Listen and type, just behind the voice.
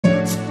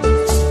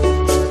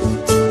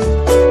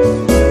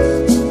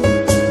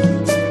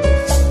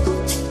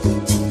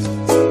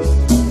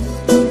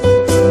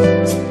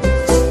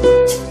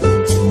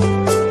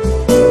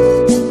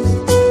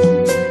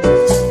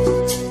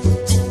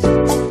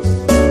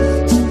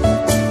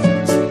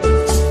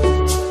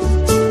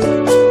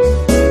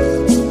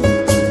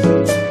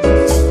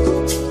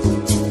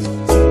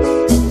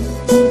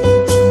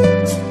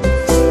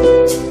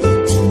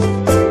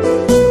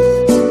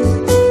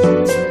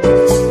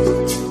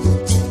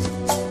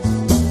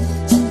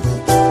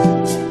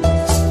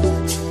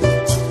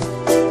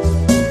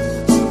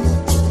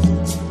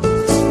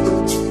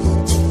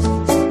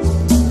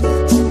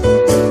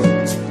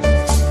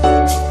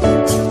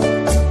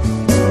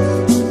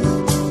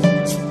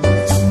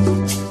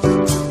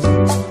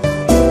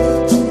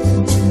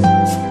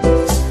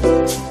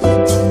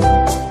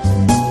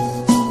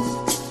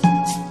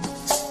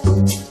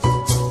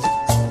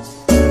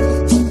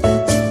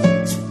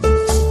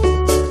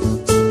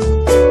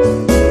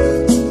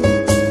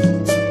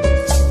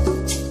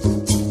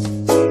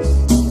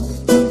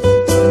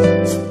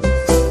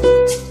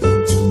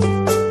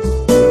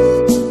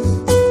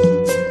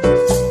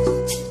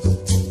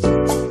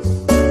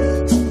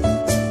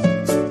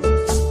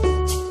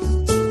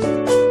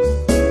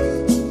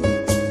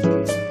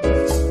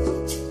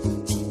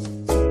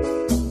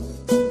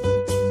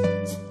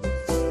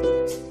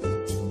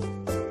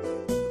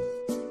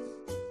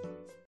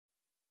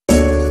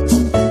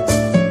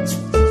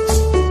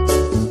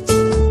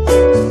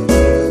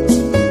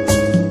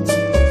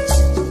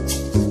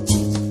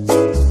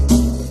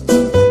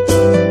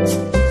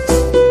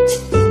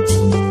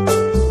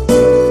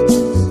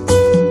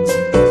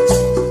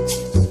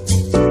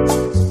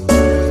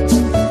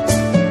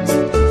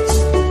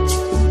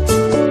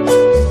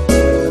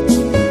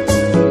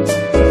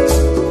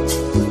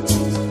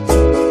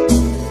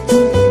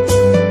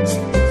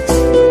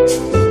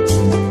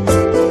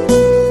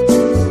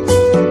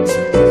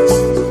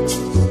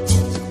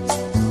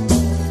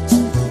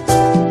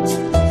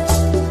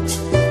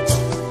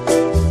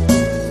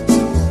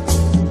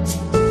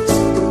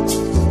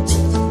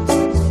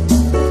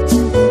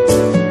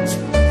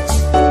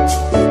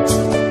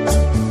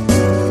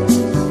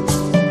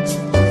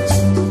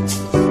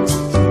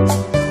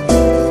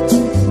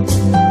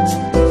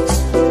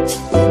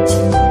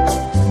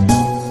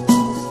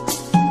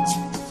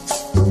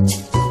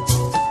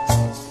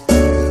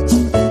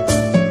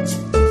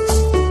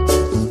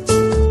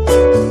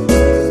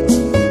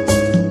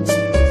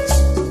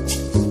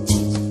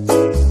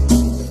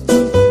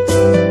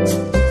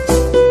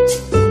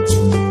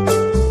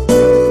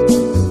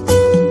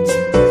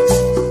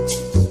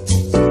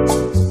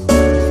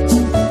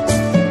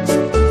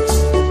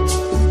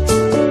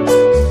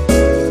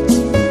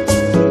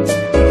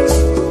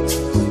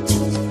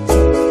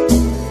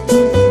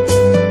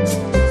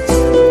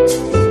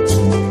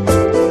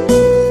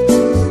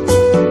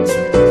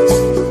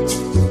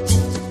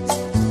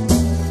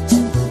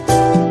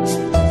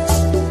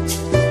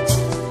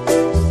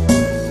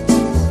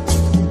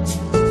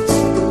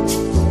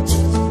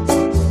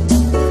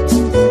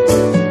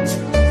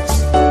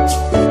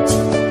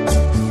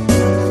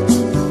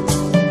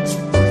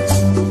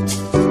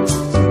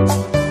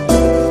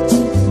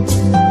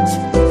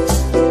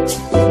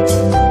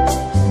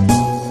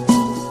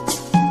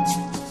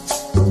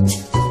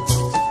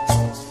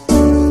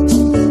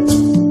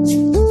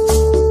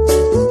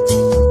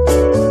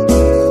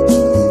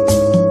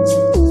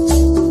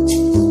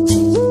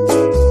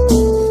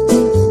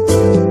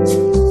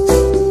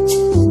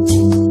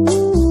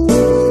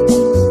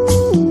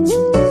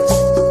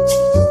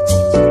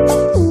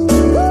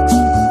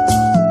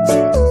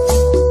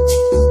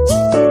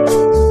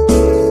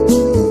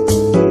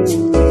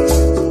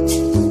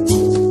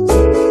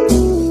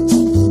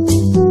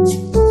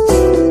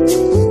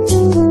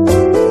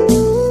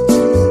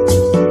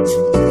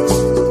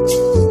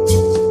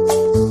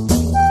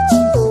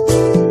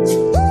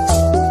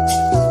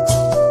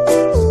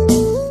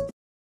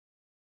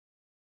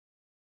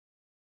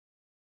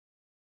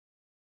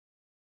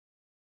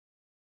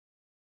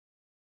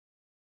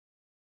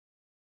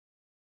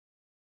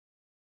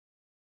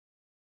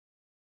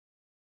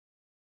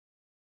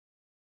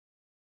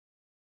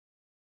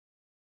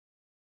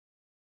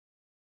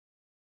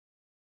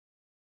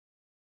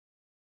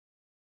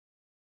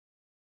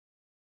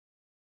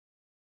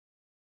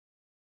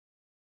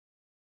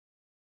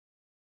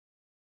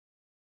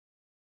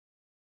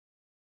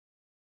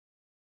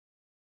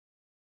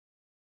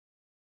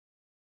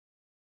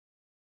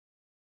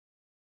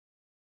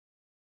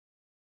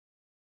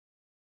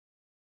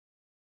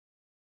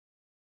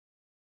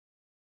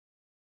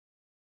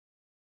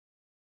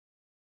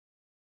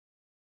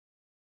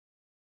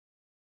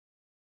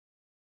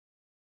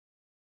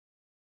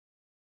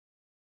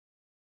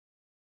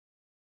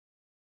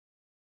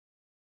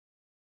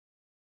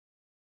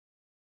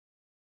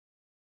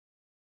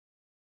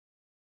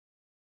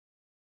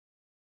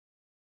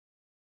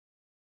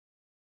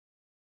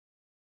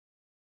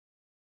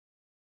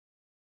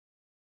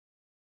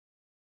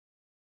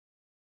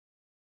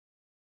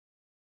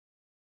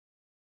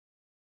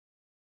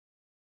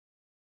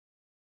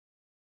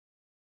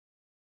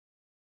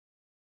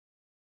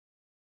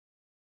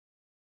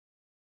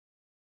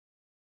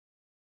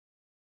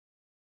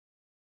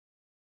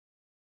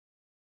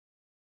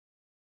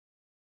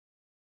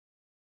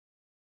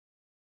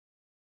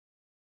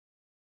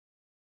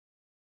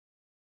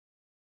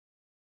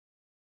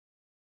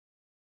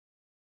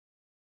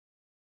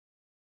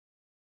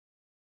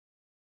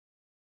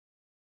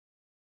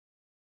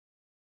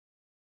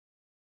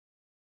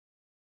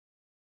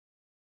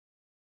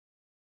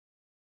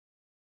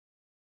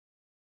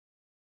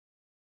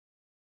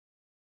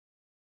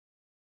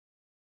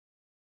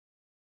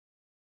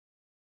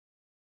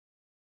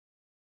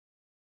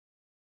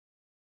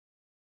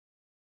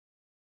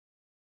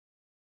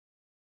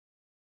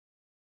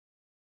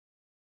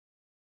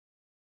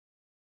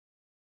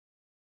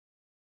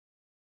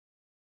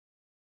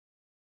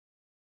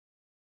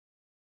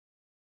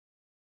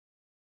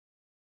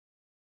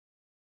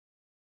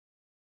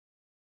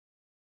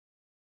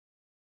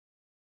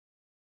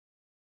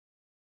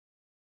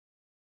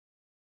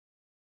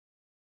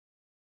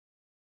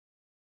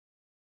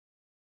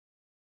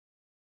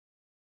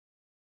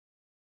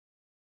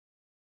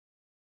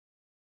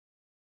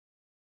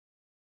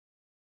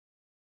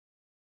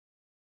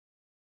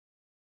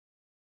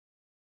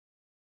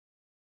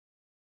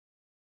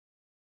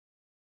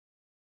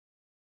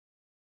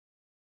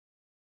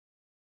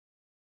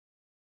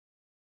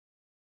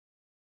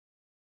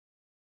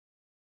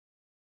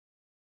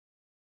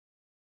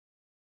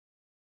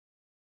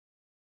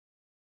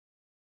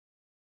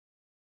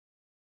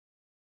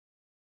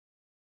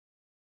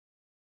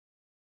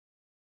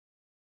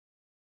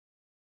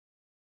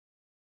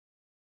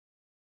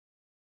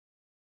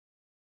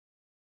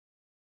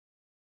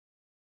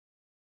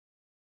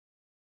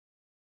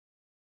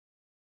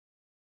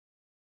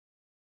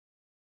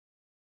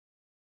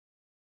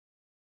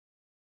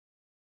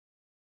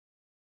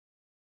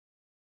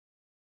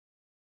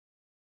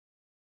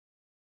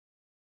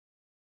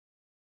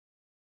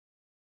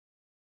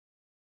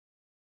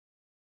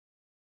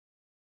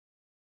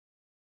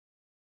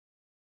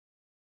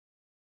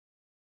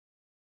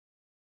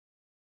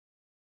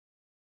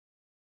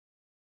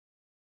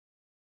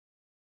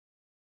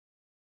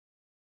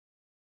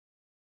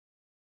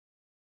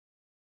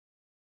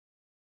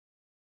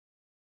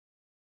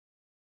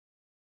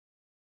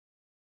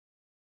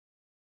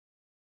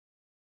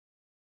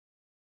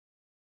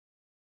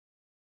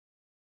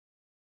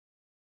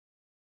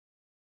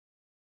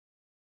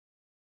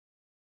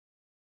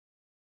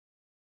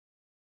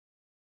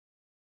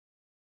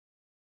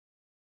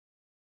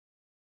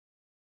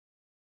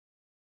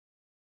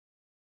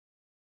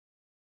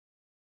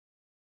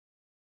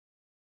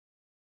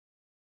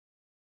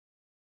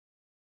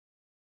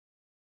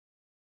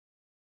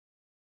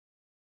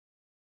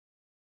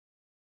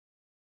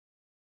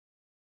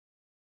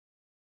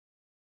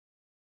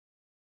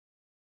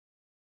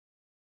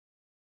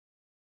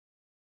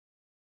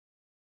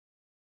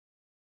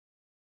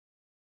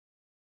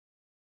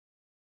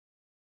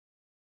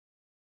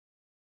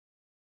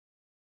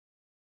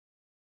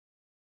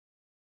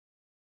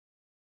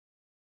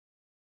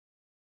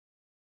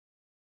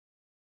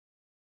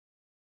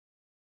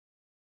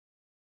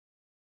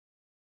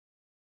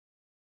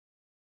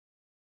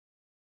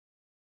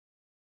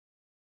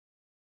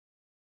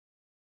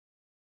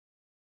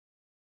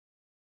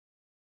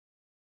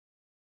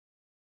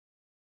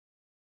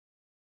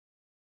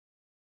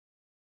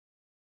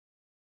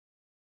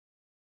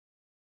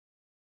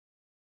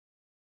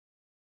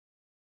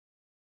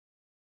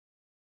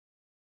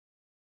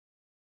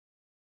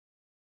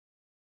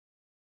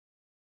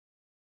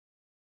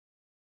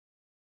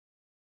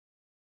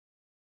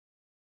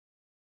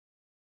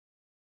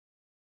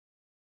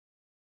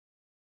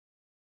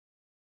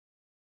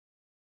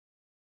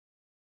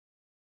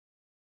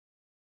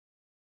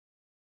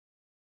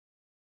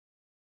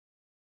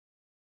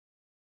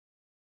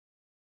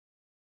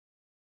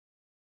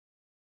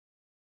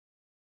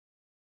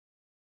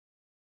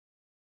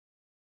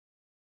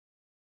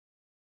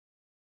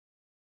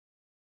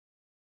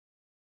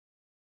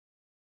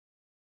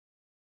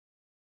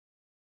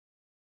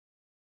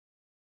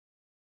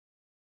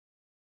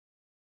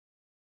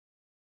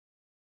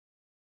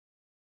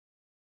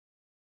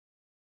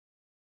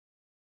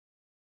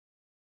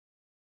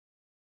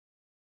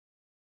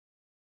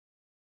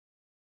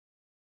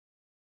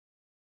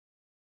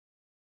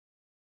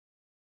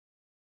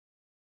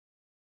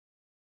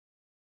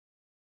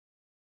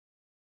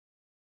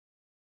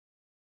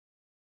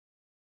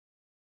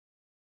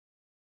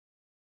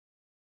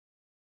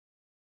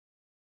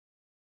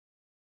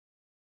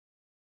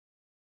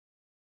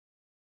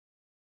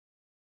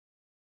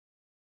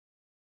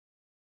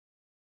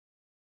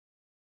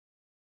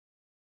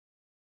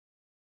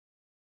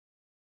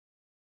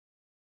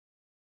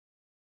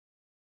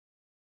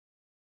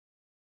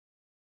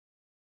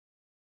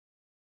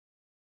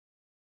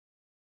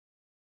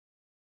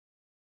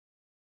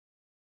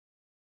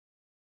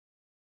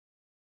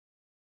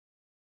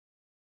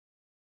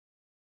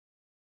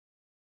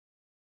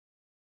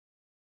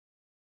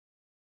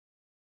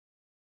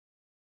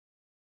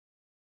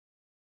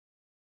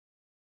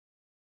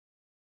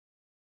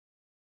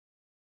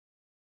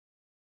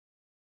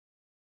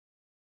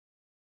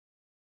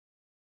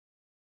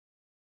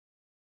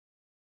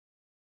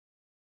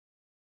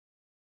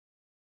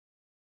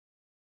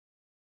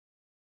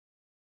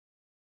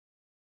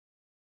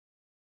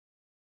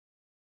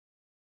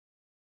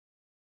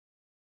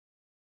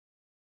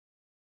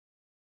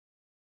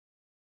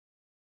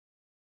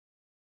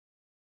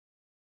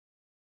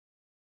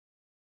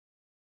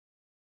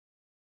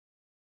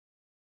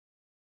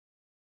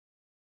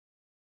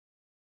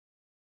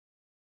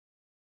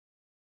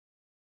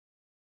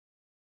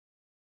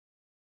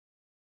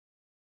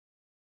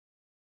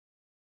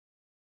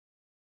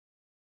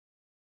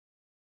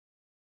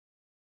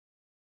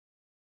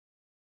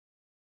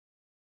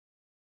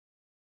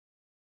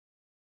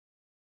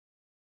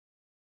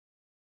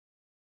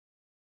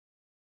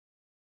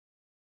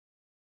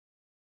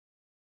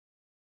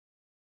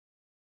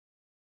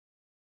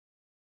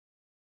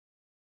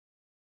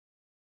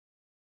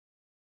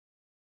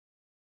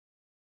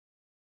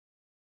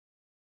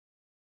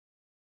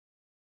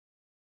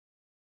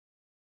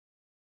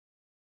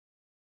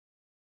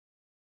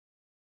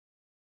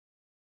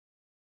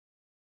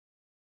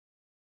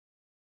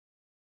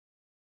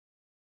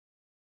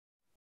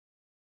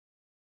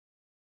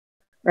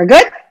We're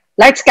good?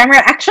 Lights, camera,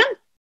 action.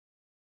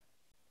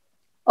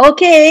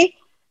 Okay.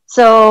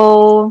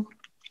 So,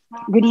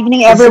 good evening,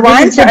 This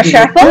everyone. is So, the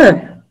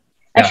director.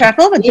 Yeah.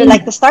 Ashraful, would you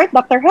like to start,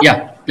 Dr. Hook?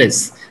 Yeah, please.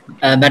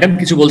 Madam,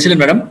 কিছু বলছিলেন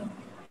madam?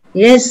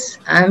 Yes,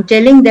 I'm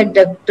telling that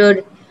Dr.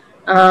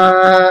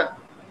 Uh,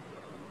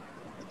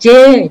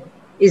 Jay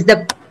is the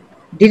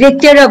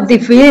director of the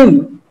film.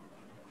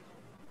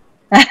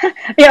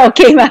 Yeah,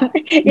 okay, ma'am.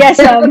 Yes,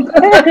 ma'am.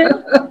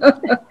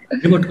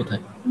 Remote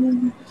কোথায়?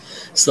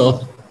 So,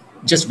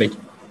 just wait.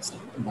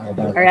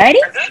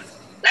 Alrighty.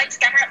 Lights,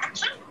 camera,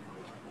 action.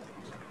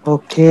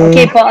 Okay,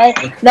 Okay. Paul.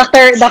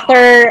 Dr.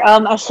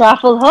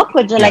 Ashraful Hook,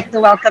 would you like to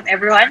welcome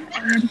everyone?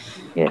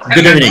 Yes.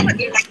 Good evening.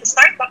 Would you like to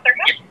start, Dr.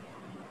 Hook?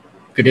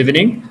 Good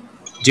evening,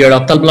 dear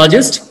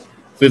ophthalmologist.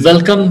 We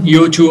welcome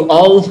you to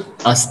all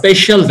a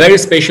special, very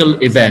special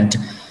event,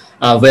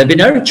 a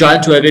webinar,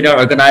 joint webinar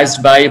organized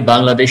by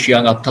Bangladesh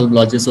Young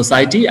Ophthalmologist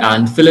Society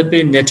and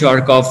Philippine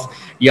Network of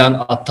Young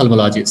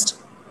Ophthalmologists.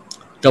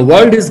 The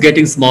world is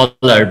getting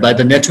smaller by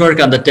the network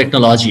and the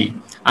technology,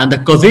 and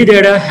the COVID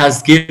era has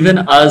given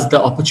us the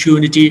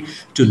opportunity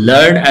to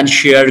learn and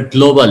share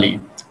globally.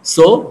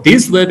 So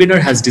this webinar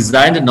has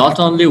designed not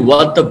only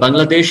what the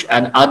Bangladesh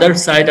and other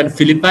side and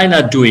Philippine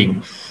are doing,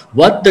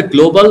 what the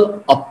global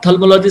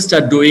ophthalmologists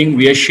are doing,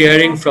 we are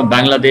sharing from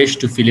Bangladesh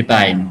to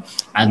Philippine.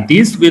 And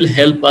this will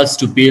help us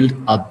to build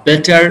a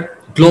better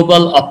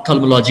global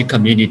ophthalmology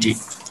community.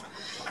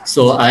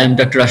 So I am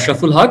Dr.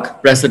 Ashraful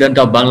Haq, President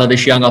of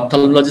Bangladesh Young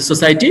Ophthalmology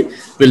Society,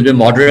 will be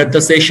moderate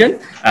the session,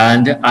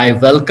 and I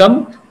welcome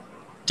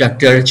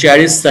Dr.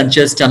 Charis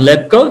Sanchez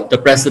Tanlepko, the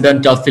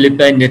President of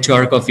Philippine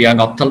Network of Young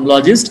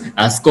Ophthalmologists,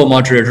 as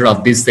co-moderator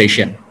of this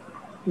session.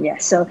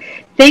 Yes, so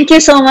thank you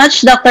so much,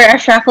 Dr.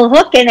 Ashraful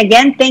Hook. And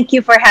again, thank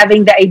you for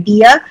having the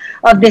idea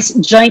of this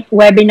joint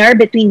webinar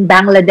between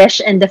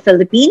Bangladesh and the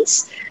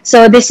Philippines.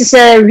 So this is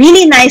a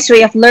really nice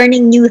way of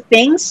learning new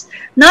things,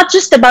 not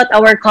just about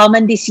our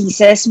common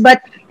diseases,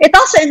 but it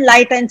also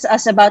enlightens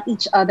us about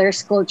each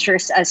other's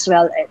cultures as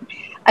well. And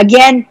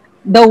again,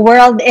 the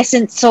world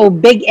isn't so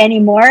big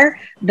anymore.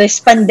 This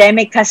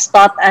pandemic has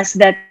taught us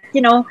that,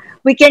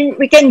 we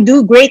can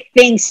do great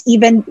things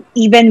even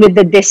with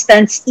the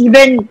distance,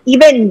 even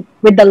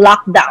with the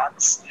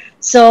lockdowns.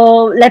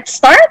 So let's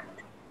start.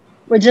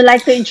 Would you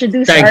like to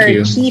introduce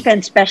our chief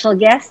and special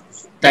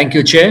guests? Thank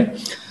you, Chair.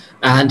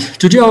 And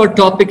today our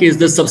topic is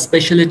the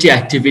subspecialty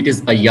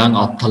activities by young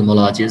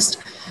ophthalmologists.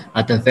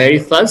 At the very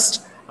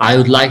first, I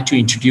would like to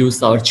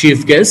introduce our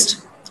chief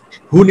guest,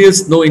 who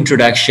needs no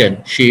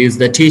introduction. She is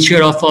the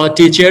teacher of our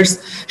teachers.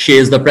 She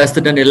is the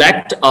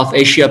president-elect of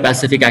Asia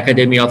Pacific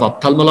Academy of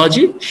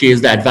Ophthalmology. She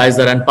is the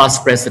advisor and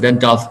past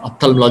president of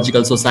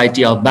Ophthalmological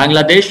Society of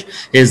Bangladesh.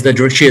 She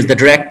is the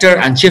director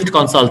and chief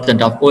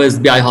consultant of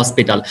OSBI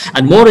Hospital.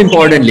 And more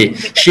importantly,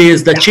 she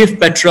is the chief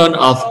patron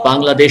of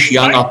Bangladesh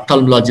Young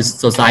Ophthalmologist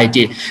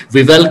Society.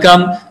 We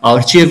welcome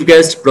our chief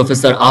guest,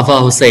 Professor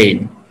Ava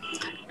Hussain.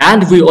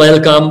 And we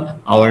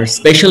welcome our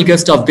special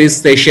guest of this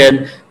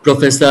session,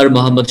 Professor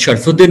Muhammad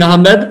Sharfuddin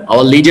Ahmed,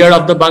 our leader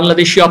of the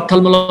Bangladeshi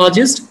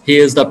ophthalmologist. He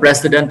is the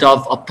president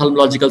of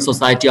Ophthalmological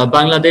Society of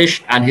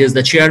Bangladesh, and he is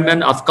the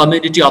chairman of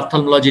Community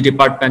Ophthalmology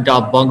Department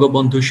of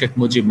Bangabandhu Sheikh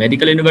Mujib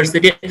Medical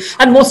University.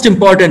 And most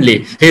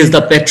importantly, he is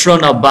the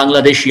patron of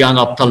Bangladesh Young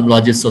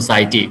Ophthalmologist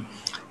Society.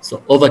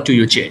 So over to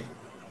you, Chair.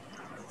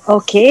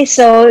 Okay,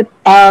 so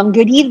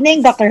good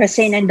evening, Dr.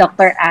 Hussain and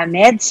Dr.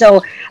 Ahmed.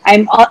 So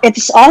it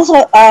is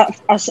also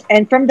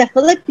and from the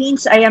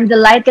Philippines, I am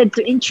delighted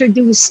to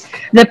introduce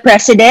the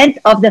president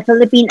of the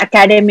Philippine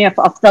Academy of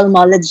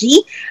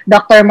Ophthalmology,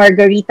 Dr.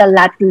 Margarita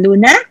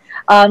Latluna.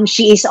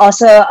 She is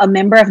also a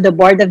member of the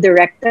board of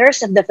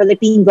directors of the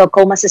Philippine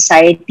Glaucoma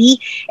Society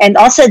and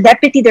also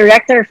deputy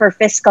director for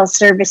fiscal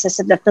services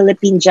at the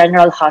Philippine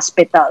General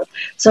Hospital.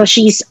 So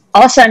she's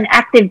also an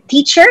active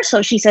teacher.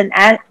 So she's an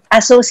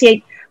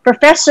associate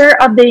professor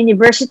of the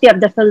University of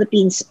the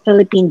Philippines,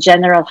 Philippine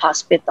General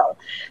Hospital.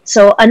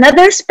 So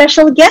another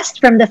special guest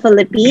from the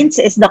Philippines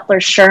is Dr.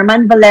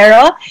 Sherman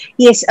Valero.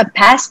 He is a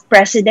past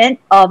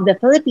president of the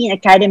Philippine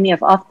Academy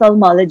of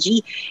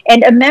Ophthalmology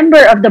and a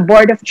member of the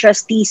Board of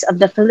Trustees of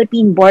the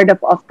Philippine Board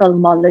of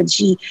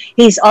Ophthalmology.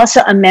 He is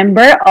also a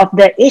member of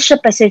the Asia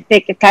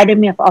Pacific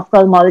Academy of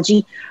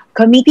Ophthalmology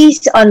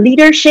Committees on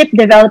Leadership,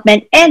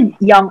 Development, and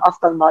Young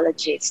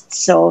Ophthalmologists.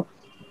 So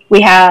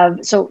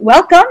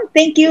welcome.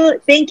 Thank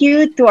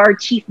you to our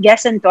chief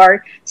guests and to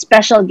our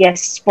special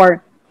guests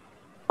for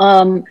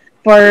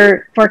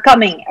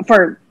coming,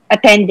 for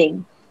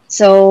attending.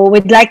 So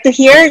we'd like to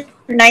hear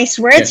nice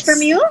words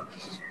from you.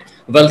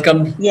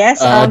 Welcome, yes,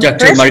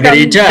 Dr.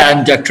 Margarita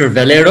and Dr.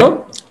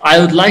 Valero. I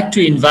would like to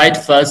invite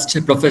first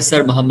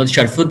Professor Muhammad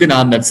Sharfuddin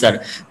Ahmed,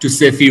 sir, to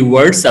say a few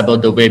words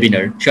about the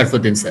webinar.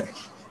 Sharfuddin, sir.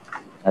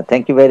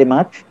 Thank you very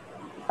much,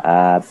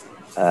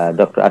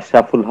 Dr.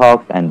 Ashraful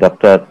Haq and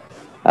Dr.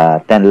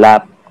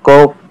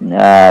 Tanlepko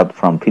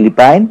from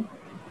Philippine.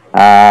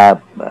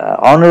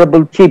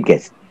 Honorable Chief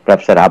Guest,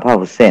 Professor Ava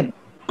Hussain.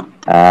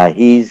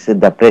 He is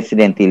the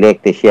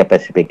President-elect Asia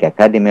Pacific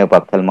Academy of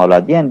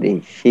Ophthalmology,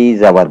 and she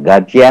is our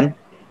guardian.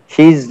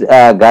 She's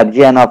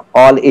guardian of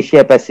all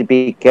Asia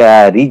Pacific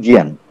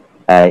region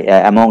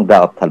among the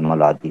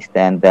ophthalmologists,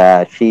 and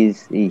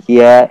she's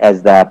here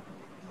as the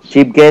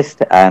chief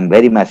guest. I am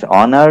very much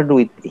honored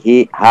with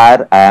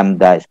her. I am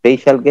the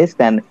special guest,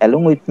 and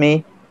along with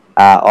me,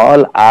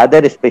 all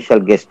other special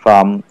guests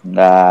from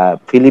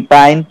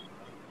Philippine.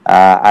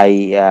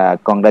 I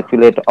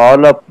congratulate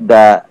all of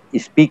the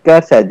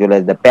speakers as well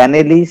as the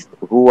panelists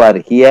who are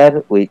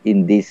here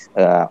in this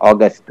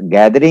August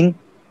gathering,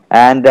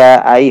 and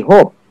I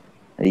hope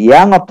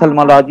young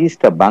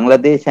ophthalmologists of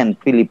Bangladesh and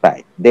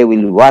Philippines, they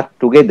will work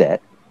together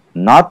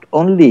not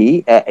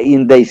only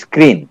in the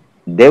screen,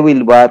 they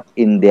will work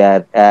in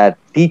their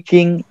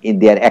teaching, in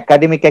their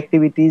academic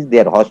activities,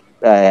 they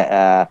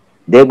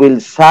will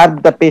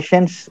serve the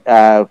patients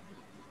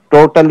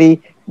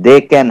totally. They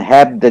can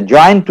have the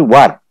joint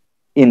work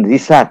in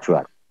research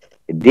work.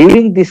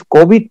 During this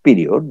COVID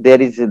period,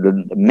 there is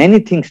many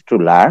things to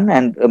learn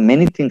and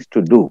many things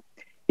to do.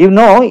 You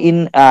know,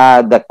 in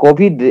the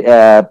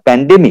COVID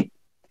pandemic,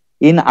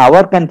 in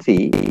our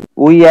country,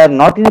 we are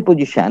not in a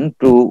position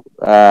to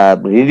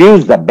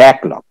reduce the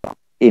backlog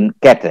in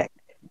cataract.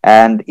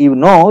 And you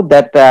know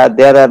that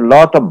there are a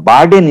lot of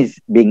burden is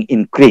being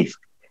increased.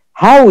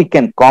 How we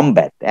can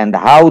combat and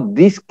how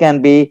this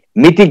can be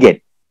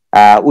mitigated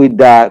with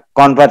the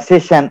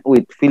conversation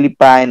with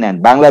Philippines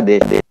and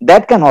Bangladesh,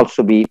 that can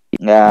also be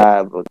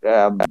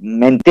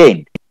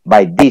maintained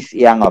by these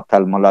young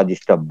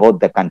ophthalmologists of both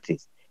the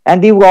countries.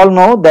 And you all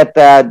know that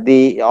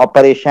the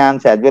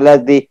operations as well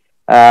as the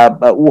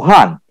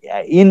Wuhan,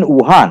 in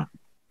Wuhan,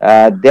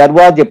 there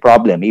was a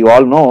problem. You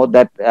all know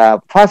that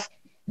first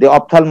the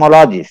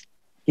ophthalmologist,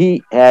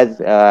 he has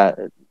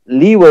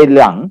Li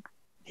Weilang,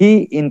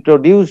 he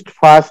introduced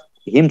first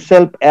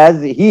himself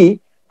as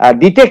he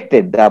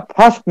detected the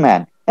first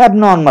man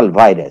abnormal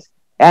virus.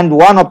 And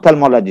one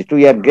ophthalmologist,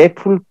 we are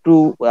grateful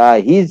to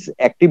his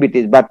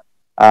activities, but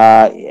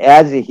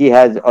as he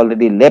has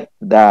already left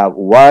the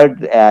world,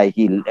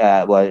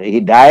 he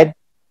died.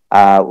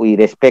 We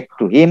respect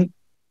to him.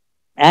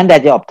 And as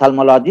an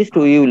ophthalmologist,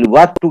 we will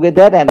work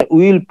together and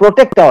we will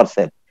protect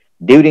ourselves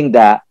during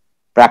the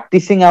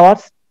practicing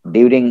hours,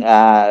 during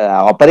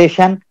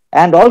operation,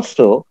 and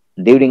also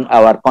during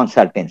our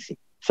consultancy.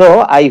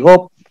 So I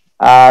hope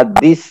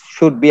this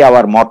should be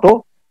our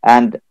motto,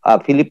 and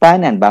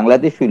Philippines and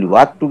Bangladesh will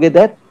work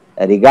together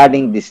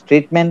regarding this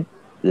treatment,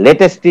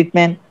 latest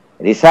treatment,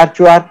 research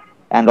work,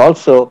 and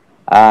also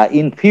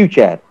in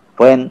future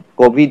when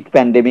COVID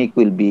pandemic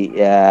will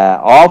be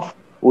off,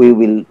 we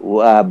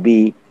will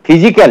be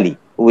physically,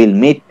 will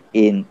meet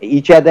in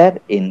each other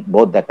in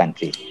both the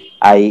countries.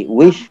 I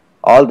wish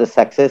all the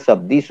success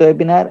of this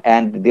webinar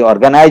and the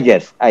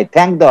organizers. I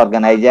thank the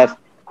organizers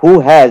who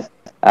has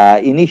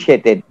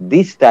initiated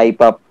this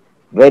type of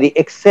very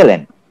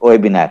excellent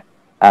webinar.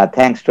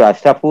 Thanks to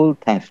Ashraful,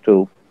 thanks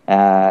to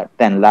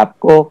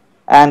Tenlapco,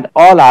 and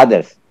all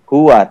others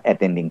who are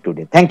attending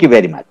today. Thank you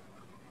very much.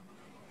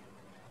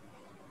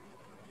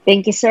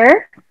 Thank you,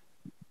 sir.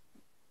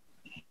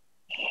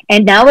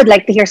 And now I'd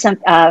like to hear some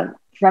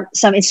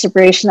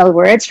inspirational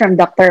words from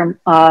Dr.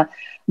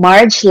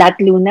 Marge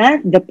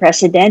Latluna, the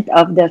president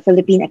of the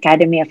Philippine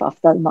Academy of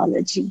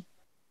Ophthalmology.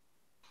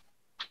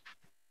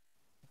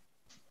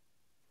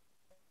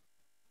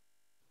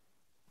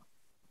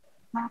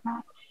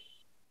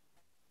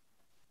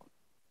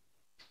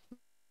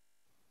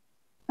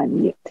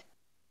 Unmute.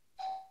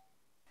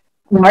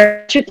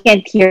 Marge, we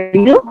can't hear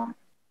you.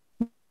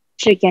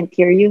 She can't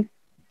hear you.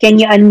 Can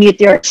you unmute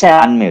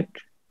yourself?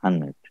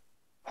 Unmute.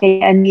 Can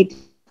you unmute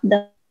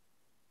the...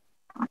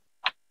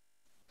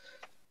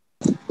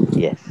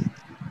 Yes.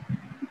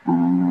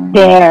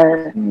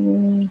 There.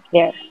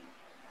 There.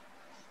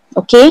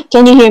 Okay,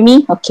 can you hear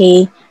me?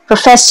 Okay.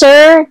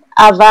 Professor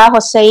Ava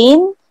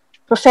Hossein,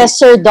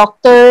 Professor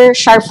Dr.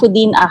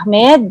 Sharfuddin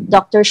Ahmed,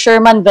 Dr.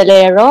 Sherman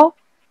Valero,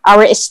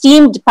 our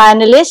esteemed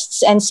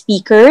panelists and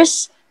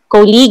speakers,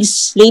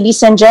 colleagues,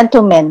 ladies and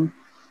gentlemen.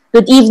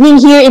 Good evening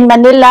here in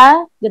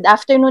Manila. Good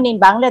afternoon in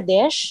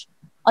Bangladesh.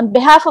 On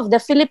behalf of the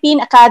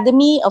Philippine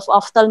Academy of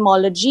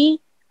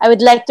Ophthalmology, I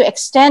would like to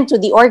extend to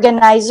the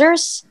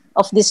organizers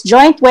of this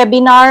joint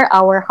webinar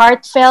our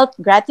heartfelt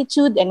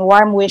gratitude and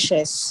warm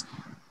wishes.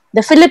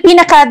 The Philippine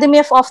Academy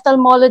of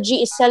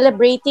Ophthalmology is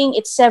celebrating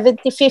its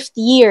 75th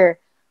year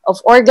of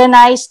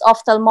organized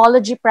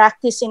ophthalmology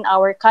practice in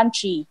our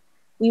country.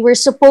 We were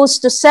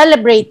supposed to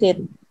celebrate it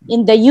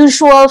in the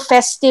usual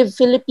festive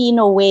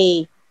Filipino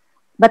way,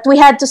 but we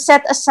had to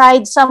set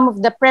aside some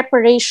of the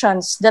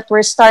preparations that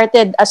were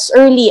started as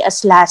early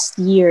as last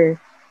year.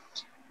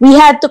 We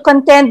had to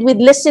contend with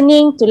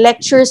listening to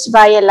lectures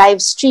via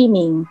live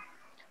streaming.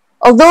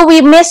 Although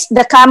we missed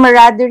the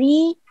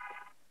camaraderie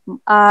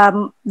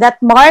that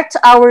marked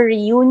our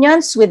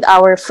reunions with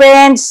our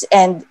friends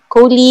and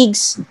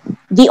colleagues,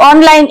 the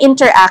online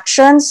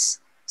interactions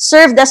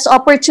served as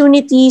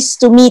opportunities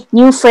to meet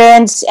new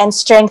friends and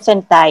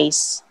strengthen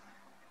ties.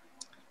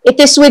 It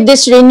is with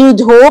this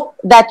renewed hope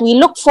that we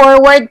look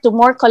forward to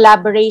more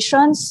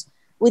collaborations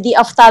with the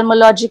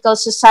Ophthalmological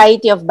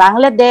Society of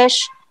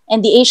Bangladesh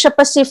and the Asia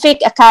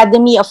Pacific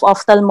Academy of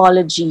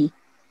Ophthalmology.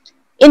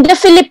 In the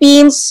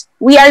Philippines,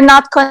 we are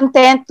not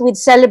content with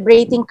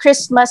celebrating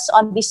Christmas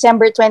on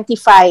December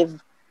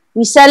 25.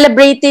 We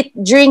celebrate it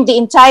during the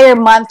entire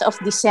month of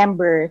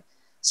December.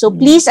 So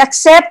please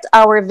accept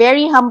our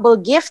very humble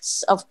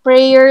gifts of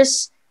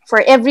prayers for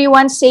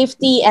everyone's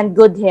safety and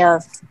good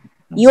health.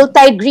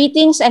 Yuletide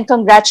greetings and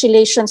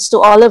congratulations to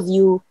all of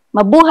you.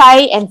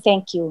 Mabuhay and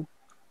thank you.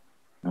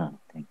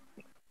 Thank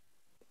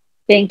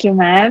Thank you,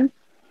 ma'am.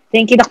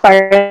 Thank you,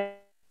 Dr.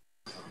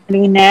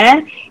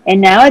 Luna.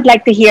 And now I'd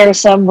like to hear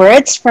some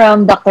words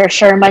from Dr.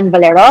 Sherman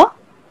Valero,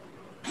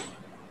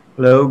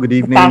 Hello, good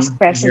the past evening.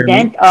 Can you hear me?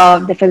 president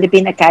of the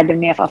Philippine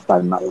Academy of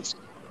Ophthalmology.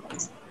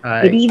 Good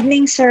Hi.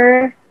 evening,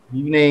 sir.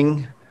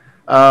 Evening.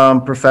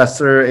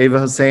 Professor Ava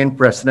Hussein,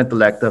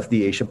 President-elect of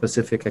the Asia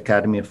Pacific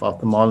Academy of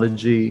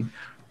Ophthalmology.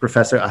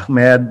 Professor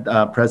Ahmed,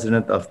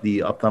 President of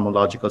the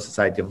Ophthalmological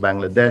Society of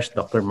Bangladesh.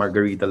 Dr.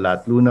 Margarita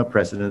Latluna,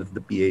 President of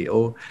the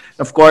PAO.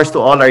 Of course, to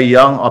all our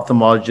young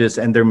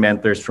ophthalmologists and their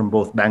mentors from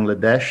both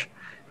Bangladesh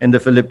and the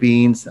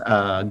Philippines,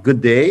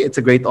 good day. It's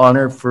a great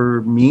honor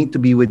for me to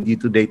be with you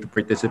today to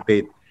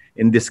participate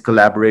in this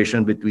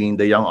collaboration between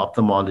the young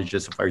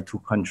ophthalmologists of our two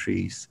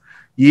countries.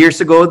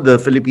 Years ago, the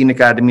Philippine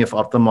Academy of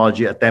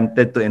Ophthalmology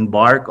attempted to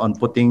embark on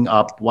putting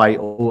up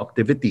YO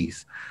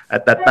activities.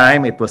 At that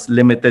time, it was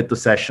limited to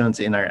sessions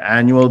in our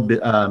annual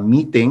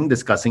meeting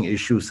discussing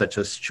issues such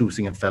as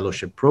choosing a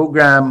fellowship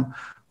program,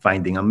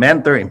 finding a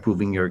mentor,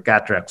 improving your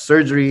cataract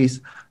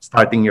surgeries,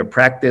 starting your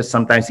practice,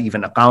 sometimes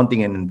even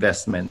accounting and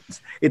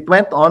investments. It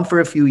went on for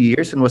a few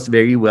years and was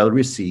very well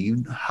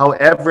received.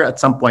 However, at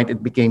some point,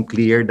 it became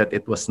clear that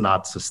it was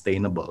not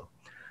sustainable.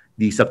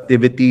 These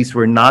activities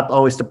were not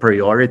always the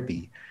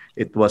priority.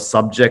 It was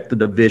subject to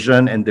the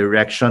vision and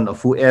direction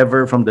of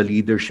whoever from the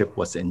leadership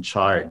was in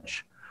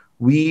charge.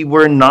 We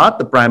were not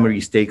the primary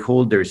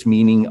stakeholders,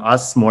 meaning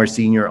us more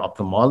senior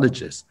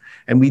ophthalmologists,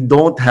 and we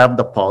don't have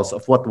the pulse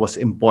of what was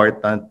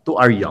important to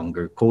our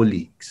younger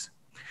colleagues.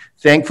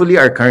 Thankfully,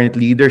 our current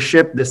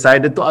leadership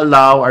decided to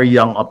allow our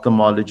young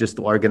ophthalmologists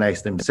to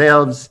organize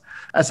themselves,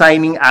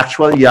 assigning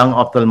actual young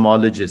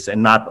ophthalmologists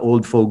and not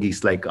old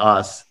fogies like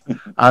us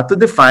to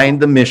define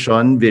the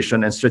mission,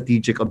 vision, and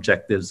strategic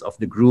objectives of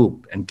the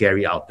group and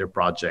carry out their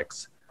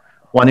projects.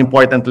 One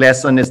important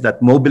lesson is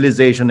that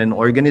mobilization and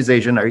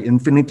organization are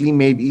infinitely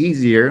made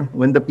easier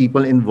when the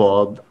people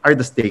involved are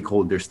the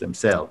stakeholders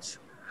themselves.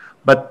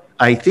 But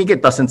I think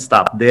it doesn't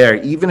stop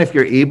there. Even if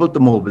you're able to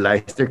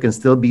mobilize, there can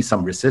still be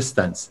some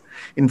resistance.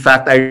 In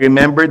fact, I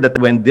remember that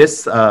when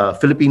this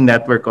Philippine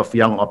network of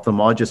young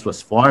ophthalmologists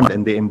was formed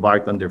and they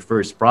embarked on their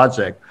first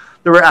project,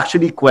 there were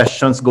actually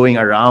questions going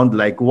around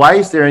like, why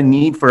is there a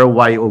need for a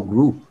YO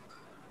group?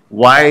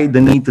 Why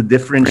the need to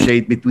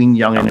differentiate between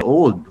young and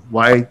old?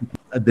 Why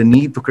the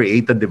need to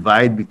create a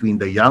divide between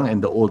the young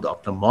and the old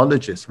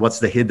ophthalmologists? What's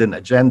the hidden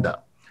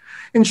agenda?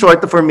 In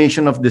short, the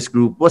formation of this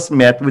group was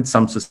met with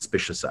some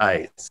suspicious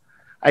eyes.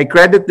 I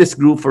credit this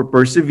group for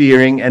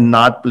persevering and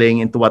not playing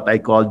into what I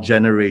call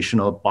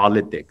generational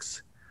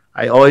politics.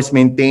 I always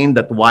maintain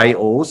that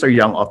YOs, or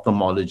young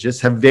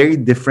ophthalmologists, have very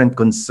different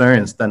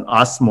concerns than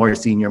us more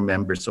senior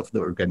members of the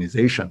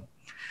organization.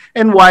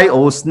 And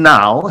YOs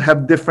now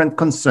have different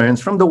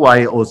concerns from the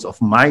YOs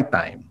of my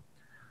time.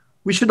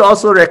 We should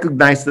also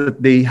recognize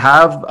that they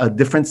have a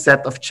different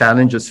set of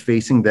challenges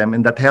facing them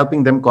and that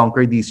helping them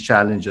conquer these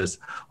challenges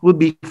will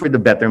be for the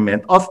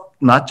betterment of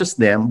not just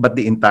them, but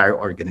the entire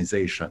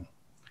organization.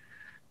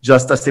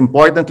 Just as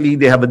importantly,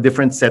 they have a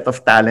different set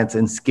of talents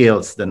and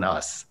skills than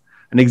us.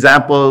 An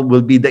example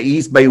will be the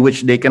ease by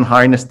which they can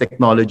harness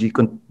technology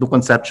to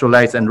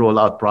conceptualize and roll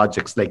out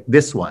projects like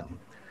this one.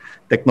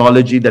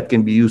 Technology that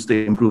can be used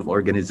to improve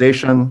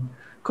organization,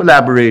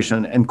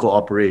 collaboration, and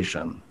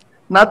cooperation.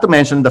 Not to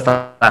mention the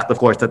fact, of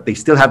course, that they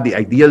still have the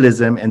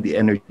idealism and the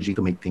energy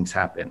to make things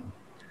happen.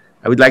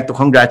 I would like to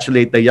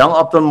congratulate the young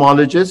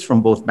ophthalmologists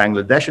from both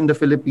Bangladesh and the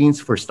Philippines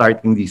for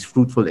starting these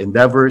fruitful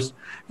endeavors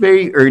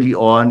very early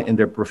on in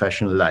their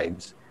professional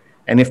lives.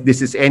 And if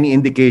this is any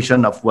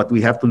indication of what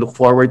we have to look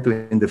forward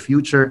to in the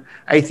future,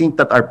 I think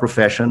that our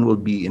profession will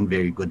be in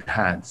very good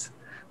hands.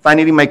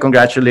 Finally, my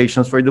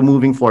congratulations for the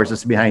moving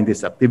forces behind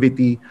this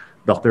activity,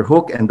 Dr.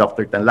 Hook and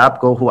Dr.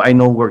 Tanlapco, who I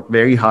know worked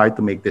very hard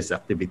to make this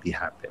activity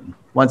happen.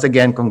 Once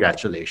again,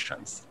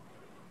 congratulations.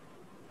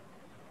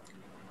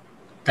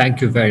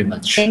 Thank you very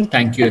much.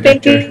 Thank you,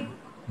 Thank Dr. you.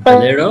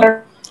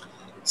 Valero.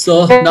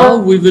 So now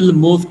we will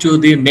move to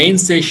the main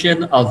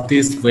session of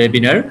this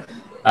webinar,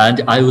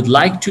 and I would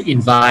like to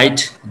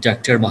invite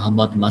Dr.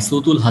 Muhammad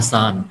Masoodul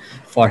Hassan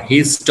for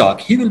his talk.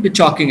 He will be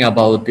talking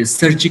about the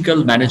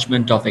surgical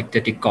management of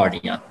ectatic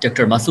cornea.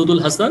 Dr.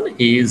 Masoodul Hassan,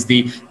 he is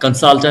the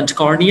consultant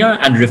cornea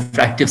and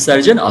refractive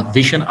surgeon of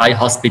Vision Eye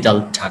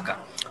Hospital, Dhaka.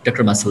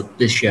 Dr. Masood,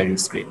 please share your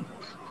screen.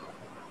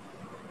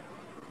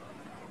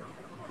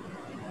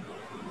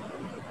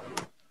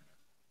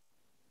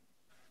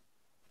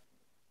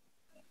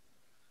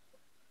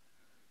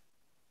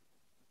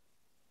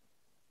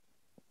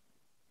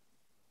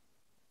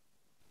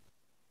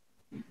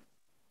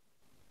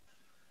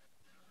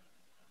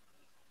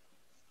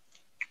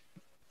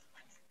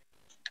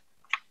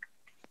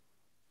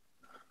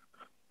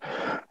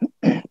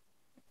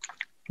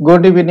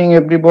 Good evening,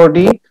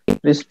 everybody.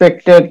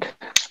 Respected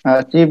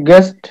chief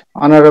guest,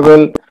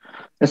 honorable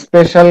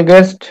special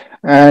guest,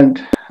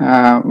 and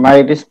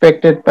my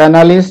respected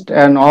panelists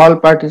and all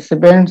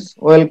participants.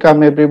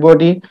 Welcome,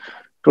 everybody,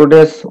 to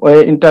this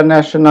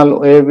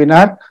international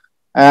webinar.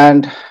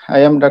 And I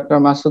am Dr.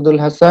 Masudul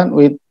Hassan.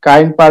 With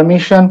kind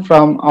permission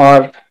from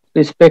our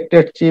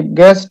respected chief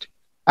guest,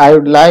 I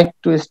would like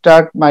to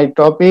start my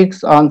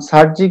topics on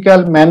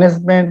surgical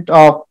management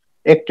of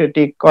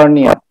ectatic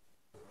cornea.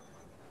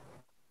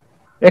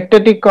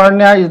 Ectatic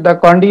cornea is the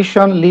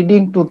condition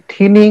leading to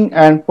thinning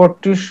and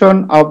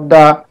protrusion of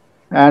the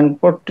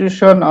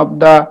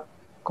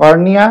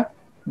cornea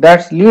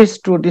that leads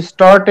to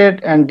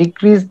distorted and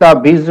decrease the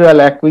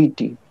visual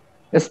acuity,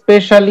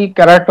 especially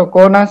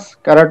keratoconus,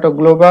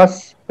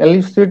 keratoglobus,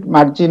 pellucid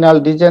marginal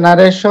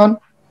degeneration,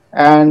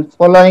 and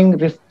following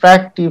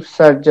refractive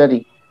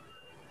surgery.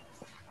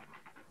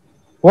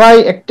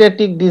 Why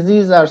ectatic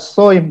disease are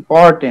so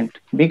important?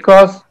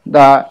 Because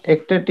the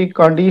ectatic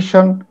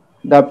condition,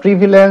 the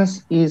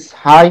prevalence is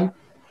high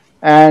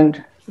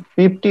and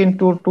 15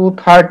 to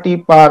 230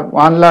 per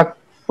 1 lakh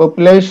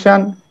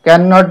population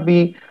cannot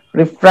be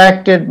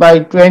refracted by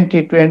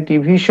 20/20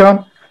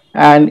 vision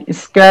and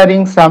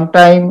scarring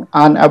sometime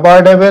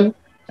unavoidable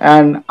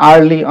and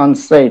early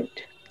onset.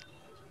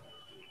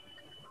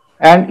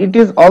 And it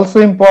is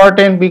also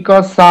important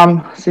because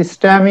some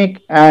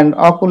systemic and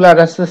ocular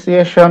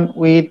association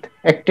with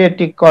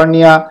ectatic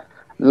cornea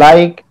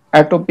like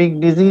atopic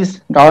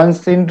disease, Down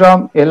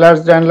syndrome,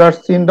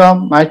 Ehlers-Danlos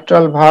syndrome,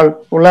 mitral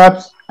valve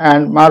collapse,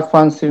 and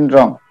Marfan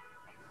syndrome.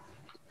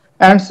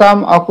 And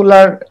some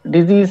ocular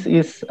disease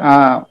is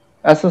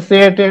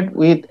associated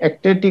with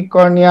ectatic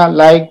cornea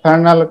like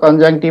vernal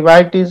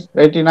conjunctivitis,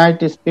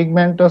 retinitis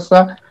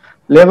pigmentosa,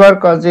 Leber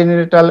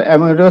congenital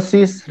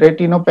amaurosis,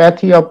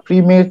 retinopathy of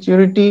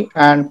prematurity,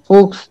 and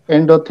Fuchs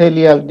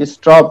endothelial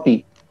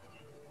dystrophy.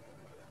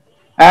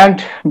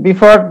 And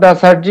before the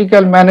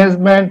surgical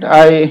management,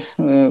 I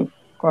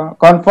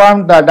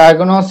confirmed the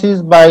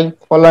diagnosis by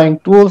following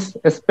tools,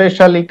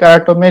 especially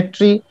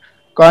keratometry,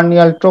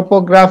 corneal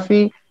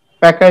topography,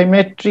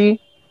 pachymetry,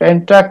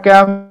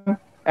 pentacam,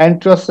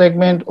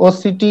 anterosegment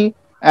OCT,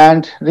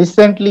 and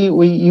recently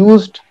we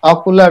used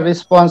ocular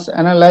response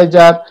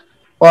analyzer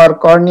for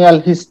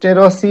corneal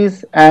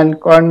hysteresis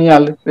and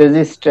corneal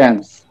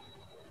resistance.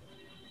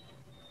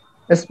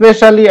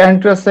 Especially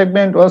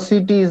anterosegment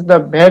OCT is the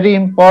very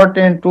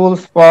important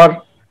tools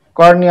for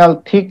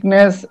corneal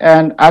thickness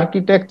and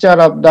architecture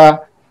of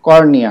the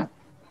cornea.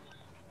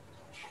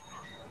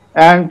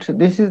 And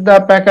this is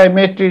the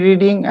pachymetry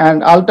reading,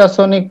 and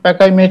ultrasonic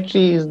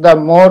pachymetry is the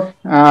more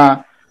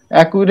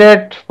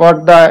accurate for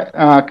the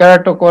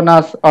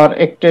keratoconus or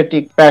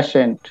ectatic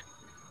patient.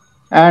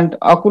 And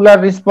ocular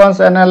response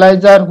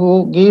analyzer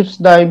who gives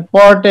the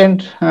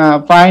important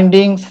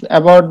findings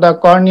about the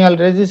corneal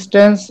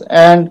resistance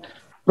and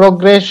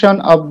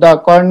progression of the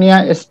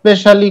cornea,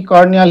 especially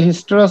corneal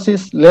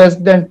hysteresis less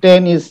than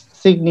 10 is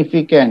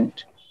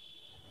significant.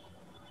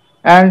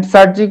 And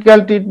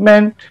surgical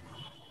treatment,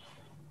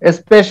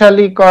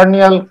 especially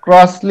corneal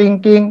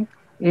cross-linking,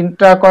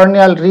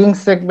 intracorneal ring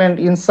segment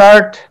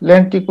insert,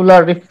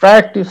 lenticular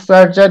refractive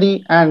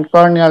surgery, and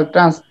corneal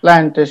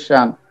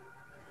transplantation.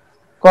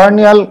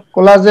 Corneal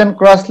collagen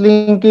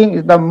cross-linking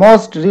is the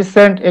most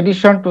recent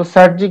addition to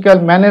surgical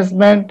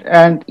management,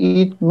 and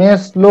it may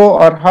slow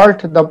or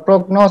halt the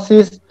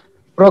prognosis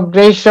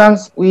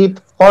progressions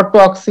with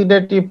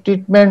photooxidative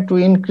treatment to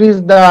increase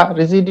the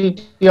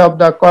rigidity of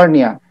the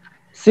cornea.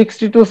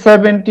 60 to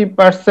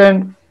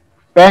 70%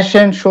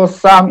 patients show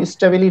some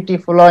stability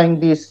following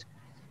this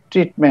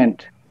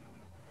treatment.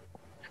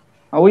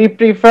 We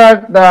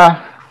prefer the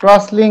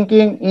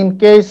cross-linking in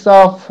case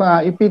of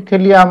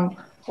epithelium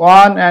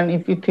 1 and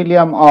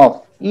epithelium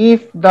off.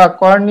 If the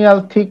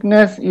corneal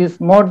thickness is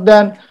more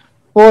than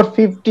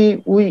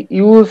 450, we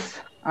use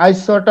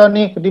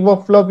isotonic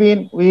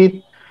riboflavin with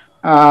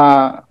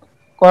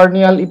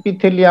corneal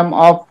epithelium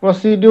off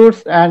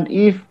procedures, and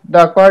if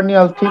the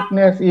corneal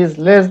thickness is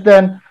less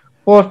than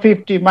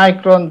 450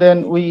 micron,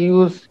 then we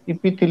use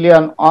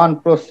epithelium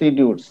on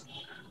procedures.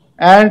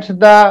 And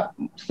the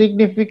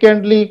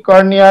significantly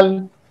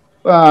corneal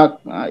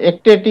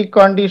ectatic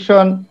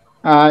condition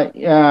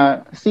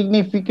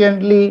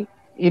significantly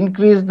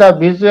increase the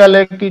visual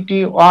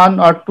acuity 1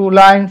 or 2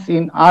 lines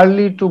in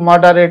early to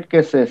moderate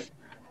cases,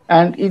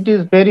 and it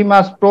is very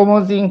much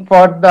promising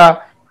for the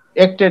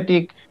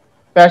ectatic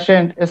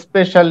patient,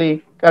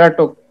 especially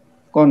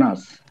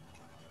keratoconus.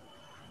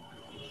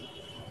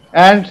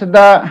 And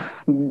the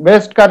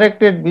best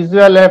corrected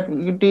visual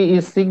acuity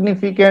is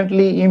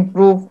significantly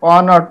improved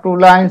 1 or 2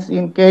 lines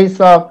in case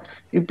of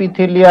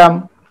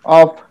epithelium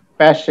of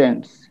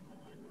patients.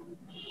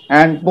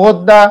 And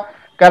both the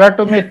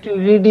keratometry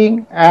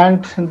reading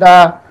and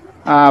the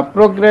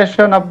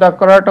progression of the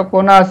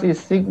keratoconus is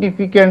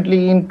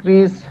significantly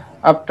increased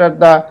after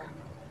the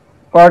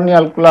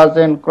corneal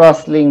collagen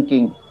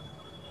cross-linking.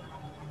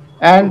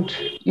 And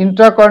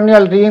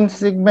intracorneal ring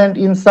segment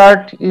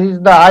insert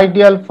is the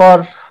ideal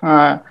for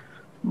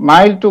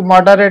mild to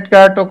moderate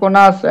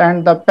keratoconus,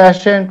 and the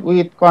patient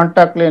with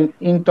contact lens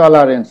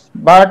intolerance.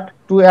 But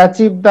to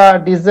achieve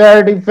the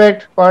desired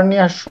effect,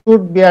 cornea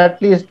should be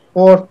at least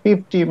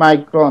 450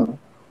 micron.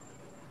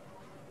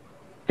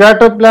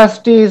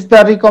 Keratoplasty is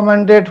the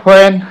recommended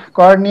when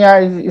cornea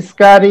is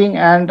scarring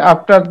and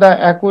after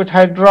the acute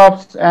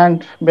hydrops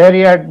and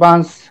very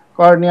advanced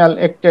corneal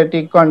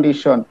ectatic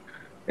condition,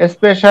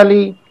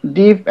 especially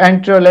deep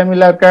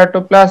anterolamellar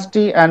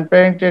keratoplasty and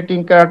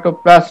penetrating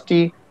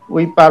keratoplasty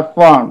we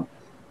perform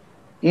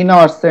in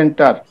our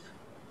center.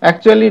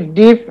 Actually,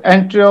 deep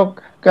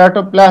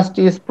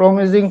anterokeratoplasty is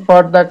promising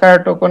for the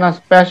keratoconus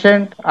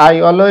patient. I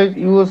always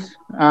use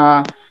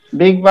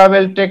big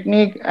bubble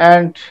technique,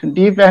 and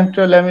deep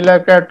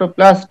anterolamellar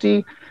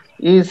keratoplasty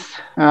is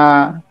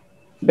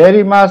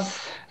very much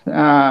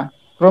uh,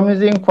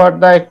 promising for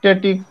the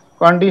ectatic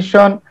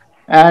condition,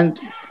 and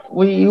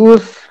we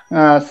use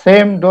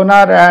same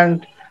donor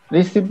and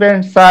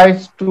recipient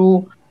size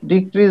to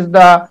decrease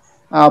the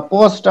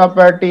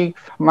post-operative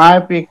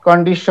myopic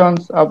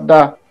conditions of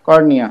the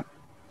cornea.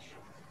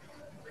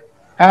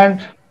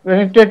 And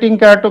penetrating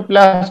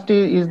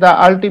keratoplasty is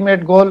the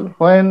ultimate goal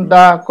when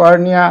the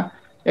cornea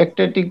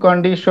ectatic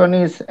condition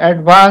is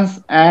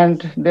advanced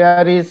and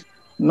there is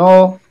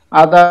no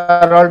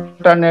other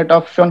alternate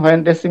option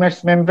when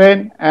decimates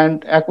membrane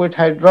and acute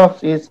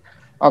hydrops is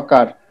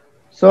occur.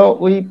 So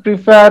we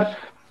prefer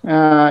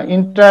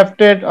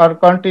interrupted or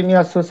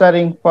continuous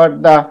suturing for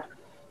the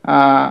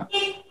uh,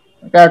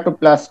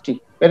 keratoplasty,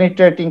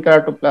 penetrating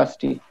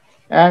keratoplasty.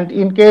 And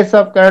in case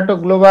of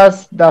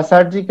keratoglobus, the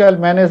surgical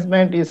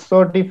management is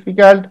so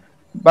difficult,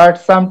 but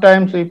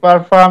sometimes we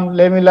perform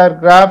lamellar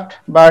graft,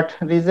 but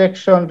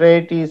rejection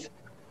rate is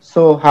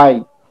so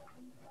high.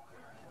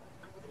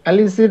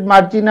 Elicit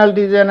marginal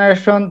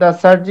degeneration, the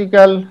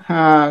surgical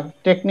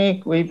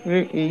technique we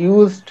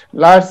used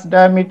large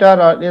diameter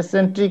or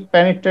eccentric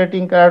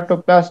penetrating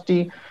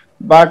keratoplasty,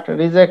 but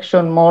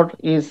rejection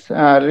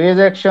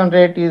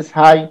rate is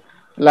high,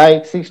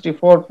 like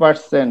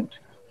 64%.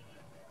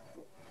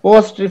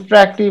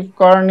 Post-refractive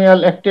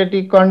corneal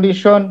ectatic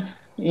condition,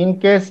 in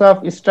case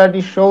of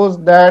study shows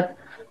that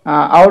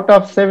out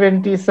of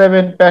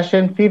 77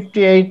 patients,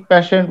 58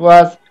 patient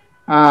was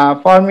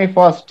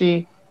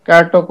formifosty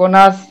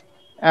keratoconus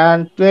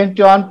and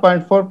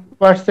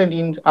 21.4%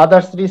 in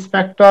others risk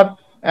factor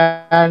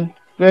and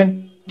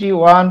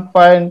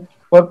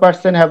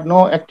 21.4% have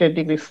no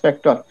ectatic risk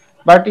factor.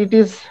 But it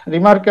is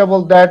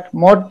remarkable that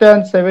more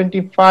than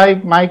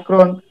 75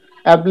 micron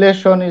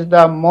ablation is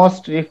the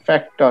most risk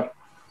factor.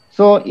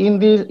 So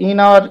in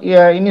our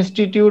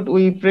institute,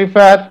 we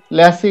prefer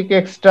LASIK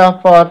extra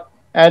for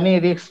any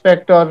risk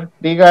factor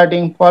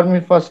regarding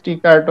formifosty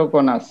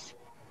keratoconus.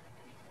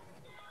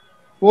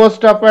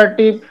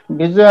 Post-operative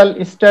visual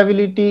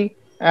stability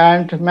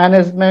and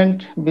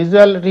management,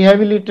 visual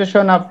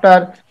rehabilitation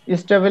after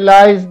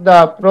stabilize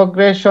the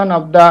progression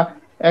of the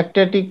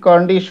ectatic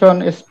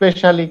condition,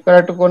 especially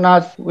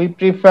keratoconus. We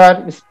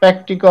prefer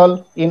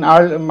spectacle in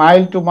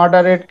mild to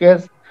moderate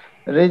case,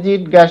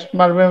 rigid gas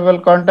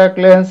permeable contact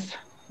lens,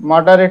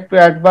 moderate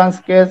to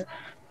advanced case,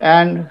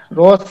 and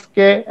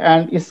Rosque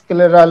and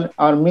scleral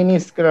or mini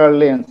scleral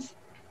lens.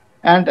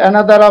 And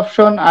another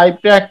option, I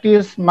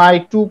practice my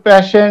two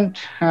patient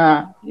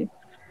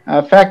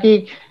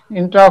phakic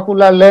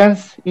intraocular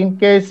lens in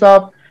case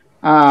of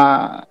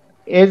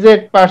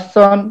aged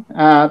person,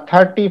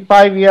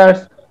 35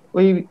 years,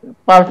 we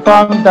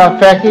perform the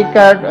phakic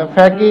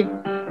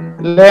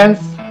lens,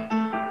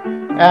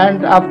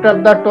 and after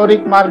the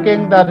toric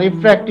marking, the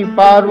refractive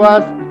power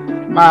was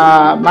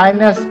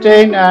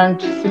 -10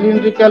 and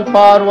cylindrical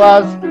power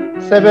was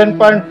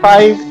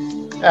 7.5,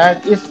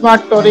 and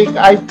smart toric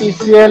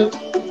IPCL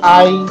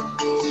I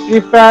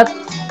prefer,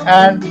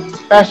 and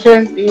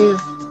patient is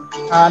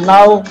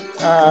now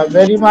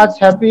very much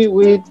happy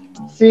with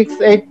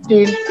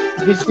 618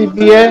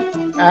 BCPA,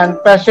 and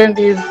patient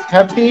is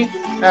happy,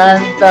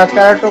 and the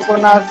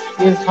keratoconus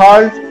is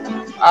halt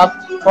up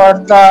for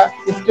the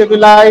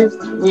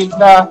stabilized with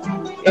the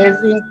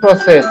aging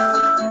process,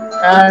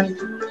 and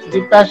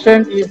the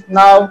patient is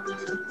now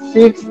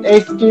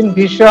 618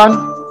 vision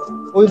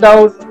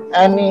without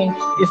any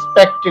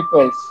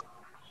spectacles.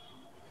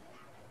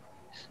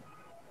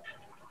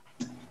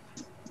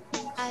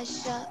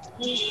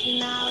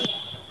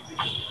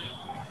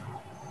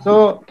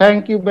 So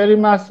thank you very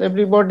much,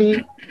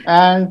 everybody,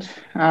 and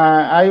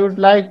I would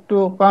like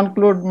to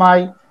conclude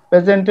my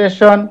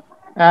presentation,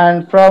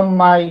 and from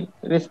my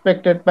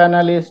respected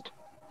panelists,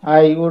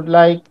 I would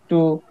like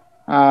to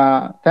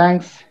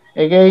thanks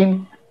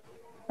again,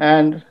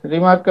 and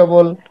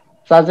remarkable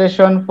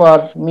suggestion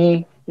for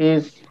me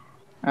is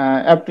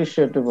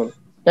appreciable.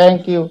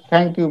 Thank you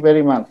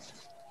very much.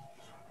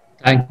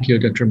 Thank you,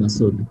 Dr.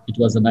 Masood. It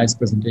was a nice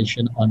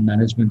presentation on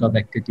management of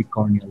ectatic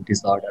corneal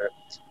disorder.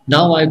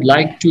 Now I'd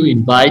like to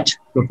invite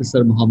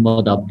Professor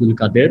Muhammad Abdul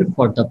Kader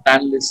for the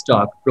panelist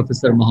talk.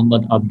 Professor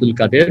Muhammad Abdul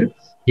Kader,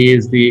 he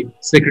is the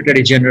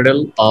Secretary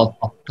General of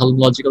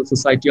Ophthalmological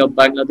Society of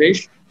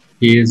Bangladesh.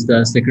 He is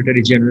the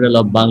Secretary General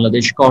of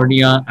Bangladesh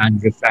Cornea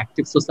and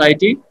Refractive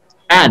Society,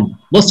 And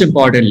most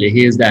importantly,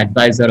 he is the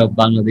advisor of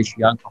Bangladesh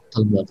Young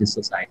Ophthalmologist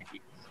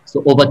Society.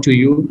 So over to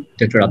you,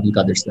 Dr. Abdul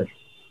Qadir sir.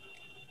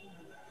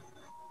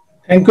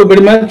 Thank you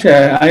very much.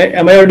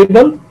 Am I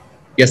audible?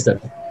 Yes, sir.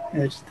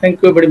 Yes,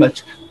 thank you very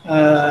much.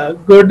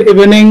 Good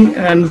evening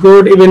and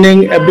good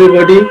evening,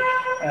 everybody.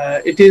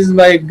 It is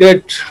my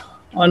great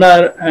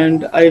honor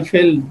and I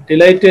feel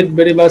delighted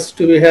very much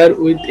to be here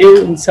with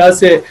you in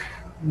such a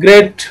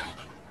great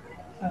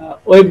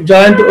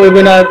joint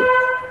webinar,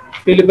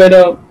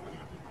 Filipino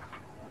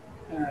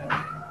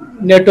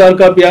network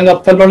of young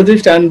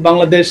ophthalmologists and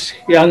Bangladesh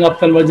Young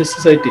Ophthalmologist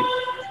Society.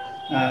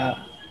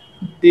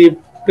 The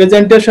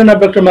presentation of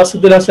Dr.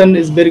 Masudul Hassan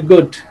is very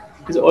good.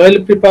 He's well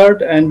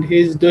prepared and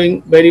he's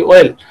doing very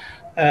well.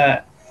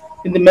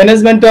 In the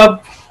management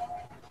of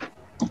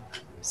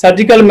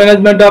surgical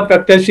management of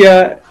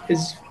ectasia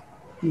is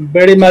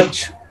very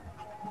much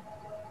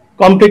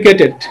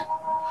complicated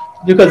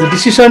because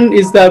decision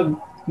is the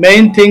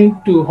main thing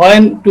to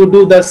when to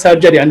do the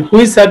surgery and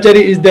which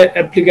surgery is the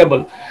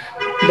applicable.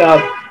 The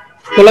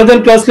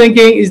collagen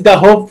cross-linking is the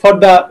hope for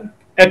the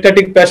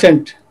ectatic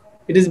patient.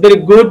 It is very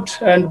good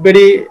and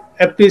very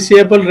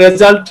appreciable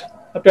result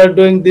after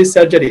doing this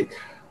surgery.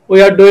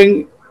 We are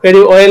doing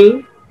very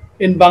well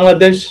in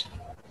Bangladesh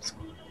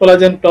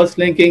collagen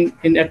cross-linking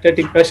in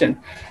ectatic patient.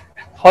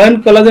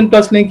 When collagen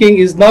cross-linking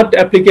is not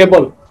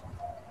applicable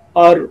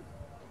or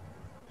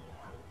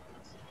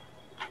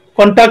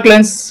contact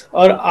lens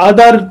or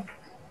other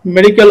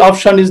medical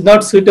option is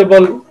not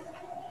suitable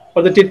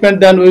for the treatment,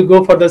 then we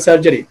go for the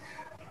surgery.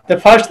 The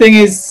first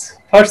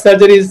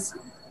surgery is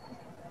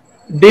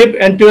deep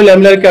anterior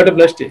lamellar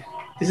keratoplasty.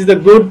 This is a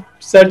good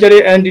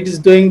surgery and it is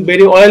doing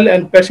very well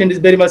and patient is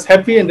very much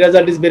happy and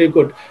result is very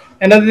good.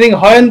 Another thing,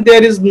 when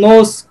there is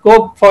no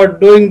scope for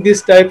doing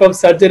this type of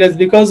surgeries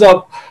because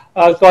of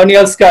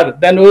corneal scar,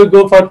 then we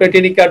go for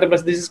patentic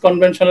keratoplasty. This is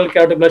conventional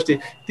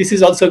keratoplasty. This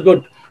is also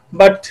good.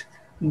 But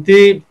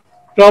the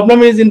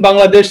problem is in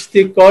Bangladesh,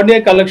 the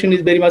cornea collection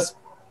is very much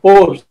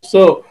poor.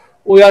 So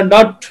we are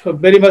not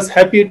very much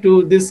happy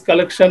to this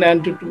collection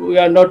and we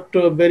are not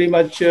very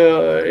much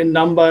in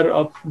number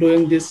of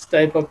doing this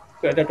type of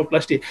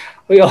keratoplasty.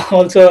 We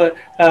also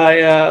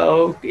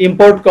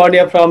import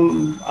cornea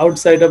from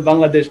outside of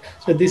Bangladesh.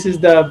 So this is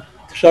the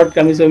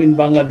shortcomings in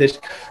Bangladesh.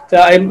 So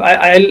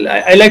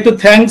I like to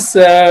thanks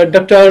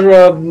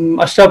Dr.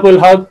 Ashraful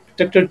Haq,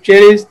 Dr.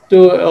 Cherry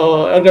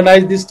to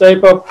organize this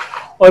type of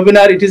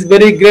webinar. It is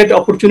very great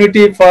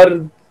opportunity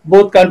for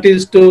both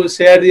countries to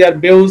share their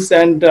views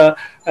and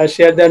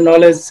share their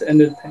knowledge.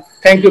 And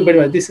thank you very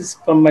much. This is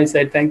from my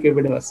side. Thank you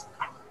very much.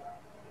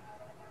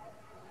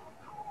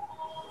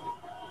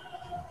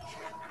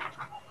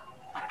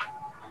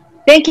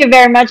 Thank you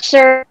very much,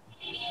 sir.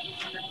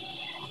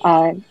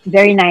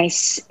 Very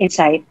nice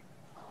insight.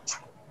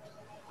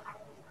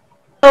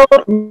 So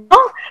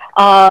now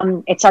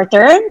it's our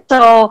turn.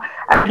 So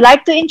I'd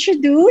like to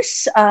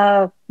introduce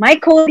my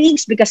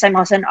colleagues because I'm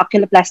also an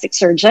oculoplastic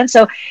surgeon.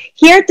 So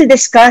here to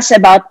discuss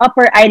about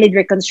upper eyelid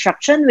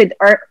reconstruction with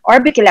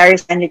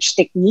orbicularis sandwich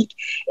technique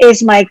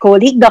is my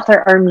colleague,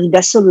 Dr.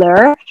 Armida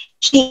Soler.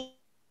 She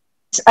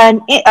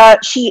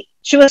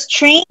was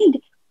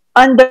trained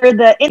under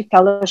the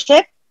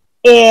fellowship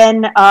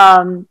in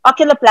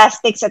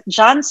oculoplastics at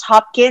Johns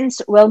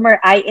Hopkins Wilmer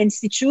Eye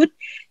Institute.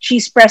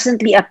 She's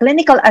presently a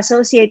clinical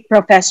associate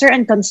professor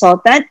and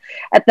consultant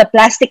at the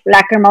Plastic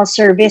Lacrimal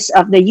Service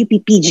of the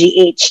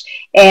UPPGH.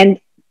 And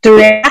to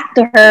react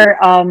to her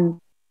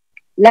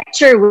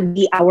lecture would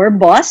be our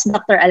boss,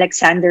 Dr.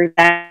 Alexander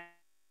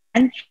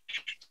Tan.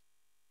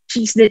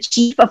 She's the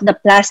chief of the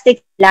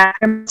Plastic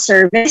Lacrimal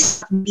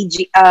Service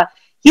of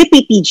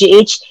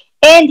UPPGH.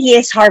 And he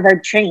is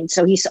Harvard trained.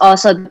 So he's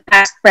also the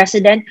past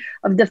president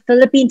of the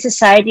Philippine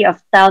Society of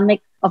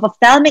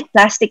Ophthalmic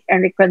Plastic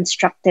and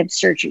Reconstructive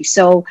Surgery.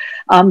 So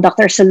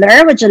Dr.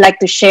 Soler, would you like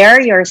to share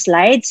your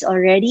slides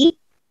already?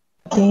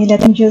 Okay,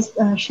 let me just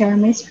share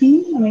my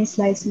screen, my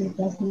slides, my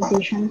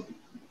presentation.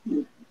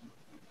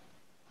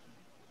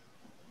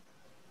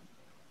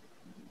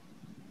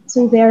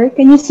 So there,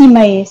 can you see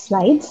my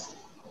slides?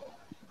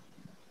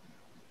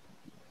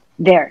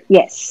 There,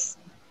 yes.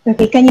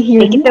 Okay, can you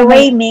hear me? Take it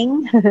away,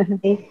 Ming.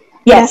 Okay.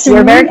 Yes,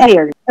 you're very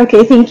clear.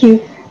 Okay, thank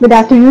you. Good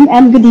afternoon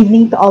and good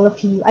evening to all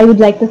of you. I would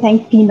like to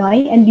thank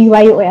PiNoY and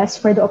BYOS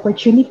for the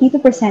opportunity to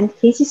present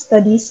case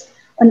studies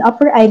on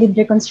upper eyelid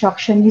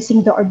reconstruction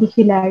using the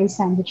orbicularis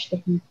sandwich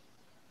technique.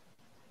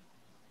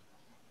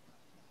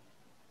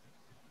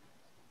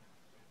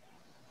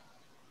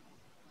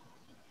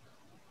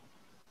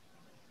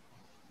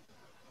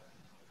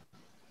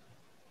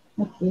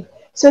 Okay,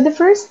 so the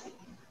first,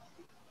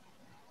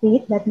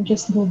 wait, let me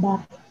just go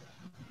back.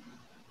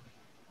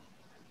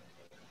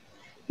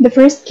 The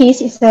first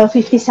case is a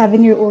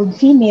 57-year-old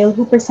female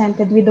who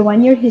presented with a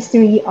 1-year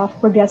history of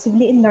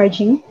progressively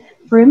enlarging,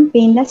 firm,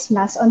 painless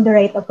mass on the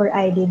right upper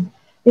eyelid.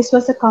 This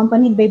was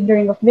accompanied by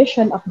blurring of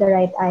vision of the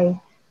right eye.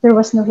 There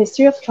was no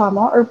history of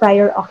trauma or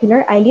prior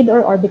ocular, eyelid,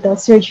 or orbital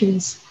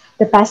surgeries.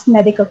 The past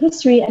medical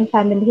history and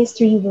family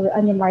history were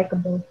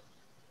unremarkable.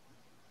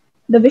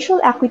 The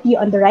visual acuity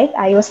on the right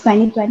eye was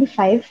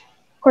 20/25,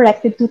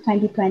 corrected to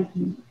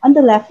 2020. On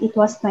the left, it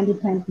was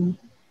 2020.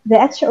 The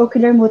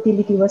extraocular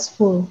motility was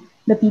full.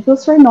 The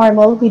pupils were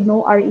normal with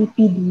no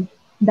REPD.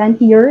 The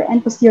anterior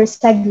and posterior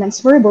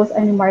segments were both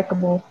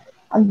unremarkable.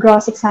 On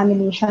gross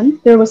examination,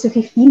 there was a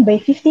 15 by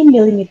 15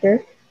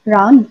 millimeter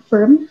round,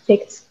 firm,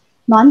 fixed,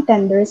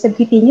 non-tender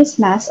subcutaneous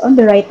mass on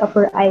the right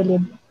upper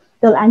eyelid.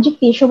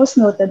 Telangiectasia was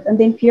noted on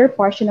the inferior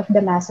portion of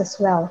the mass as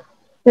well.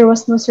 There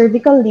was no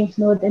cervical lymph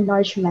node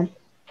enlargement.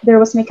 There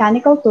was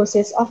mechanical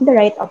ptosis of the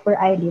right upper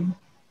eyelid.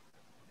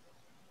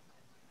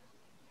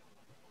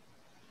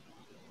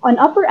 On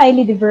upper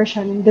eyelid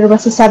eversion, there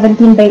was a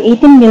 17 by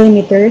 18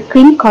 millimeter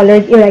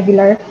cream-colored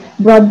irregular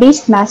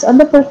broad-based mass on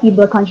the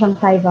vertebral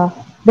conjunctiva.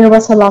 There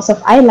was a loss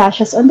of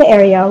eyelashes on the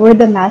area where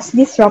the mass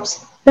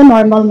disrupts the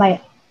normal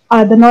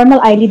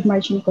eyelid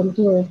margin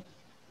contour.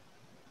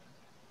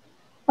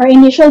 Our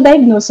initial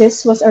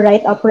diagnosis was a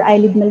right upper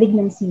eyelid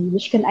malignancy,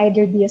 which can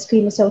either be a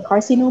squamous cell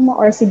carcinoma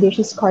or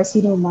sebaceous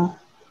carcinoma.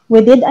 We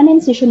did an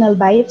incisional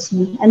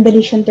biopsy, and the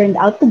lesion turned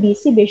out to be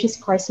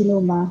sebaceous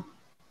carcinoma.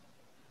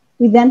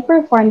 We then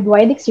performed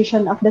wide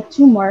excision of the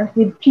tumor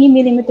with 3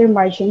 millimeter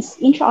margins,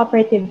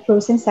 intraoperative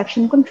frozen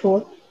section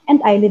control,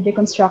 and eyelid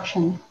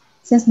reconstruction.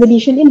 Since the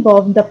lesion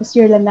involved the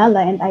posterior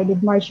lamella and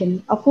eyelid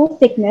margin, a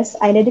full-thickness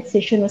eyelid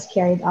excision was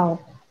carried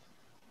out.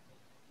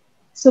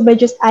 So by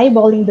just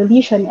eyeballing the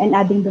lesion and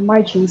adding the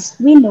margins,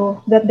 we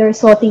know that the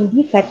resulting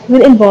defect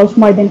will involve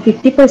more than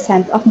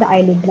 50% of the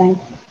eyelid length.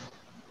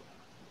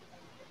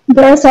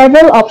 There are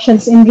several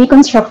options in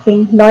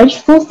reconstructing large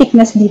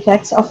full-thickness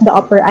defects of the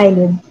upper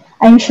eyelid.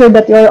 I am sure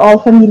that you are all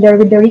familiar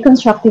with the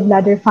reconstructive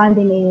ladder found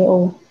in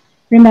AAO.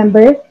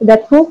 Remember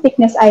that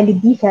full-thickness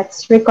eyelid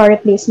defects require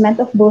replacement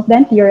of both the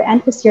anterior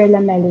and posterior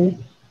lamellae.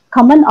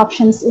 Common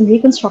options in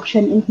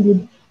reconstruction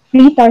include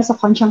free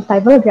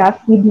tarsoconjunctival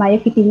graft with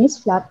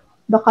myocutaneous flap,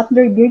 the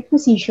Cutler-Beard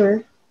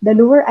procedure, the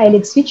lower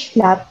eyelid switch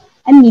flap,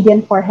 and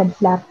median forehead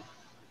flap.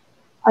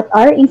 At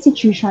our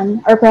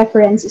institution, our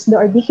preference is the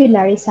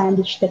orbicularis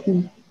sandwich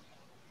technique.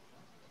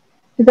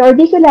 The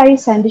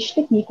orbicularis sandwich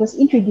technique was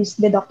introduced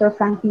by Dr.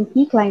 Franklin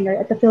P. Kleiner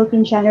at the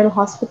Philippine General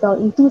Hospital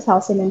in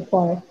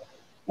 2004.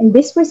 In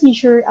this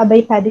procedure, a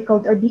bipedical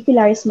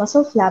orbicularis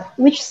muscle flap,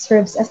 which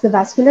serves as the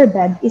vascular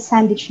bed, is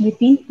sandwiched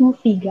between two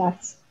free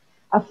grafts,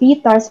 a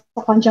free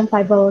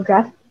tarsoconjunctival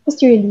graft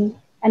posteriorly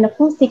and a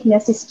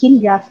full-thickness skin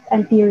graft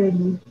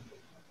anteriorly.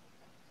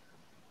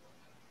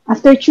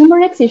 After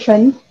tumor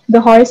excision,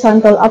 the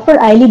horizontal upper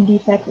eyelid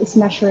defect is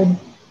measured.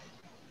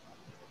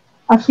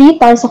 A free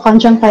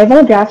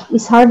tarsoconjunctival graft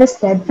is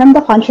harvested from the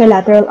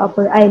contralateral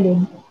upper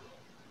eyelid.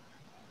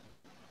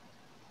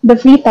 The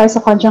free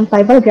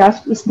tarsoconjunctival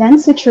graft is then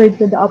sutured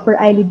to the upper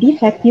eyelid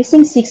defect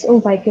using 6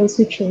 ovikel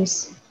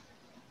sutures.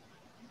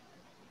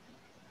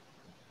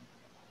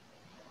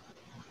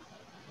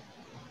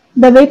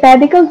 The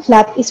bipedical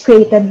flap is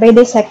created by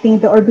dissecting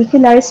the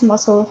orbicularis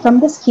muscle from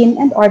the skin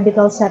and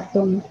orbital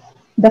septum.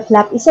 The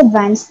flap is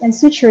advanced and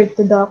sutured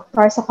to the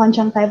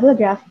tarsoconjunctival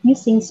graft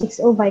using 6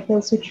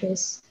 ovikel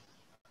sutures.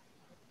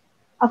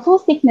 A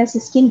full-thickness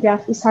skin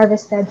graft is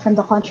harvested from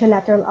the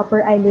contralateral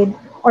upper eyelid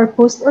or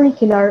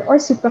post-auricular or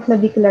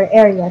supraclavicular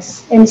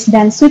areas and is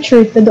then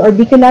sutured to the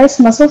orbicularis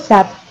muscle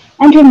flap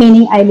and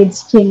remaining eyelid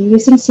skin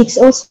using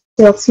 6-0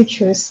 silk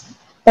sutures.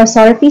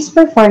 Tarsorrhaphy is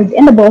performed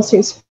and the bolster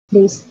is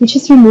placed, which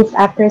is removed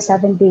after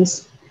 7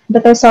 days.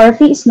 The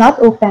tarsorrhaphy is not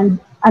opened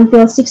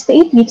until 6 to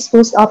 8 weeks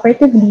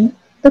post-operatively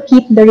to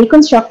keep the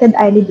reconstructed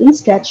eyelid in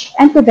stretch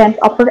and prevent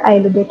upper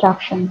eyelid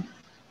retraction.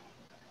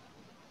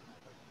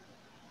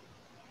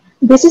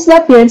 This is the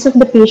appearance of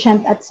the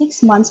patient at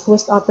 6 months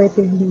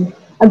post-operatively.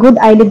 A good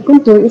eyelid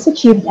contour is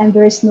achieved and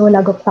there is no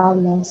lag of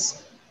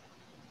foulness.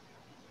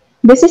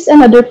 This is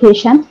another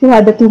patient who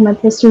had a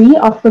 2-month history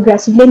of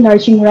progressively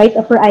enlarging right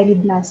upper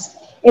eyelid mass.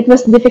 It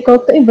was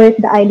difficult to avert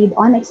the eyelid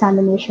on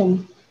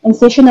examination.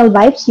 Incisional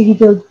biopsy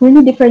revealed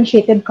poorly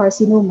differentiated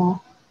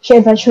carcinoma. She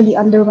eventually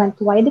underwent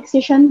wide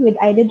excision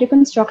with eyelid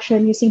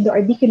reconstruction using the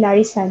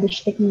orbicularis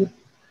sandwich technique.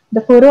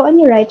 The photo on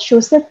your right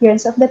shows the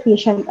appearance of the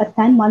patient at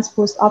 10 months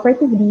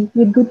post-operatively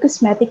with good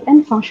cosmetic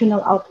and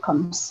functional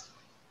outcomes.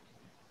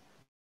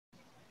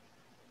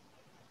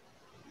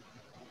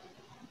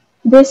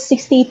 This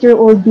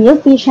 68-year-old male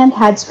patient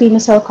had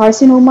squamous cell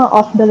carcinoma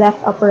of the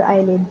left upper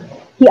eyelid.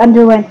 He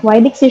underwent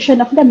wide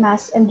excision of the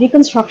mass and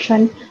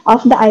reconstruction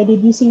of the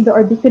eyelid using the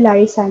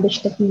orbicularis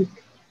sandwich technique.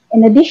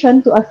 In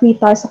addition to a free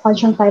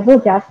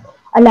tarsoconjunctival graft,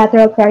 a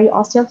lateral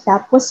periosteal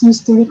flap was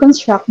used to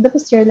reconstruct the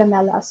posterior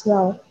lamella as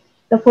well.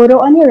 The photo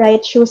on your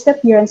right shows the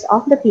appearance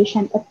of the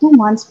patient at 2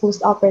 months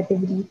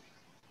post-operatively.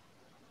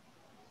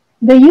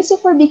 The use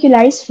of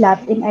orbicularis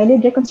flap in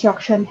eyelid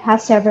reconstruction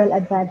has several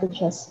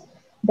advantages.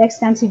 The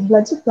extensive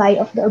blood supply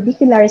of the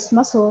orbicularis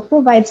muscle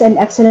provides an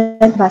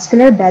excellent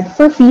vascular bed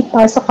for free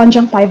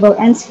tarsoconjunctival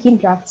and skin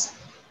grafts.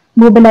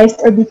 Mobilized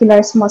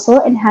orbicularis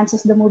muscle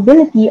enhances the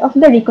mobility of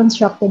the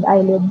reconstructed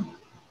eyelid.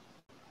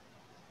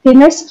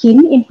 Thinner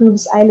skin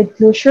improves eyelid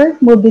closure,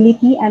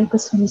 mobility, and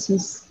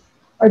cosmesis.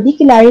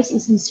 Orbicularis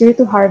is easier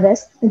to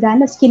harvest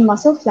than a skin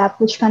muscle flap,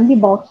 which can be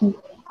bulky,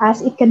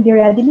 as it can be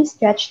readily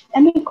stretched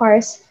and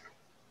requires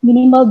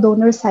minimal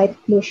donor site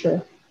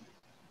closure.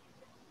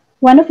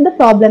 One of the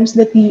problems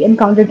that we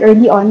encountered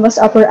early on was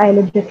upper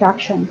eyelid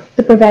retraction.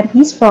 To prevent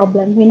this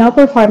problem, we now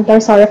perform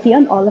tarsorrhaphy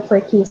on all of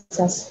our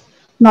cases.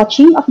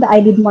 Notching of the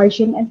eyelid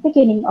margin and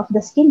thickening of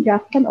the skin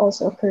graft can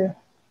also occur.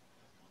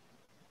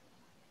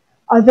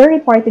 Other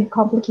reported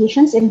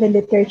complications in the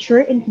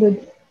literature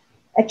include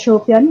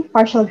ectropion,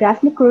 partial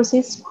graft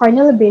necrosis,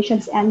 corneal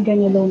abrasions, and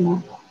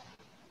granuloma.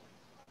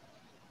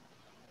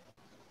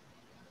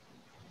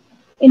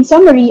 In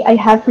summary, I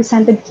have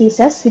presented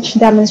cases which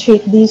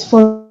demonstrate the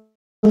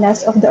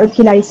usefulness of the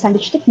auricularis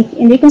sandwich technique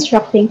in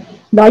reconstructing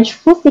large,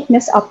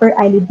 full-thickness upper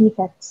eyelid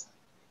defects.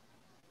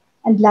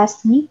 And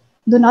lastly,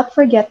 do not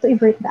forget to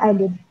invert the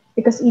eyelid,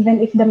 because even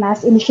if the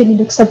mass initially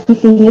looks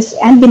subcutaneous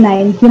and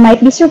benign, you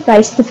might be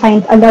surprised to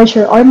find a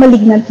larger or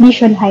malignant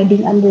lesion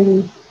hiding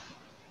underneath.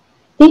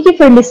 Thank you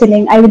for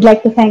listening. I would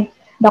like to thank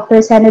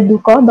Dr.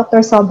 Seneduco,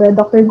 Dr. Sobre,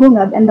 Dr.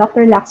 Gungab, and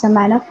Dr.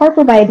 Laksamana for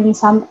providing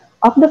some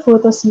of the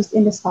photos used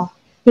in the talk.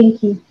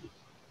 Thank you.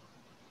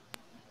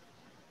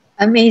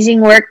 Amazing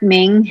work,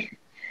 Ming.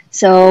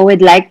 So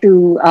we'd like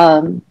to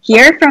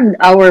hear from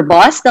our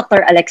boss,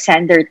 Dr.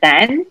 Alexander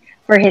Tan,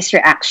 for his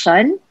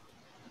reaction.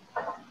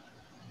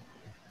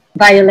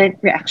 Violent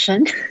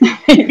reaction.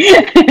 Good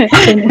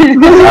evening,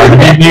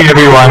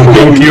 everyone.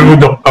 Thank you,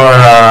 Dr.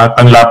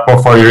 Tanlapo,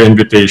 for your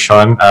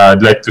invitation.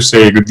 I'd like to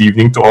say good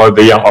evening to all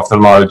the young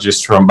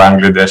ophthalmologists from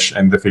Bangladesh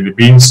and the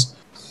Philippines.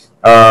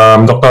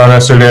 Dr.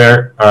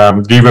 Soler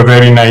gave a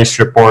very nice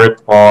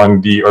report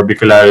on the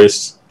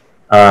orbicularis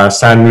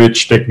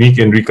sandwich technique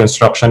in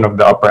reconstruction of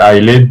the upper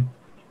eyelid.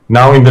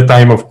 Now, in the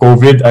time of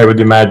COVID, I would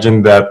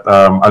imagine that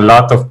a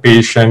lot of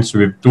patients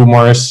with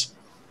tumors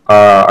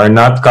are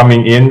not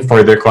coming in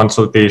for their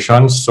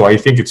consultations. So I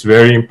think it's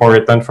very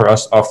important for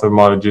us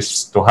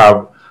ophthalmologists to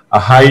have a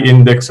high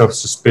index of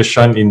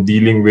suspicion in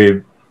dealing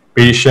with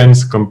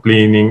patients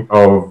complaining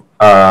of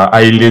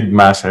eyelid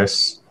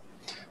masses.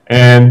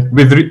 And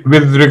with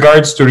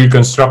regards to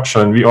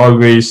reconstruction, we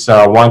always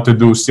want to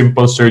do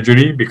simple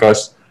surgery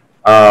because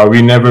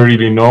we never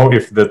really know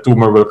if the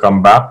tumor will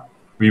come back.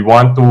 We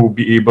want to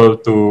be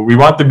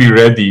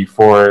ready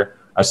for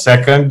a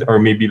second or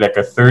maybe like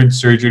a third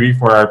surgery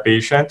for our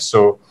patients.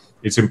 So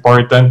it's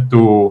important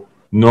to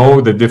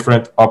know the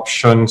different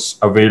options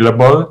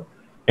available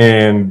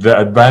and the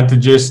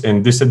advantages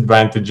and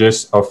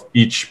disadvantages of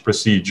each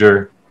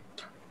procedure.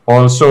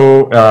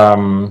 Also,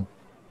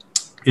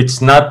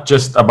 it's not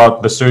just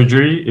about the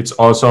surgery, it's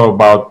also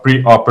about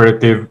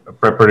preoperative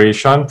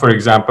preparation. For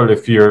example,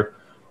 if you're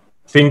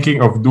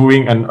thinking of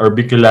doing an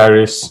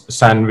orbicularis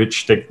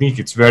sandwich technique,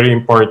 it's very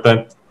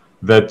important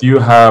that you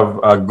have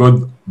a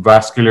good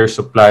vascular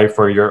supply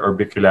for your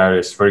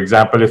orbicularis. For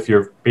example, if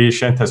your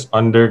patient has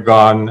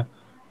undergone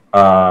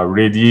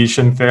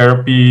radiation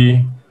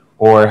therapy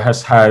or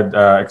has had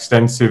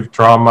extensive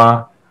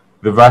trauma,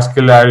 the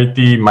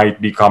vascularity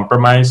might be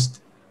compromised.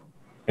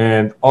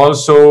 And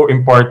also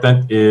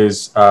important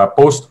is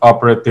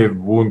post-operative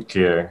wound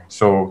care.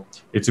 So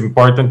it's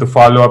important to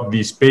follow up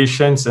these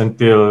patients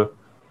until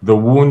the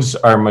wounds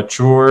are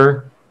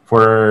mature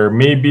for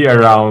maybe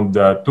around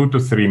 2 to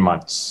 3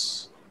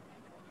 months.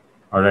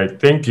 All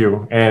right, thank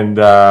you. And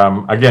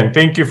again,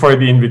 thank you for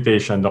the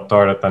invitation,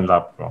 Dr.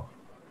 Tanlapco.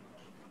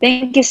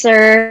 Thank you,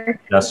 sir.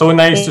 Yeah, so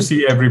nice to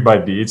see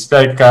everybody. It's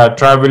like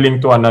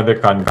traveling to another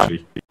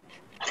country.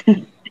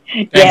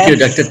 Thank you,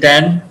 Dr.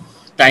 Tan.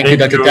 Thank you,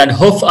 Dr. Tan.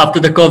 Hope after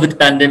the COVID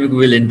pandemic,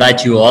 we'll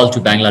invite you all to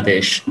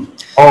Bangladesh.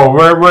 Oh,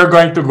 we're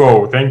going to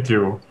go. Thank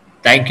you.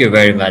 Thank you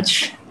very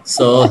much.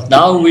 So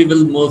now we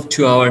will move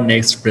to our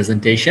next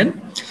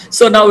presentation.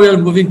 So now we are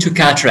moving to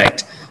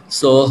cataract.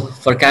 So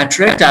for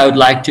cataract, I would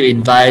like to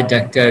invite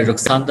Dr.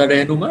 Ruxanda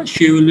Rehnuma.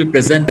 She will be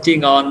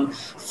presenting on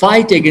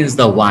fight against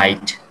the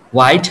white,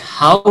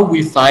 how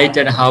we fight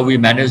and how we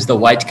manage the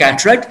white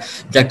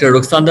cataract. Dr.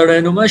 Ruxanda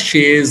Rehnuma,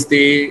 she is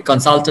the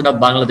consultant of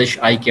Bangladesh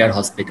Eye Care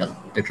Hospital.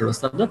 Dr.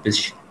 Ruxanda,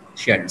 please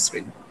share your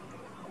screen.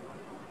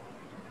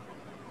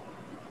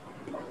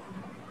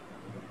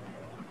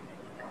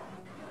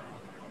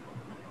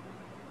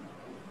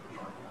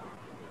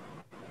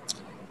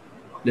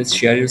 Let's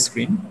share your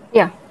screen.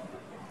 Yeah.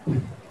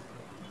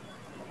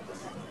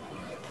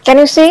 Can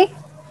you see?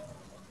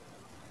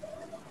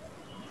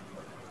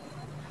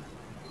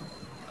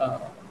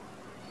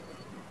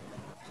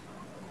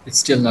 It's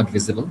still not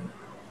visible.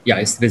 Yeah,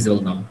 it's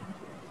visible now.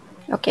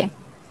 Okay.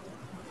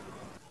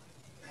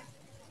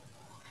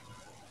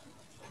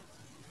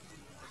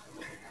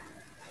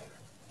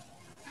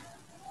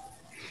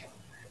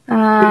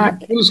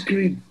 Full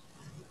screen.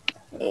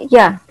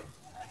 Yeah.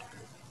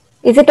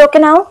 Is it okay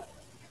now?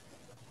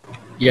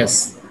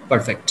 Yes,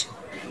 perfect.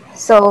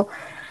 So,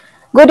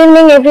 good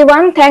evening,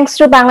 everyone. Thanks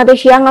to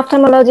Bangladesh Young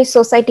Ophthalmologist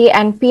Society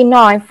and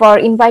PiNoY for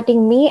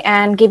inviting me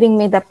and giving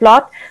me the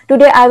plot.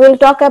 Today, I will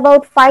talk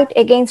about fight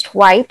against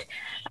white,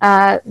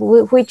 where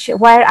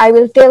I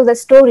will tell the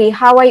story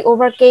how I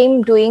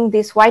overcame doing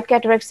this white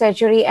cataract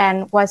surgery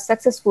and was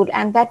successful,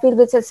 and that will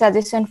be the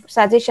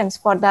suggestions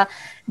for the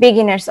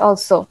beginners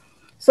also.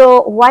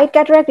 So white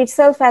cataract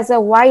itself has a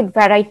wide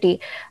variety.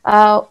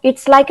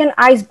 It's like an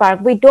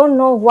iceberg. We don't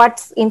know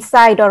what's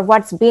inside or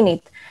what's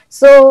beneath.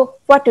 So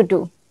what to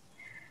do?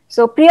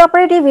 So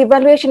preoperative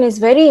evaluation is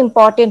very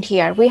important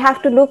here. We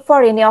have to look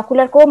for any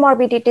ocular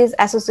comorbidities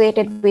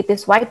associated with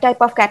this white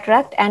type of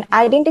cataract, and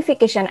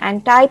identification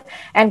and type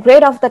and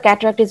grade of the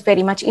cataract is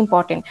very much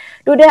important.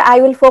 Today I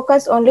will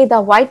focus only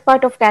the white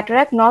part of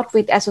cataract, not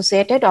with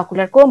associated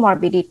ocular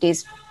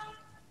comorbidities.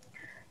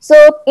 So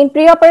in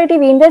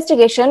preoperative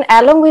investigation,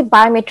 along with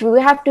biometry,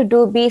 we have to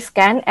do B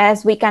scan,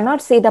 as we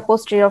cannot see the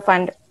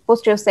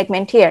posterior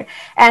segment here,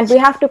 and we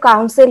have to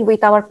counsel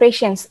with our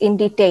patients in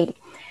detail.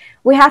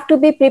 We have to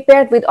be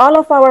prepared with all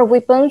of our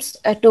weapons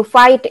to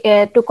fight,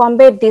 to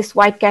combat this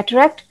white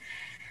cataract.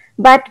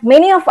 But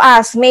many of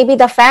us may be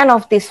the fan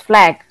of this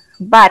flag,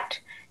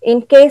 but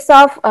in case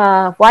of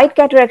white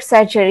cataract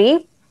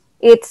surgery,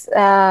 it's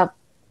a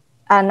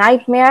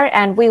nightmare,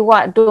 and we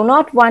do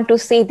not want to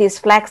see this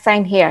flag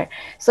sign here.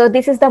 So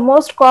this is the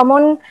most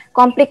common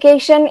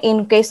complication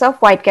in case of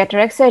white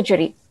cataract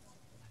surgery.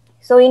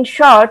 So in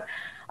short,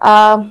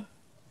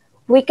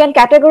 we can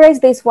categorize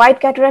this white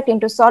cataract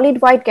into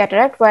solid white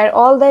cataract, where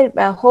all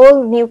the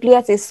whole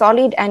nucleus is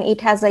solid and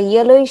it has a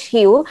yellowish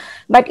hue.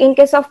 But in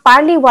case of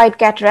pearly white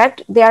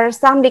cataract, there are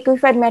some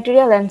liquefied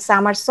material and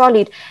some are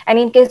solid. And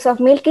in case of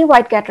milky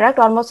white cataract,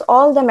 almost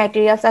all the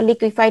materials are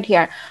liquefied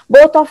here.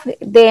 Both of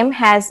them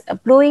has a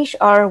bluish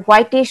or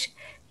whitish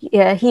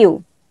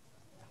hue.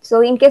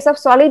 So in case of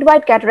solid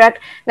white cataract,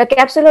 the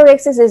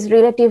capsulorhexis is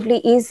relatively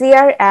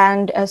easier,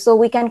 and so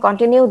we can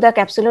continue the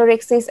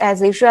capsulorhexis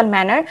as usual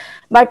manner.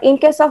 But in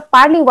case of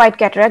pearly white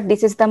cataract,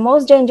 this is the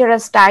most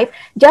dangerous type.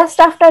 Just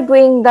after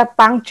doing the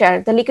puncture,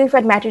 the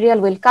liquefied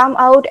material will come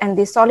out and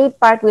the solid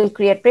part will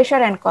create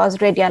pressure and cause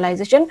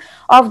radialization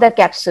of the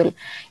capsule.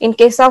 In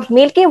case of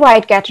milky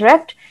white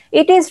cataract,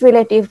 it is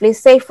relatively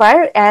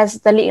safer, as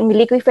the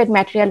liquefied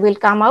material will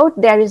come out.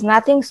 There is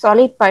nothing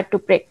solid part to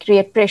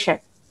create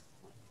pressure.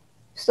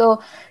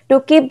 So to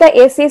keep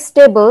the AC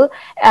stable,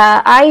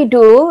 I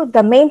do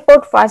the main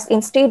port first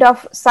instead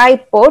of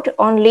side port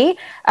only,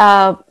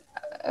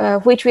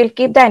 which will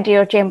keep the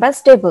anterior chamber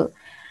stable.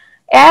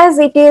 As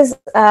it is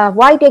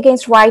white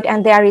against white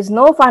and there is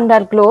no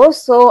fundal glow,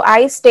 so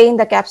I stain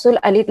the capsule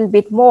a little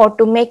bit more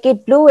to make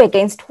it blue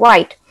against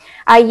white.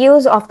 I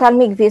use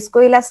ophthalmic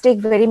viscoelastic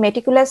very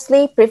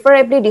meticulously,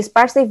 preferably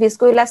dispersive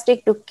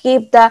viscoelastic, to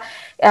keep the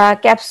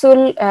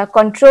capsule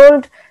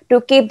controlled,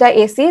 to keep the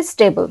AC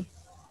stable.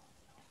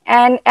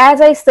 And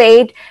as I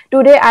said,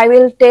 today I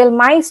will tell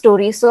my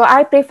story. So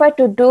I prefer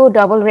to do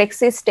double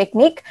rhexis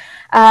technique,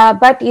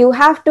 but you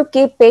have to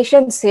keep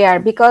patience here,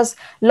 because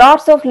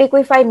lots of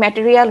liquefied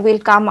material will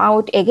come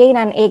out again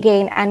and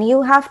again, and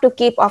you have to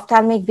keep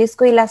ophthalmic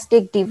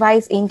viscoelastic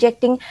device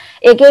injecting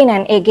again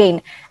and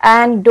again.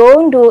 And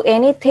don't do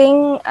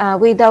anything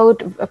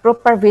without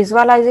proper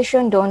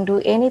visualization. Don't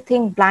do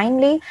anything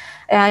blindly.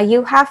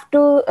 You have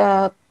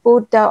to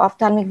put the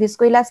ophthalmic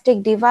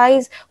viscoelastic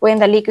device when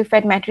the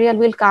liquefied material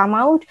will come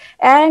out,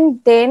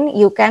 and then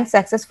you can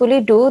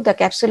successfully do the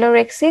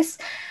capsulorhexis,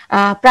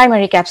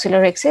 primary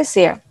capsulorhexis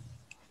here.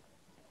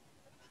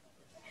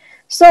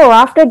 So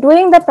after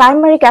doing the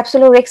primary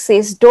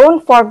capsulorhexis,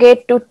 don't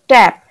forget to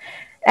tap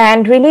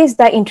and release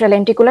the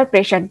intralenticular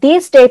pressure.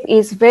 This step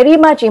is very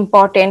much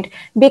important,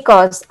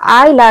 because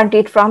I learned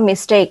it from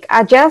mistake.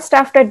 Just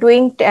after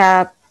doing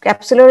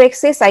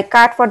capsulorhexis, I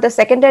cut for the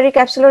secondary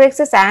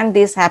capsulorhexis, and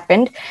this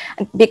happened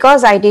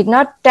because I did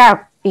not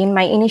tap in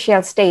my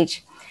initial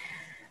stage.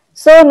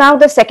 So now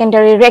the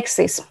secondary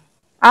rhexis.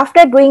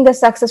 After doing the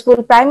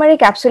successful primary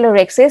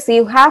capsulorhexis,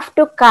 you have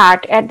to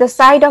cut at the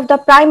side of the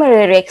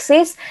primary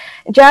rhexis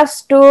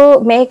just to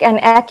make an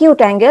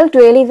acute angle to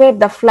elevate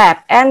the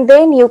flap, and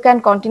then you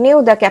can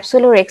continue the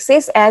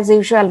capsulorhexis as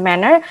usual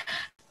manner.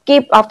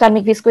 Keep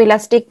ophthalmic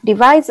viscoelastic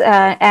device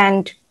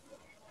and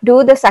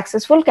do the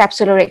successful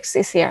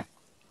capsulorhexis here.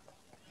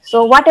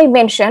 So what I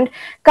mentioned,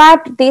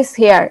 cut this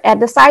here at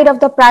the side of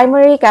the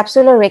primary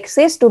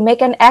capsulorhexis to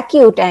make an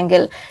acute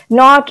angle,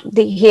 not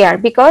the here,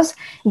 because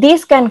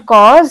this can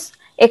cause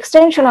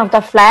extension of the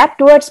flap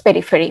towards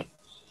periphery.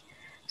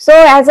 So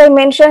as I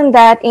mentioned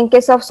that in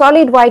case of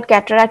solid white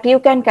cataract, you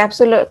can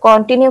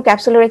continue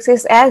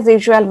capsulorhexis as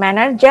usual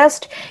manner.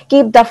 Just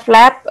keep the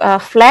flap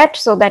flat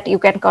so that you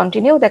can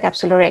continue the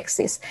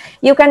capsulorhexis.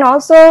 You can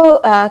also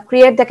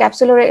create the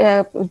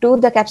do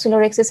the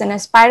capsulorhexis in a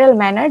spiral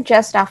manner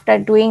just after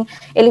doing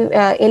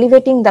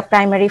elevating the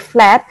primary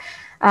flap.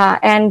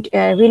 And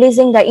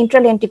releasing the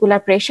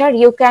intralenticular pressure.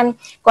 You can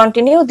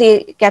continue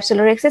the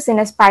capsulorhexis in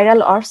a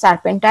spiral or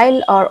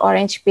serpentile or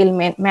orange peel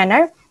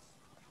manner.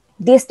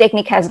 This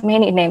technique has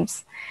many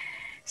names.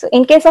 So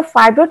in case of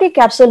fibrotic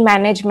capsule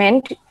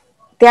management,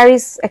 there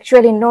is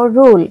actually no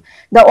rule.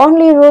 The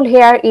only rule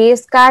here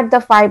is cut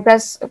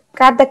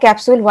the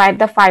capsule where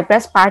the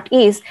fibrous part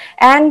is,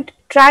 and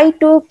try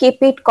to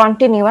keep it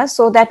continuous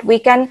so that we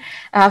can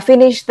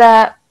finish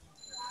the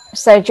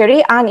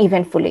surgery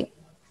uneventfully.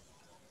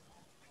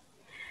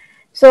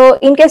 So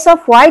in case of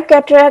white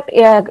cataract,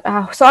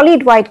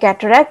 solid white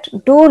cataract,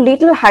 do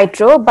little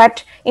hydro,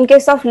 but in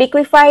case of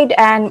liquefied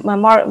and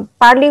more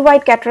pearly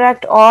white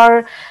cataract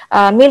or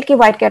milky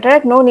white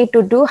cataract, no need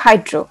to do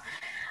hydro.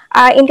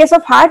 In case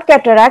of hard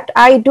cataract,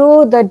 I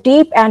do the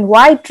deep and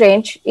wide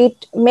range.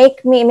 It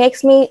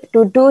makes me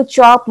to do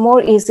chop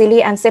more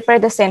easily and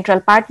separate the central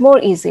part more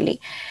easily.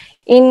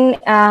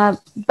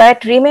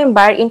 But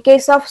remember, in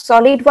case of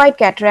solid white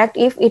cataract,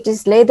 if it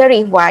is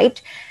leathery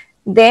white,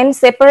 then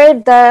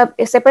separate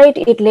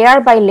it layer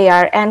by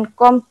layer and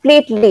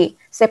completely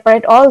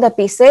separate all the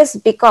pieces,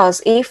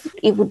 because if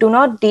you do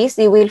not this,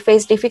 you will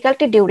face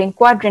difficulty during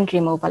quadrant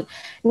removal.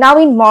 Now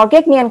in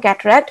Morgagnian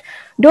cataract,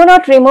 do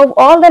not remove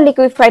all the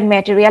liquefied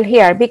material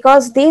here,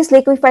 because this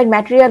liquefied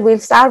material will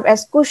serve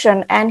as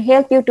cushion and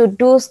help you to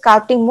do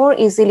sculpting more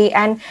easily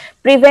and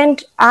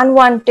prevent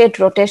unwanted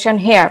rotation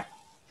here.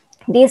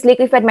 This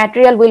liquefied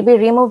material will be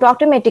removed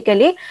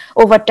automatically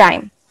over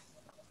time.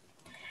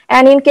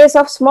 And in case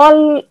of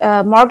small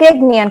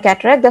Morgagnian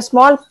cataract, the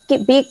small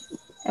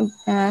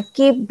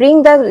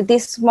bring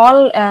this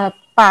small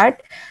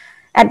part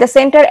at the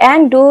center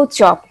and do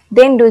chop.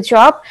 Then do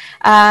chop.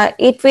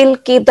 It will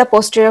keep the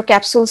posterior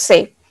capsule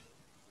safe.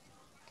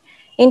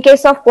 In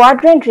case of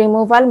quadrant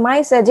removal,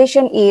 my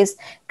suggestion is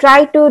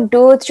try to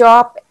do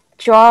chop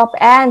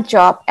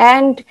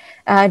and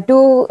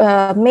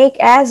make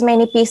as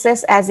many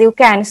pieces as you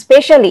can,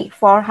 especially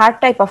for hard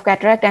type of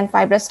cataract and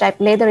fibrous type,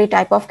 leathery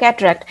type of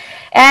cataract.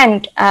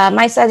 And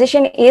my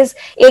suggestion is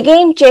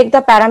again check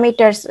the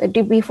parameters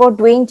before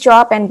doing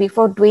chop and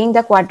before doing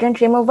the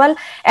quadrant removal,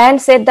 and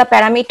set the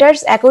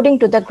parameters according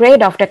to the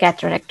grade of the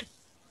cataract.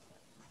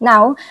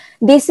 Now,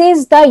 this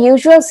is the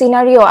usual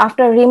scenario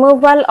after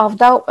removal of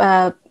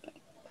the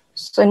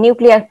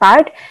nuclear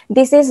part.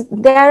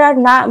 There are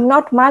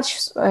not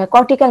much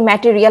cortical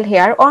material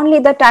here, only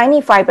the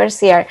tiny fibers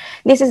here.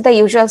 This is the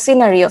usual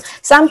scenario.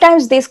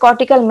 Sometimes these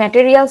cortical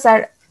materials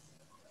are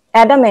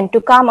adamant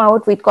to come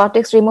out with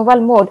cortex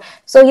removal mode,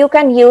 so you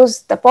can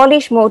use the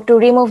polish mode to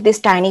remove these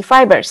tiny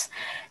fibers.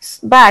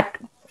 But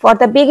for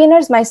the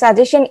beginners, my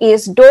suggestion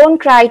is don't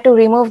try to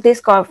remove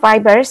these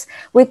fibers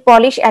with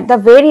polish at the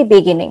very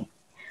beginning.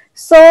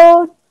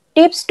 So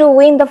tips to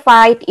win the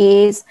fight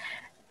is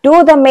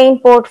do the main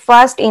port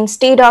first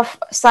instead of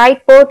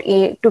side port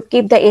to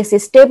keep the AC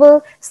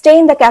stable.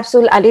 Stain the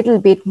capsule a little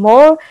bit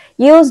more.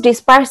 Use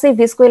dispersive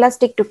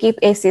viscoelastic to keep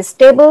AC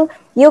stable.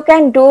 You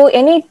can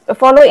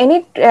follow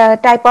any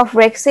type of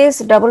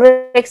rhexis, double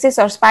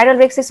rhexis or spiral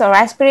rhexis or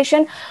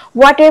aspiration,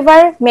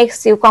 whatever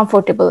makes you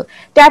comfortable.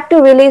 Tap to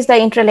release the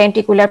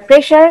intralenticular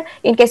pressure.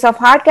 In case of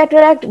hard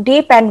cataract,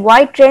 deep and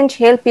wide range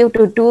help you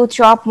to do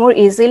chop more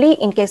easily.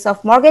 In case of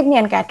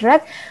Morgagnian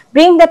cataract,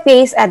 bring the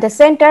pace at the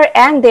center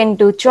and then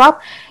do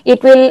chop.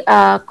 It will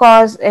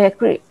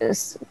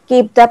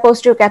keep the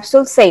posterior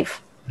capsule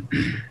safe.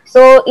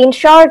 So in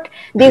short,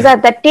 these are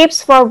the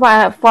tips from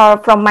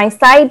my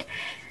side.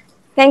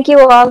 Thank you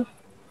all.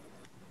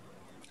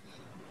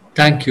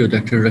 Thank you,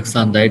 Dr.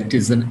 Raksanda. It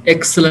is an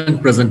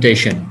excellent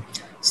presentation.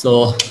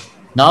 So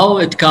now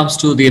it comes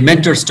to the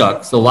mentor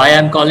talk. So why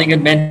I'm calling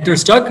it mentor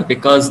talk?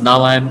 Because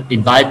now I'm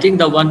inviting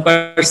the one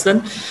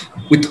person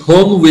with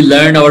whom we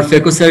learn our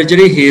phaco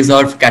surgery. He is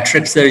our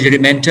cataract surgery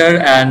mentor,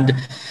 and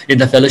in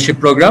the fellowship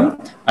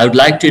program, I would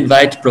like to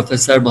invite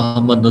Professor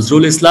Muhammad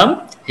Nazrul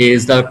Islam. He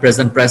is the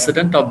present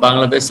president of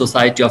Bangladesh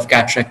Society of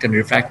Cataract and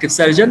Refractive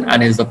Surgeon,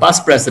 and he is the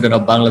past president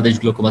of Bangladesh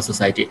Glaucoma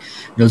Society.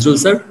 Nazrul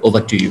sir, over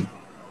to you.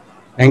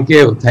 Thank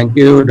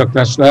you, Dr.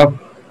 Ashraf,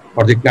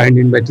 for the kind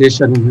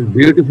invitation in this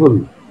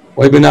beautiful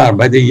webinar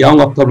by the young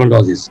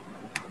ophthalmologist.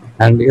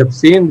 And you have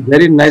seen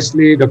very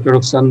nicely Dr.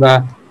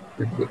 Raksanda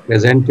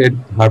presented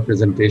her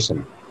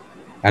presentation.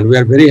 And we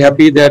are very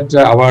happy that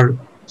our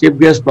chief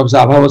guest, Professor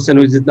Abha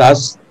Hossain, is with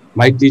us,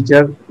 my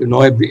teacher,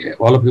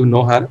 all of you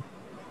know her,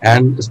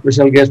 and a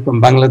special guest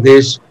from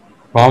Bangladesh,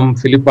 from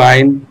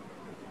Philippine,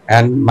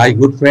 and my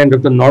good friend,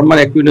 Dr. Norman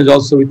Aquino is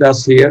also with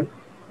us here,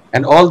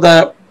 and all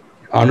the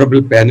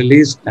honorable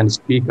panelists and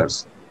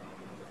speakers.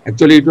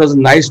 Actually, it was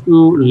nice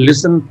to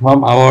listen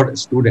from our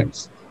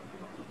students.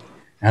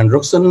 And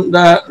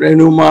Raksanda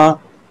Renuma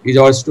is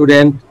our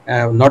student,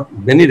 not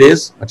many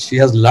days, but she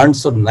has learned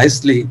so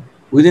nicely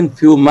within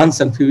few months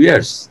and few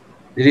years.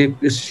 She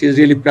is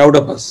really proud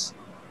of us.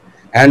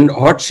 And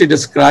what she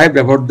described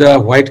about the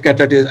white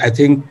cataract is, I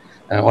think,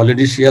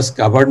 already she has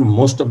covered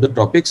most of the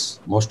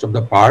topics, most of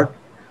the part,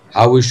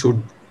 how we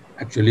should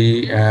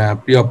actually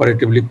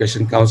preoperatively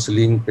patient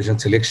counseling, patient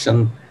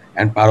selection,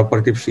 and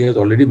perioperative she has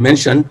already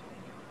mentioned.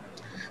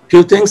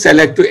 Few things I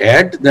like to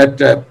add that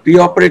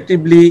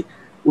preoperatively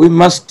we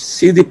must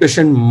see the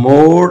patient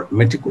more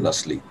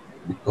meticulously,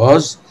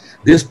 because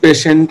this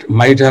patient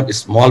might have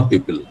small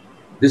pupil,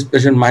 this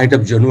patient might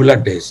have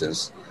genular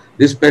dehiscence,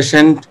 this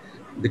patient,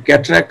 the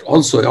cataract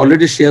also,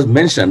 already she has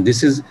mentioned,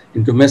 this is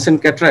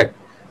intumescent cataract,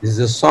 this is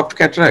a soft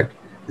cataract,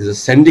 this is a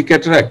sandy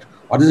cataract,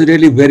 or this is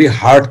really very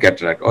hard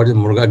cataract, or the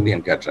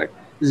Morgagnian cataract.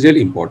 This is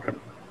really important.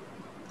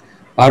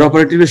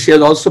 Perioperatively, she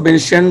has also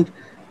mentioned,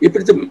 if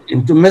it's an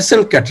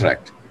intumescent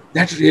cataract,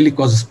 that really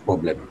causes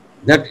problem.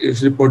 that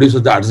usually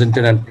produces the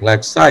Argentine and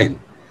plaque sign.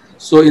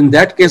 So in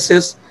that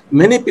cases,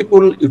 many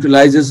people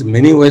utilizes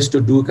many ways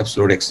to do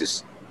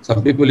capsulorhexis.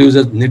 Some people use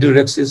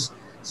needlerhexis,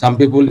 some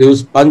people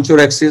use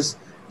punchorhexis,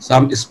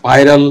 some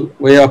spiral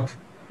way of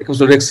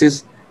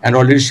capsulorhexis, and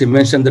already she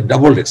mentioned the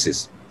double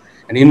rhexis.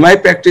 And in my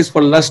practice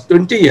for the last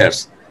 20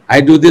 years,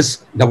 I do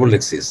this double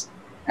rhexis.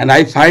 And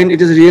I find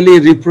it is really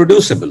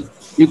reproducible.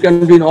 You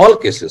can do in all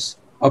cases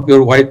of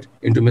your white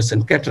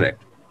intumescent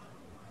cataract.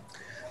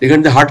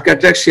 Regarding the hard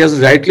cataract, she has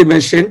rightly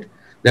mentioned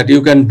that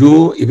you can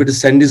do, if it is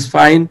sand is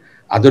fine,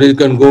 otherwise you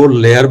can go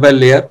layer by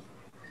layer.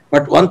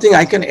 But one thing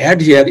I can add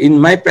here, in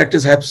my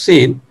practice I have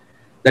seen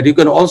that you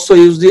can also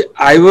use the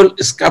IOL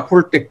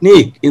scaffold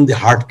technique in the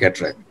hard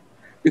cataract.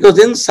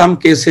 Because in some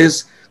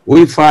cases,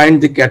 we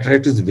find the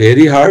cataract is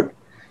very hard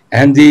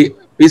and the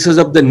pieces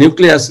of the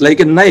nucleus like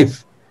a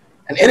knife.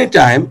 And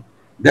anytime,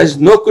 there is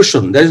no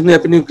cushion, there is no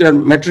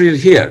epinuclear material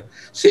here.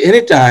 So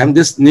anytime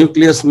this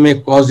nucleus may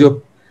cause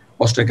your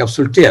posterior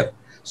capsule tear.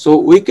 So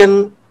we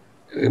can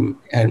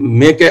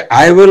make a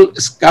IOL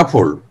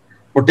scaffold,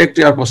 protect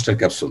your posterior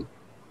capsule.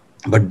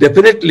 But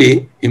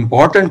definitely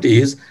important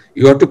is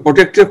you have to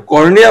protect your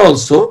cornea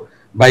also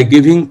by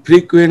giving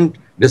frequent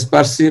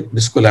dispersive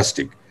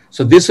viscoelastic.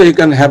 So this way you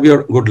can have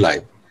your good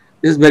life.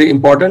 This is very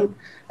important.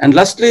 And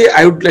lastly,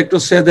 I would like to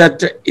say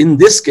that in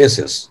these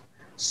cases,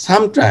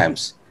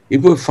 sometimes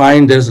if you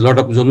find there's a lot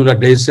of zonular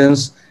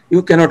dehiscence,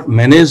 you cannot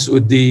manage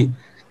with the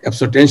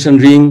absorption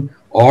ring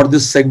or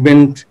this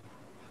segment,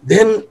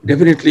 then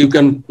definitely you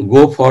can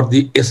go for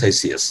the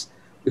SICS.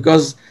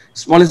 Because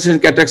small incision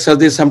cataract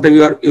surgery, sometimes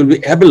you'll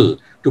be able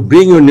to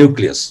bring your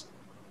nucleus.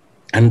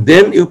 And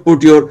then you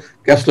put your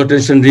capsular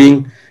tension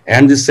ring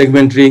and the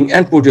segment ring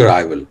and put your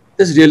IOL.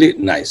 This is really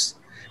nice.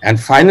 And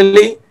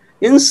finally,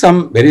 in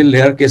some very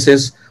rare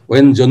cases,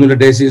 when zonular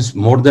dehiscence is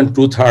more than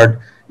 2/3,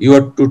 you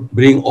have to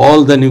bring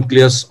all the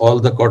nucleus, all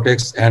the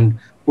cortex, and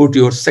put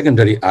your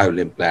secondary IOL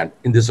implant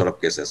in this sort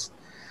of cases.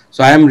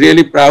 So I am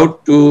really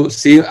proud to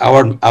see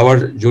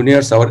our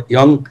juniors, our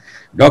young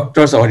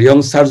doctors, our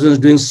young surgeons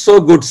doing so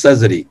good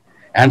surgery.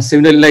 And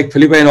similarly, like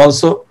Philippine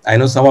also, I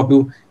know some of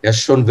you have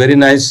shown very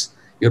nice.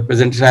 Your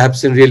presentation, I have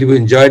seen, really we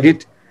enjoyed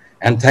it.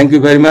 And thank you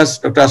very much,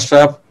 Dr.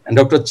 Ashraf and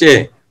Dr.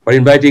 Che, for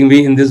inviting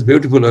me in this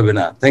beautiful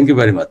webinar. Thank you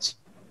very much.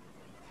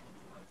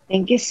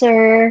 Thank you,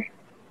 sir.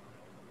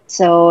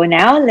 So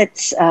now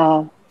let's,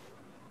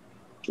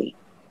 okay.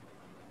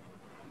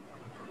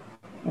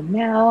 And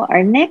now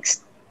our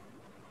next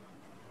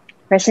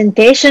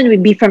presentation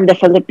will be from the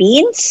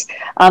Philippines.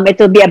 It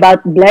will be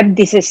about bleb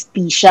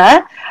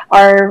dysesthesia.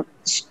 Our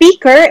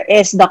speaker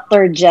is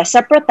Dr.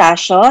 Jessa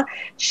Protasio.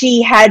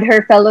 She had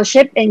her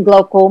fellowship in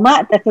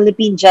glaucoma at the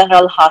Philippine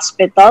General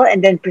Hospital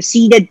and then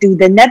proceeded to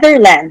the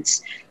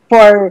Netherlands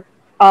to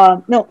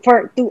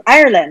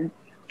Ireland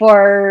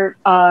for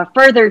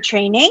further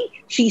training.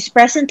 She's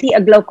presently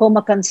a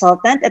glaucoma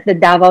consultant at the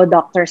Davao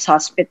Doctors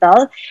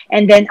Hospital.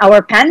 And then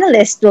our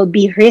panelist will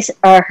be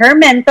her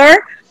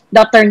mentor,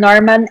 Dr.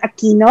 Norman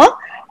Aquino.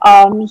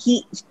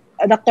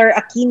 Dr.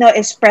 Aquino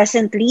is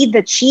presently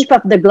the chief of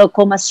the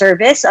glaucoma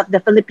service of the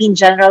Philippine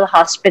General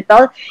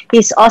Hospital.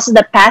 He's also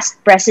the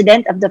past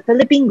president of the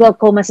Philippine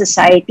Glaucoma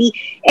Society.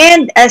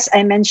 And as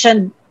I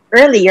mentioned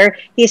earlier,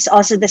 he's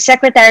also the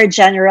Secretary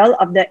General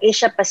of the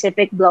Asia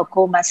Pacific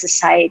Glaucoma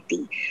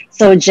Society.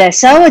 So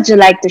Jessa, would you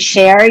like to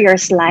share your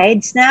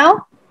slides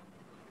now?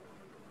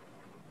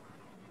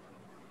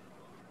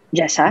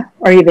 Jessa,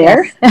 are you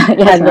there?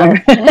 Yes, ma'am.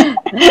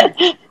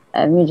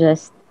 Let me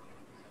just...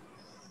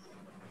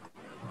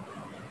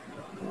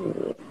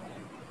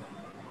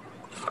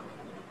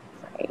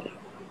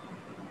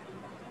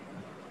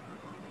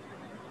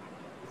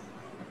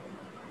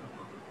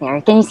 There,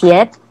 can you see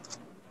it?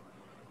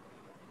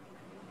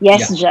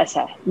 Yes, yeah.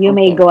 Jessa, you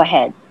may go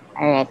ahead.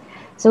 All right.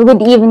 So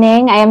good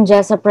evening. I am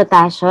Jessa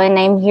Protasio, and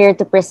I'm here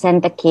to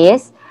present a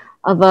case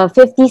of a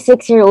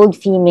 56-year-old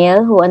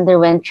female who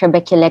underwent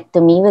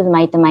trabeculectomy with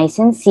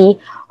mitomycin C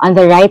on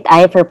the right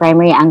eye for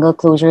primary angle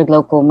closure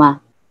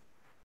glaucoma.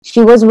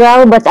 She was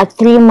well, but at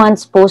 3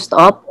 months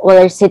post-op, while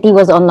our city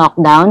was on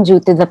lockdown due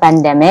to the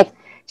pandemic,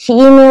 she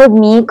emailed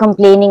me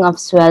complaining of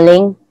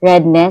swelling,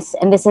 redness,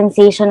 and the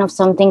sensation of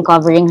something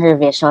covering her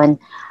vision.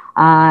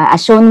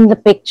 As shown in the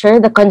picture,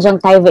 the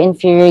conjunctiva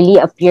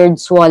inferiorly appeared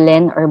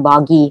swollen or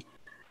boggy.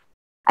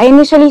 I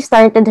initially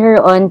started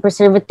her on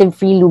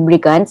preservative-free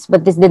lubricants,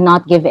 but this did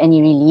not give any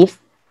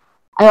relief.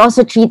 I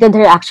also treated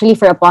her actually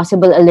for a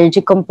possible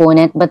allergic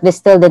component, but this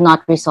still did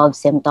not resolve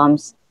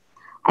symptoms.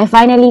 I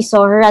finally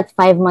saw her at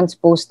 5 months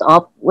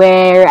post-op,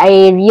 where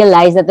I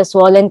realized that the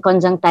swollen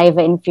conjunctiva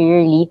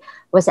inferiorly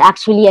was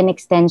actually an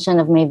extension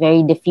of my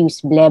very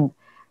diffuse bleb.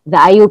 The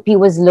IOP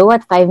was low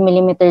at 5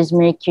 millimeters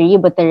mercury,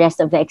 but the rest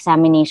of the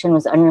examination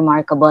was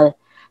unremarkable.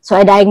 So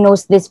I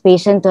diagnosed this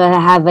patient to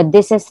have a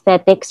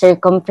dysesthetic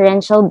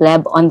circumferential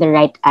bleb on the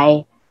right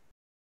eye.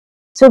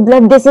 So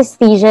bleb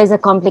dysesthesia is a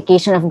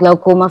complication of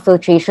glaucoma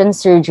filtration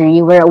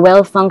surgery where a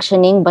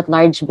well-functioning but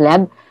large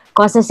bleb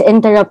causes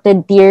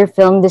interrupted tear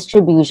film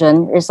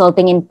distribution,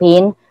 resulting in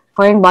pain,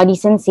 foreign body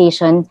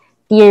sensation,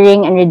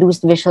 tearing, and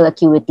reduced visual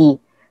acuity.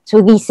 So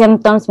these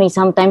symptoms may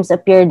sometimes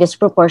appear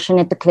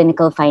disproportionate to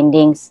clinical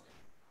findings.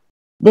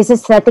 These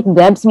aesthetic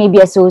blebs may be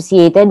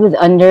associated with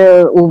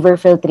under or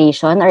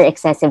overfiltration or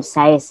excessive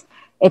size.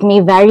 It may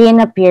vary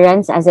in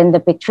appearance as in the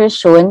picture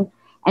shown,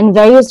 and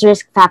various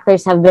risk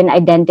factors have been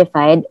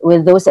identified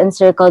with those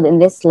encircled in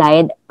this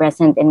slide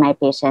present in my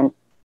patient.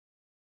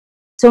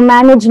 So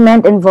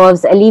management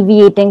involves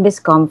alleviating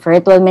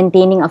discomfort while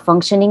maintaining a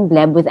functioning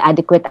bleb with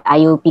adequate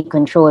IOP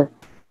control.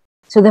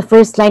 So the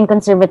first line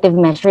conservative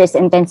measure is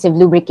intensive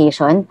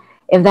lubrication.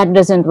 If that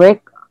doesn't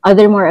work,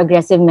 other more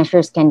aggressive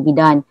measures can be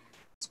done.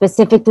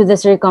 Specific to the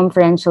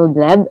circumferential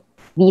bleb,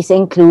 these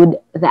include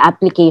the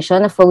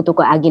application of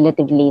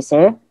photocoagulative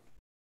laser,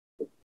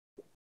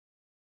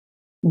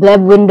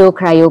 bleb window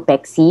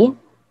cryopexy,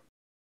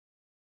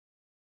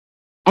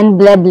 and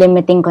bleb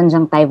limiting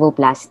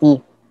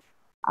conjunctivoplasty.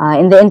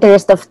 In the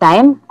interest of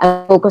time,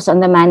 I'll focus on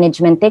the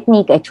management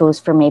technique I chose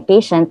for my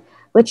patient,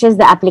 which is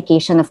the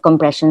application of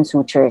compression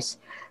sutures.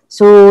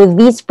 So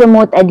these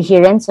promote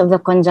adherence of the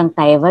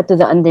conjunctiva to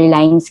the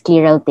underlying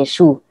scleral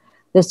tissue.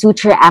 The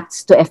suture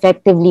acts to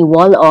effectively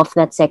wall off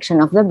that section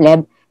of the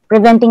bleb,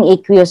 preventing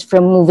aqueous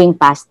from moving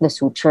past the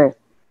suture.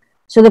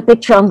 So the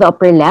picture on the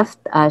upper left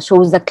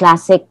shows the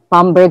classic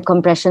Pomberg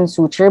compression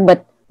suture,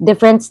 but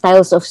different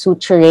styles of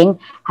suturing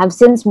have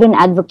since been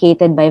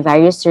advocated by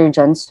various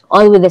surgeons,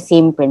 all with the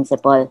same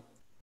principle.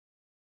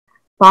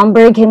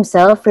 Pomberg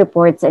himself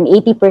reports an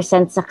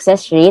 80%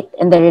 success rate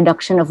in the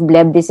reduction of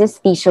bleb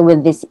dysesthesia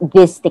with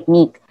this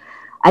technique.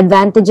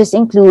 Advantages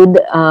include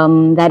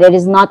that it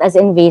is not as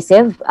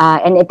invasive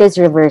and it is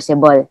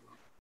reversible.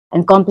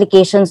 And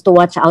complications to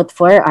watch out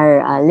for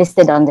are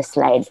listed on the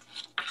slide.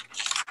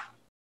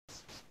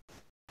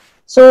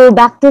 So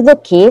back to the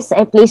case,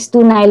 I placed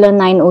two nylon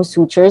 9/0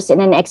 sutures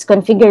in an X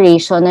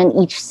configuration on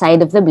each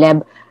side of the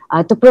bleb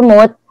to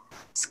promote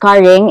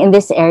scarring in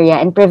this area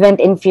and prevent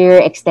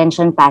inferior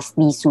extension past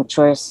these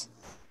sutures.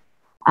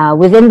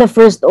 Within the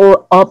first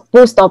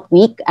post-op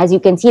week, as you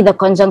can see, the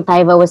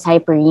conjunctiva was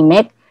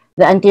hyperemic,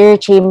 the anterior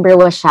chamber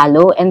was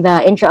shallow, and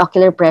the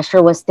intraocular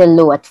pressure was still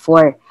low at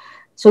 4.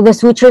 So the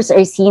sutures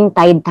are seen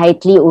tied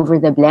tightly over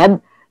the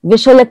bleb.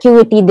 Visual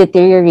acuity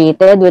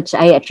deteriorated, which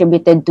I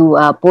attributed to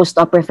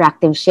post-op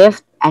refractive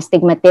shift,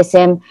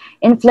 astigmatism,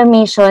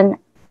 inflammation,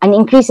 an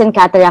increase in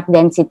cataract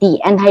density,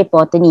 and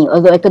hypotony,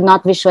 although I could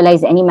not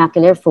visualize any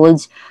macular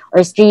folds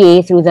or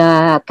striae through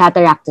the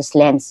cataractus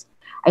lens.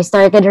 I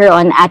started her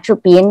on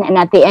atropine, and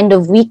at the end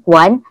of week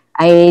 1,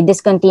 I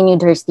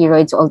discontinued her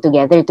steroids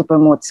altogether to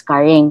promote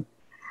scarring.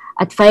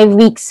 At 5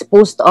 weeks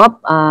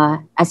post-op,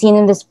 as seen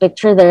in this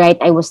picture, the right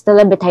eye was still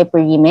a bit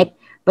hyperemic,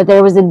 but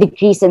there was a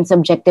decrease in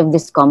subjective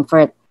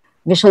discomfort.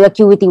 Visual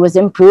acuity was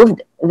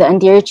improved, the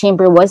anterior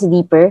chamber was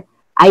deeper,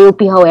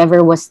 IOP, however,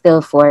 was still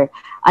 4.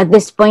 At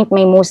this point,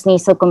 my most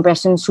nasal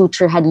compression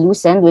suture had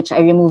loosened, which I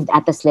removed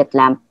at a slit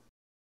lamp.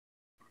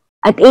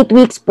 At 8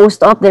 weeks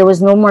post-op, there was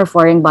no more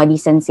foreign body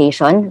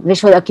sensation.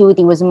 Visual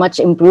acuity was much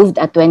improved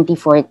at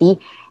 20/40,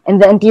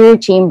 and the anterior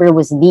chamber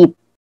was deep.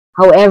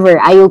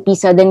 However, IOP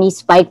suddenly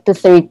spiked to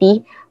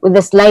 30 with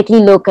a slightly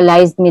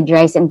localized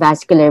mid-rise and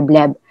vascular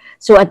bleb.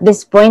 So at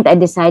this point, I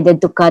decided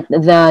to cut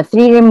the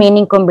 3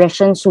 remaining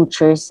compression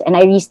sutures and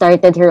I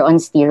restarted her on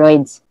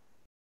steroids.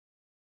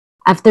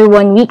 After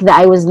 1 week, the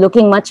eye was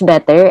looking much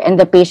better and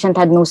the patient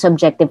had no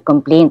subjective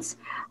complaints.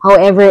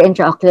 However,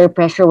 intraocular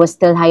pressure was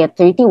still high at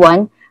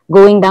 31,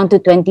 going down to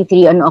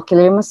 23 on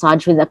ocular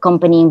massage with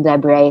accompanying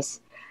bleb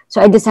rise.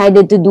 So I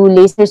decided to do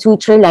laser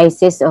suture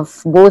lysis of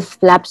both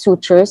flap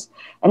sutures,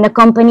 and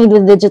accompanied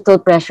with digital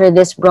pressure,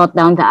 this brought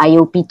down the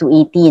IOP to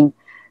 18.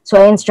 So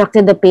I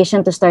instructed the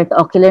patient to start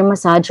ocular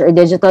massage or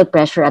digital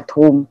pressure at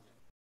home.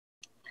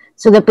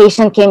 So the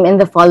patient came in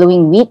the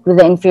following week with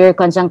the inferior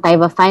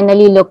conjunctiva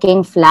finally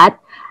looking flat.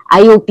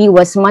 IOP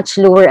was much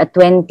lower at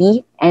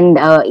 20 and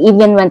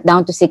even went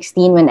down to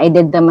 16 when I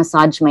did the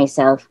massage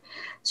myself.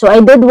 So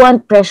I did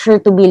want pressure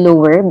to be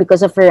lower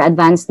because of her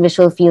advanced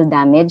visual field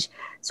damage.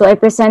 So I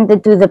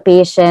presented to the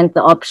patient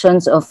the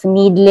options of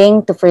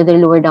needling to further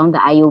lower down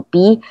the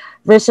IOP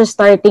versus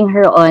starting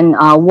her on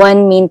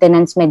one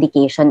maintenance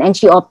medication. And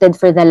she opted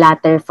for the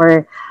latter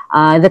for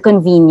the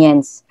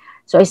convenience.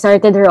 So I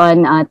started her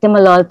on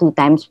timolol 2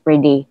 times per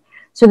day.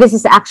 So this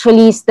is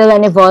actually still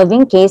an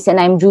evolving case and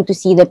I'm due to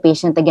see the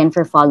patient again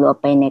for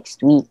follow-up by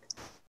next week.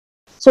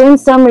 So in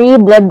summary,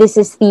 bleb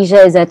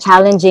dysesthesia is a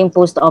challenging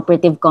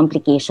post-operative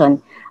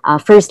complication.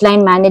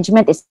 First-line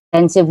management is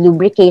intensive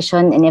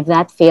lubrication, and if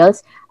that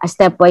fails, a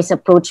stepwise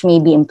approach may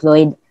be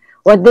employed.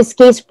 What this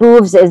case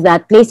proves is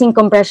that placing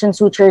compression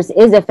sutures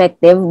is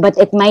effective, but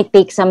it might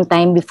take some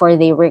time before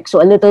they work.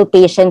 So a little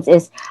patience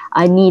is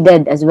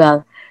needed as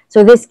well.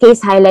 So this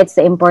case highlights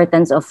the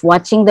importance of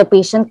watching the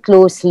patient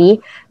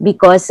closely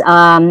because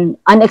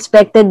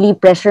unexpectedly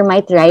pressure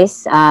might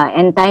rise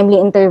and timely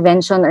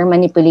intervention or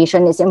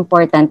manipulation is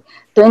important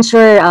to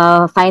ensure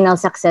final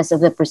success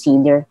of the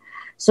procedure.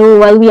 So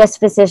while we as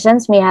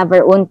physicians may have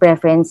our own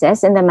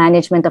preferences in the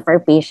management of our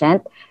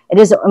patient, it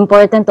is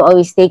important to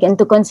always take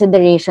into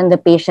consideration the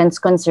patient's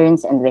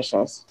concerns and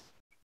wishes.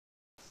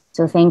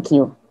 So thank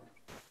you.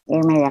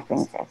 Here are my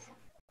references.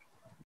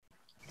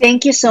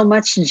 Thank you so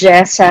much,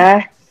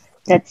 Jessa.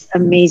 That's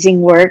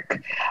amazing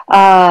work.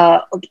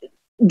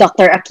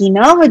 Dr.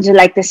 Aquino, would you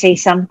like to say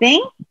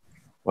something?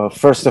 Well,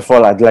 first of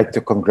all, I'd like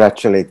to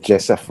congratulate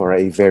Jessa for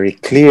a very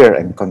clear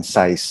and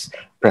concise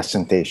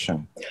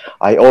presentation.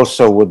 I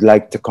also would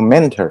like to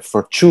commend her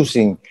for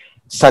choosing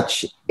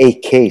such a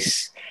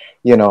case.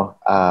 You know,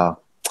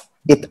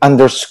 it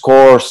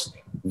underscores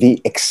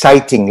the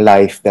exciting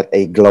life that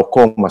a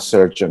glaucoma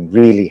surgeon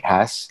really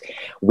has,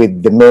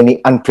 with the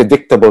many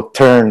unpredictable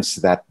turns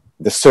that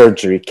the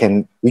surgery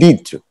can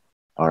lead to.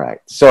 All right.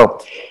 So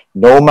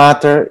no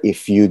matter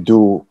if you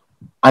do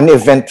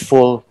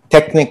uneventful,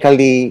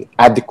 technically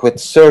adequate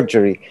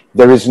surgery,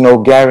 there is no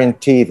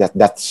guarantee that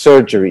that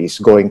surgery is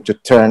going to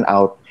turn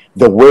out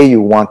the way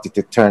you want it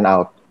to turn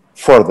out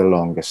for the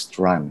longest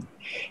run.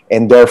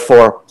 And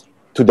therefore,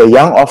 to the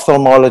young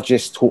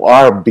ophthalmologists who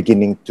are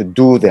beginning to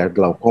do their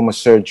glaucoma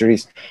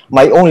surgeries,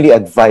 my only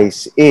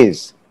advice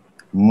is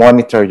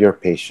monitor your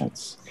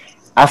patients.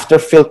 After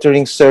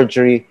filtering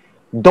surgery,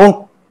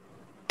 don't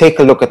take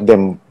a look at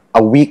them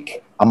a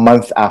week, a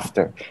month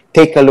after.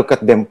 Take a look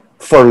at them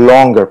for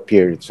longer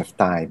periods of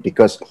time,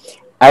 because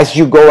as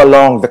you go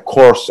along the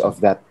course of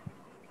that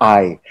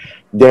eye,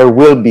 there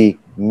will be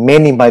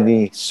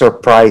many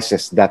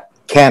surprises that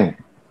can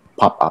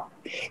pop up.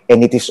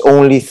 And it is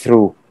only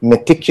through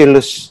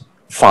meticulous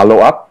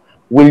follow-up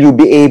will you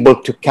be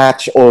able to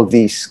catch all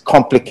these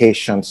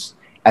complications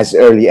as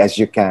early as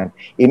you can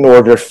in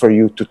order for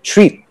you to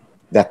treat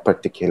that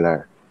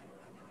particular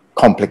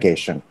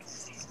complication.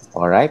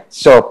 All right?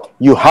 So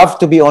you have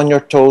to be on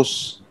your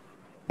toes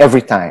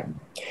every time.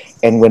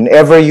 And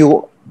whenever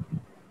you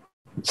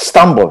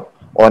stumble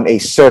on a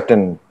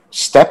certain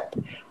step,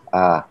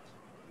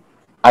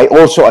 I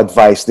also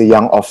advise the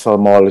young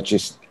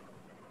ophthalmologist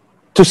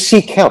to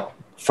seek help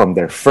from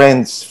their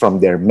friends, from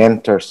their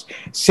mentors,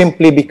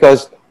 simply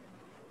because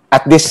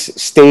at this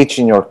stage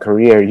in your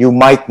career, you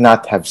might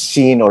not have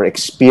seen or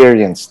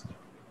experienced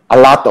a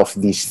lot of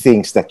these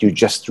things that you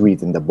just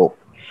read in the book.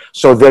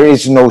 So there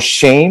is no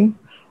shame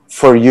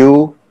for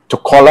you to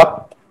call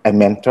up a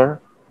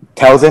mentor,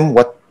 tell them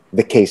what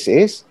the case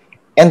is,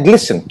 and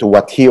listen to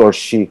what he or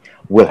she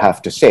will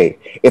have to say.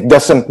 It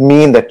doesn't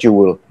mean that you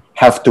will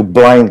have to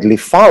blindly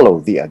follow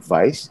the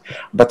advice,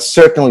 but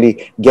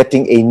certainly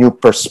getting a new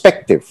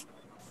perspective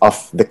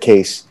of the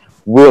case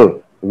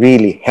will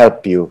really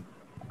help you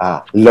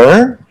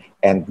learn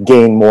and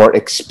gain more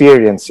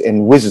experience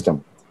and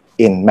wisdom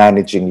in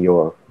managing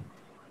your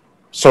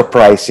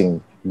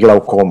surprising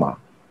glaucoma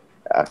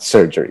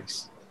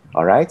surgeries.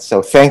 All right,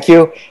 so thank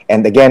you.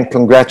 And again,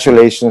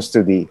 congratulations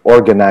to the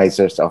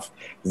organizers of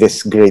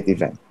this great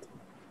event.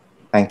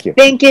 Thank you.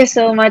 Thank you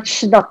so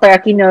much, Dr.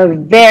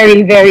 Aquino.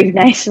 Very, very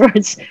nice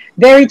words.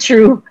 Very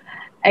true.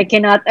 I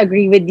cannot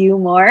agree with you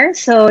more.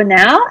 So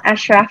now,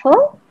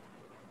 Ashraful.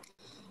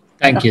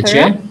 Thank you,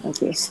 Chair.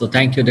 So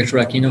thank you, Dr.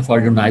 Aquino, for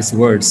your nice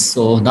words.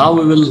 So now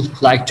we will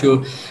like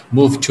to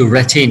move to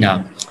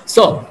retina.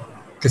 So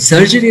the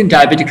surgery in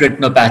diabetic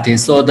retinopathy.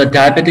 So the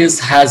diabetes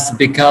has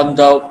become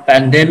the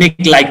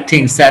pandemic-like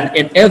things, and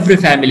in every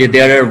family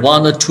there are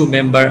 1 or 2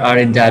 members are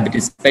in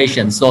diabetes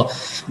patients. So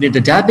the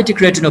diabetic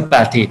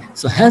retinopathy.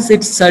 So has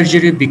its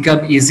surgery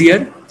become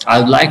easier? I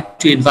would like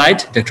to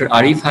invite Dr.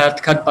 Arif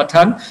Hayat Khan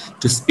Pathan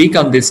to speak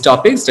on these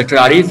topics. Dr.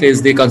 Arif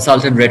is the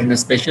consultant retina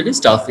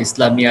specialist of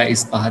Islamia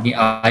Isfahani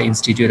Eye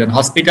Institute and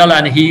Hospital,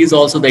 and he is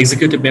also the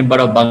executive member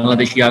of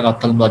Bangladesh Young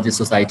Ophthalmologist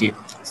Society.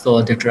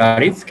 So Dr.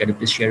 Arif, can you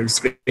please share your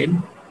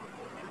screen?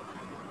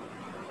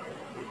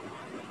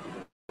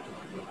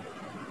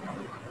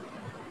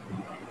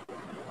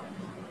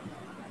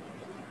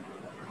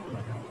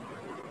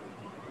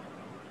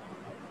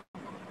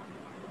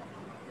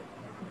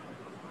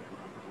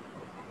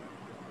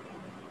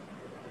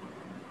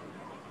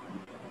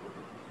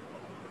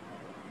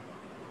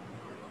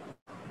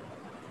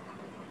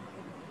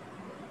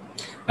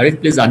 Arif,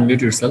 please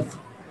unmute yourself.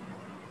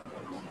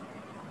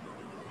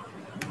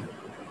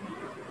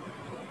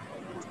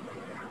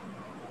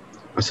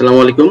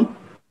 Assalamu alaikum.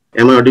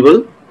 Am I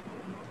audible?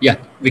 Yeah,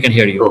 we can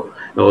hear you.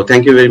 Oh,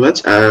 thank you very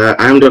much.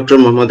 I am Dr.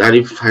 Muhammad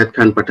Arif Hayat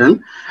Khan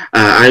Pathan.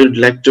 I would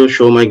like to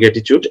show my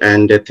gratitude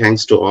and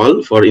thanks to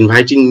all for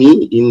inviting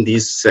me in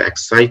these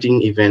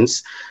exciting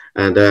events,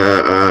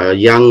 the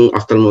Young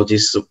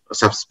Ophthalmologist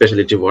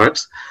Subspecialty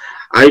Works.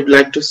 I'd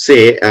like to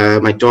say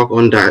my talk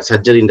on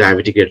surgery in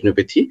diabetic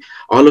retinopathy.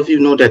 All of you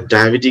know that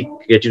diabetic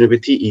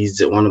retinopathy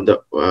is one of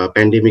the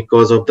pandemic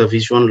cause of the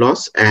vision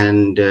loss,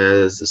 and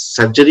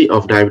surgery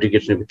of diabetic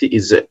retinopathy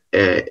is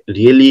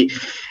really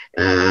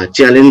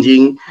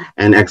challenging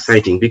and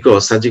exciting,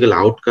 because surgical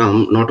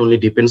outcome not only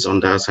depends on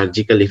the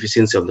surgical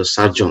efficiency of the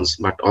surgeons,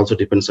 but also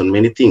depends on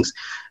many things.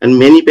 And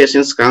many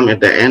patients come at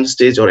the end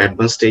stage or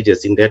advanced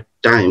stages. In that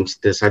times,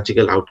 the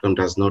surgical outcome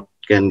does not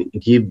can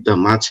give the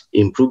much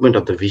improvement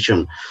of the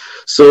vision.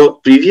 So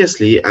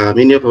previously,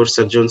 many of our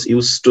surgeons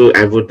used to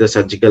avoid the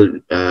surgical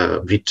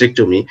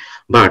vitrectomy,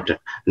 but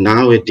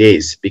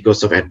nowadays,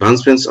 because of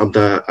advancements of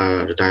the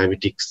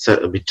diabetic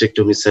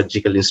vitrectomy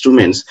surgical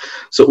instruments,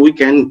 so we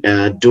can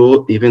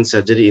do even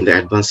surgery in the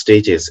advanced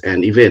stages,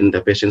 and even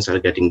the patients are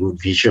getting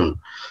good vision.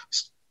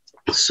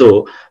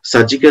 So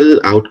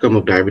surgical outcome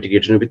of diabetic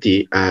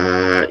retinopathy,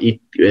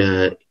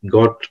 it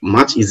got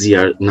much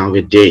easier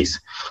nowadays.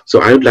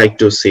 So I would like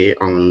to say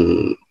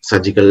on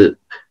surgical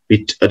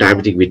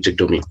diabetic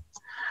vitrectomy.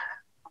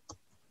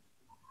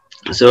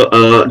 So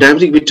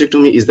diabetic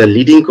vitrectomy is the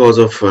leading cause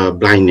of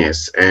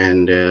blindness,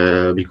 and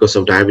because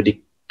of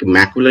diabetic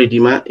macular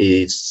edema,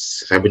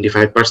 is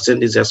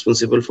 75% is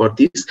responsible for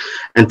this,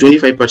 and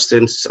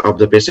 25% of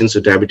the patients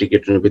with diabetic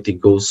retinopathy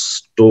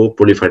goes to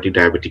proliferative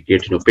diabetic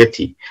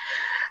retinopathy.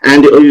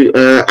 And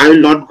I will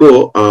not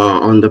go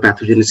on the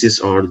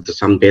pathogenesis or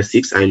some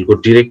basics. I will go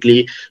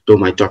directly to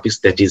my topics,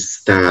 that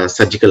is the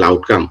surgical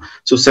outcome.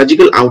 So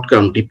surgical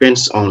outcome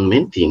depends on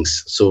many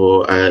things.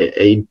 So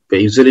it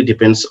usually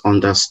depends on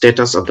the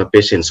status of the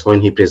patients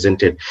when he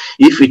presented.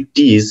 If it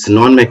is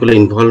non-macular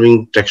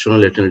involving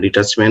tractional retinal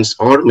detachments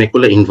or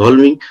macula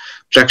involving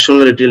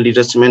tractional retinal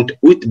detachment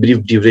with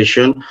brief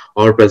duration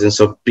or presence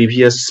of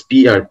previous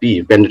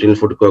PRP, pan-retinal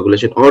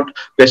photocoagulation, or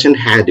patient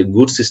had a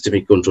good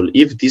systemic control.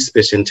 If this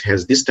patient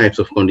has this types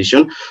of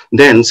condition,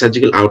 then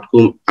surgical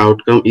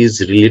outcome is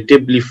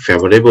relatively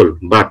favorable,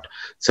 but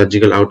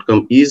surgical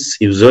outcome is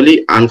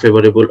usually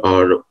unfavorable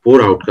or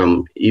poor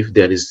outcome if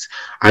there is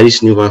iris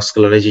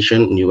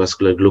neovascularization,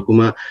 neovascular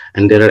glaucoma,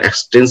 and there are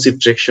extensive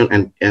traction,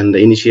 and the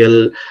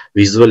initial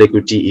visual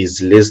acuity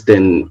is less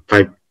than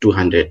 5 to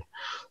 100.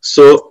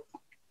 So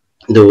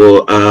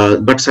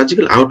but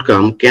surgical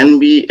outcome can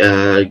be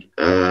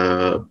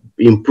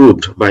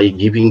improved by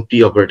giving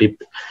preoperative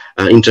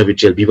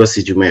intravitreal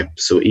bevacizumab.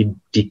 So it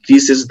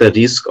decreases the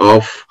risk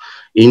of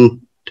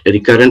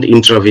recurrent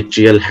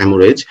intravitreal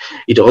hemorrhage.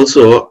 It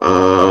also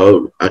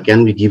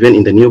can be given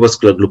in the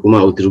neovascular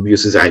glaucoma with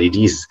rubeosis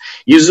iridis.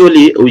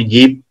 Usually we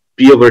give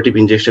preoperative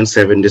injection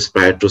 7 days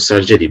prior to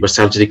surgery, but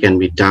surgery can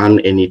be done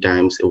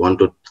anytime 1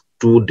 to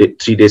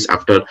 3 days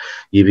after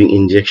giving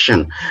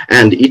injection,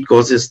 and it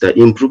causes the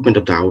improvement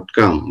of the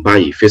outcome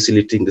by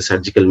facilitating the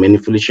surgical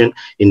manipulation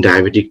in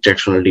diabetic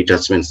tractional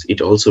detachments.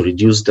 It also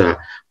reduces the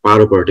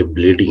perioperative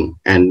bleeding,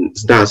 and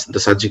thus the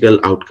surgical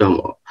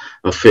outcome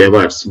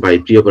favors by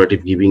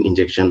preoperative giving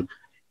injection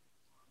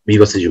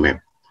bevacizumab.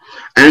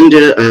 And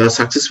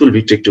successful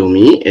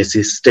vitrectomy, a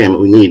system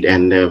we need,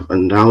 and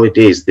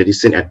nowadays the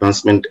recent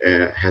advancement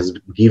has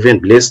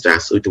blessed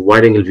us with a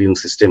wide-angle viewing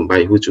system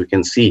by which we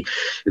can see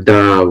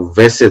the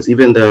vessels,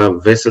 even the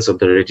vessels of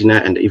the retina,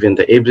 and even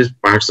the every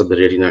parts of the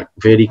retina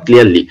very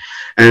clearly.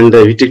 And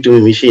the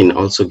vitrectomy machine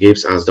also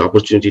gives us the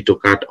opportunity to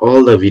cut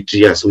all the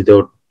vitreous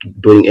without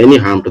doing any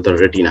harm to the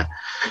retina.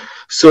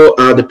 So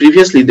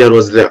previously there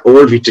was the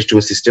old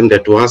vitrectomy system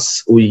that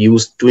was, we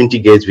used 20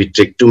 gauge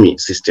vitrectomy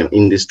system.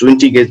 In this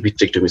 20 gauge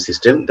vitrectomy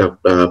system, the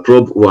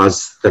probe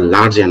was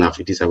large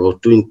enough. It is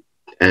about 20,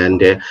 and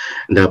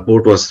the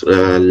port was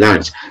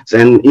large. So,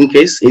 and in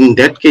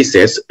that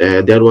cases,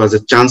 there was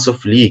a chance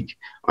of leak,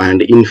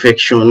 and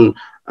infection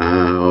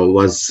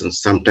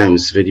was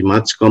sometimes very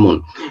much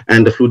common,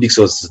 and the fluidics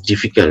was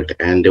difficult,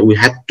 and we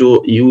had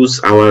to use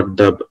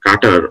the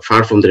cutter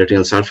far from the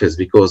retinal surface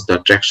because the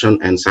traction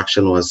and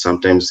suction was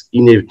sometimes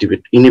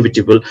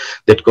inevitable,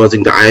 that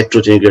causing the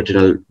iatrogenic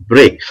retinal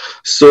break.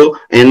 So,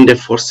 and the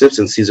forceps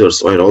and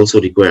scissors were also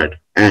required,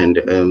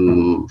 and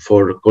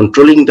for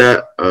controlling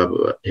the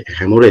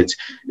hemorrhage,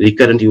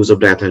 recurrent use of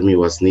diathermy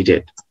was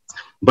needed.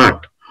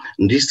 But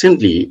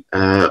recently,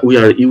 we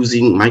are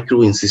using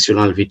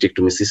micro-incisional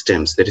vitrectomy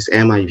systems, that is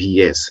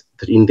MIVS.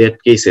 In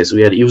that cases,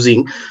 we are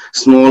using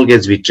small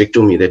gauge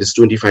vitrectomy, that is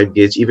 25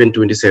 gauge, even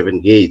 27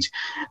 gauge.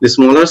 The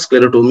smaller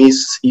sclerotomy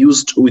is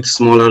used with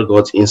smaller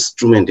gauge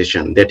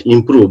instrumentation that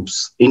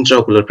improves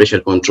intraocular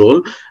pressure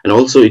control, and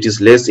also it is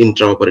less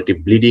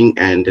intraoperative bleeding,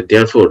 and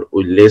therefore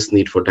with less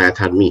need for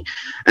diathermy.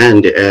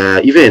 And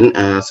even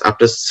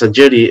after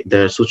surgery,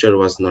 the suture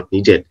was not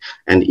needed,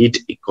 and it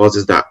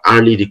causes the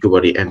early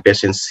recovery, and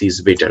patient sees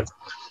better.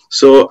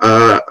 So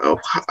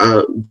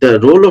the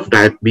role of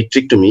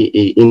vitrectomy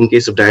in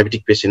case of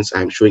diabetic patients,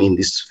 I'm showing in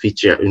this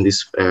feature, in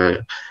this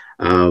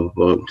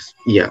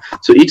yeah.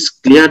 So it's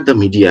cleared the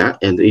media,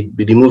 and it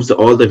removes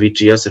all the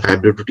vitreous,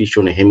 fibrotic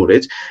tissue, and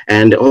hemorrhage,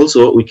 and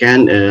also we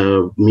can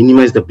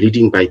minimize the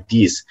bleeding by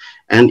this.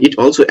 And it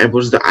also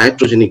avoids the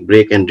iatrogenic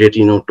break and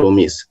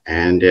retinotomies.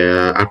 And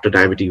after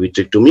diabetic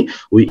vitrectomy,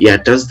 we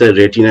attach the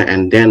retina,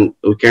 and then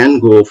we can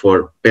go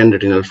for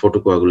pan-retinal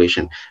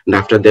photocoagulation. And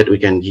after that, we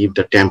can give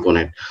the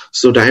tamponade.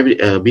 So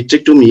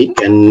vitrectomy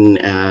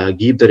can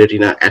give the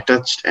retina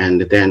attached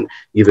and then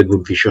give a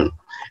good vision.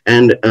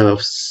 And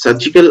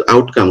surgical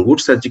outcome,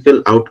 good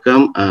surgical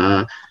outcome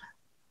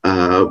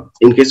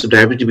in case of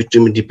diabetic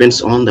vitrectomy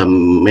depends on the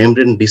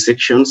membrane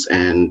dissections,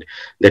 and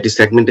that is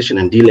segmentation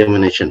and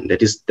delamination.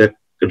 That is the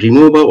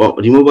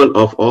removal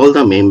of all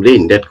the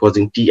membrane that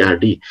causing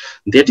TRD.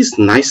 That is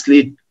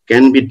nicely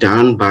can be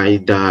done by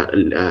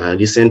the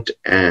recent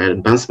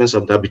advancements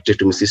of the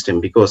vitrectomy system,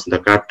 because the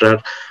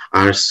cutter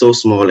are so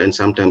small and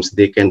sometimes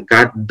they can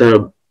cut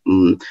the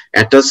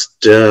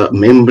attached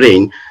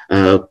membrane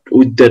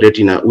with the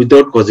retina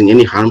without causing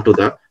any harm to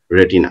the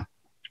retina.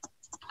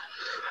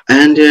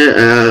 And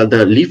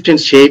the lift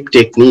and shape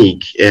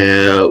technique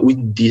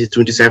with the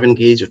 27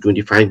 gauge or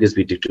 25 gauge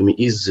vitrectomy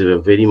is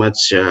very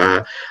much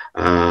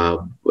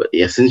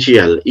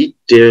essential.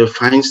 It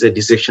finds the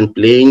dissection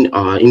plane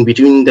in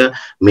between the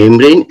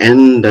membrane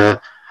and the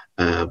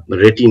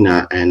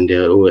retina,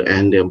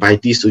 and by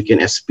this we can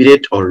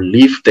aspirate or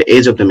lift the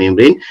edge of the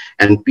membrane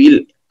and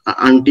peel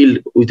until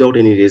without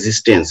any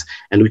resistance,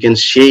 and we can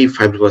shave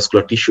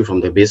fibrovascular tissue from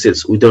the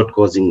vessels without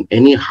causing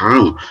any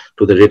harm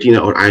to the retina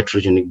or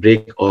iatrogenic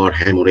break or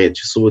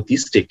hemorrhage. So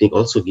this technique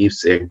also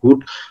gives a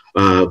good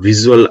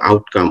visual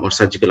outcome or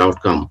surgical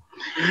outcome.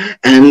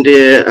 And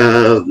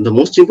the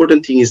most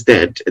important thing is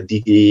that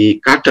the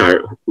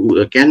cutter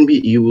can be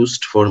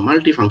used for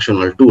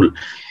multifunctional tool.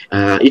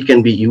 It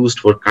can be used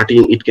for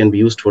cutting, it can be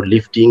used for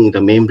lifting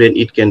the membrane,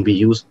 it can be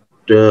used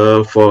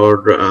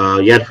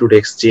for air fluid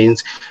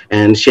exchange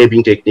and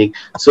shaping technique.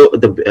 So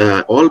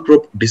the all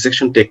probe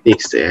dissection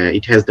techniques,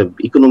 it has the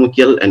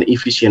economical and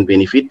efficient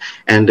benefit,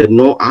 and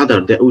no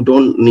other. That we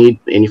don't need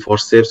any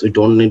forceps, we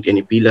don't need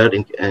any pillar,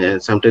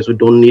 and sometimes we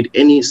don't need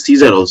any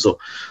scissor also.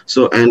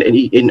 So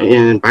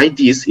and by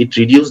this it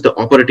reduces the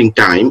operating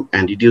time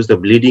and reduce the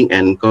bleeding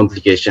and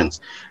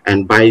complications.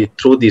 And by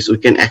through this we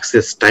can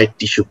access tight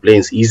tissue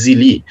planes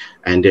easily,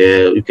 and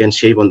you can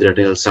shave on the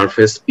retinal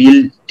surface,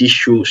 peel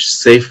tissue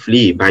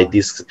safely by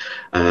this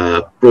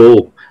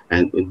probe,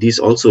 and this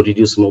also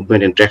reduce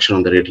movement and traction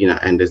on the retina,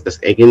 and this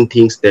again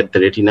things that the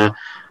retina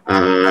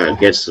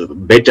gets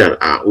better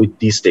with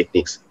these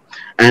techniques.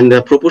 And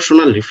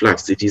proportional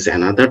reflux, it is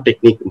another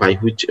technique by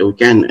which we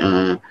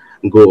can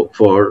go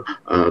for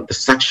the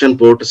suction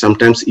port,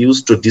 sometimes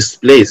used to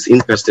displace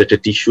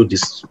incrustated tissue,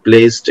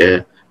 displaced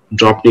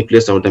drop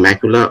nucleus of the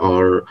macula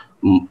or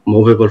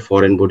movable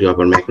foreign body of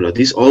our macula.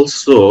 This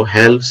also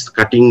helps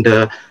cutting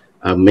the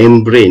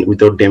membrane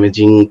without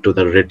damaging to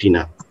the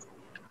retina.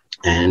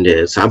 And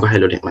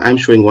subhyaloid, I'm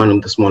showing one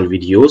of the small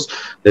videos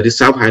that is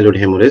subhyaloid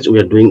hemorrhage we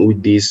are doing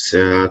with these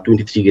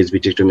 23 gauge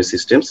vitrectomy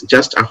systems.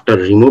 Just after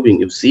removing,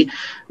 you see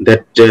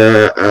that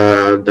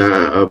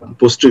the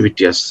posterior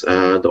vitreous,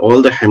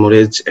 all the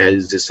hemorrhage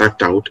is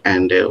sucked out,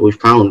 and we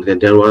found that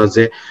there was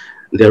a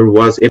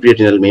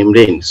epiretinal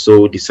membrane.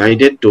 So we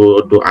decided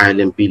to do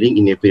ILM peeling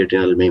in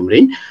epiretinal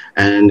membrane,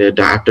 and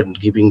after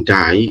giving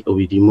dye,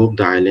 we removed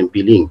the ILM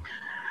peeling.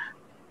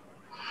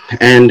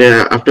 And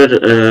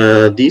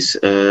after this,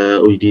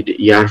 we did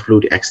air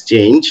fluid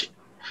exchange.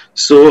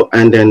 So,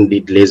 and then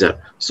did laser.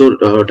 So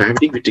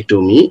diabetic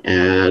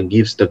vitrectomy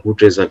gives the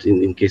good result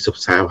in case of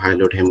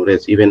subhyaloid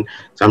hemorrhage, even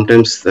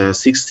sometimes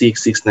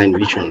 6.6, 6.9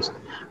 visions.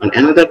 On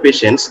another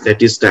patients,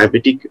 that is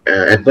diabetic,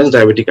 advanced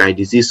diabetic eye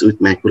disease with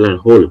macular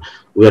hole,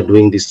 we are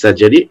doing this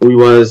surgery. We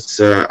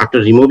was after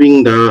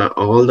removing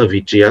all the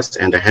vitreous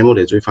and the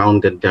hemorrhage, we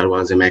found that there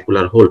was a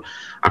macular hole.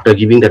 After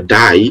giving the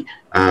dye,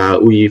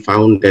 we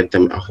found that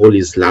the hole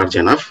is large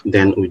enough.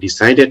 Then we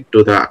decided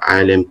to the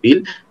ILM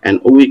peel,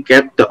 and we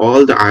kept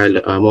all the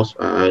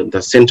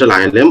the central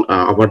ILM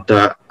over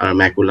the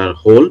macular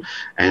hole,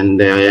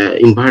 and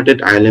inverted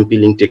ILM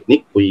peeling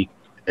technique, we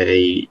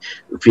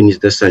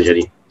finished the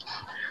surgery.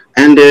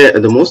 And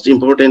the most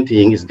important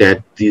thing is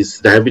that this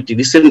diabetic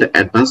recent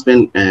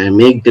advancement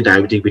make the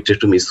diabetic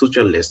vitrectomy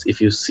sutureless. If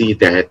you see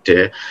that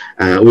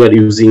we are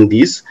using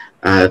this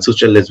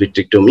sutureless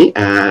vitrectomy,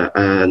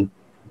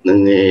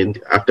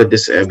 after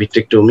this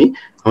vitrectomy,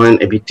 when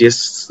a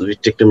BTS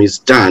vitrectomy is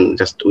done,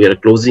 just we are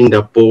closing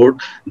the port,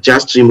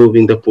 just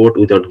removing the port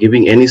without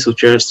giving any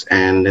sutures,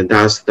 and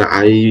thus the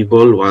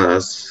eyeball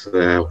was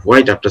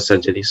white after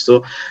surgery.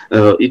 So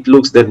it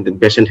looks that the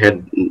patient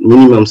had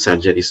minimum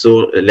surgery.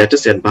 So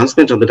latest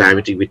advancement of the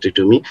diabetic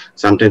vitrectomy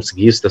sometimes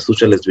gives the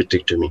sutureless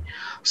vitrectomy.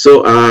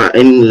 So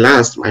in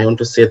last, I want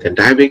to say that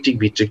diabetic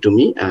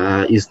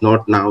vitrectomy is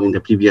not now in the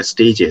previous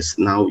stages.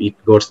 Now it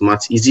got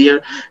much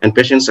easier, and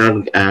patients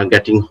are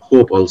getting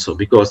hope also,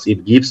 because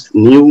it gives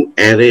new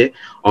array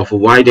of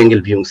wide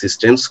angle viewing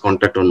systems,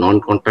 contact or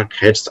non-contact,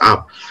 heads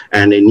up,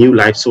 and new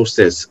light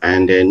sources,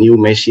 and new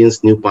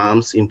machines, new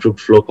pumps, improved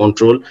flow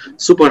control,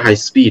 super high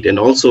speed, and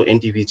also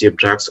anti-VEGF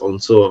drugs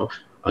also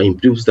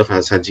improves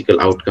the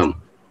surgical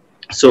outcome.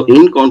 So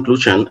in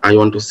conclusion, I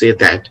want to say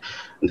that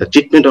the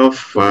treatment of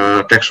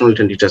tractional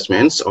retinal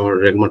detachments or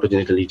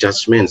rheumatoid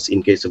detachments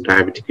in case of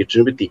diabetic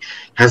retinopathy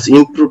has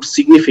improved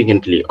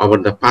significantly over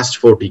the past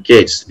 4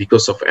 decades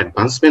because of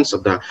advancements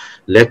of the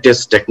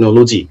latest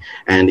technology,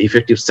 and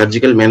effective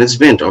surgical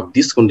management of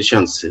these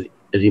conditions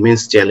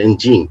remains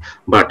challenging,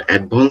 but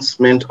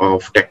advancement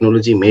of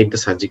technology made the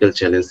surgical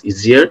challenge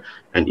easier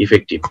and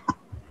effective.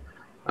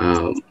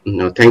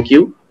 Thank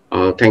you.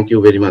 Thank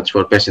you very much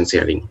for patient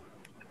sharing.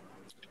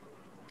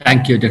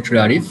 Thank you, Dr.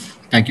 Arif.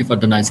 Thank you for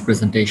the nice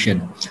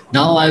presentation.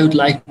 Now I would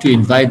like to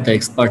invite the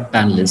expert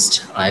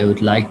panelist. I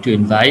would like to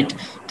invite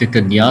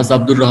Dr. Niaz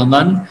Abdul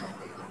Rahman.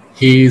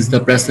 He is the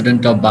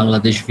president of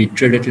Bangladesh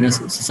Vitreous Retina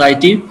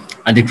Society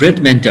and a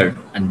great mentor.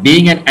 And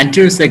being an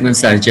anterior segment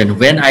surgeon,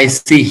 when I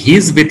see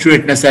his vitreous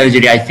retina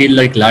surgery, I feel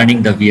like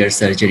learning the VR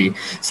surgery.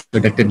 So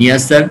Dr.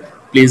 Niaz sir,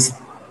 please,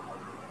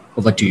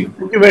 over to you.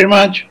 Thank you very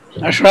much,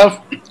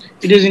 Ashraf.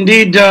 It is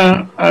indeed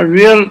a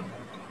real,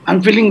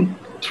 I'm feeling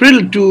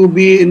thrilled to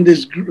be in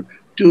this group,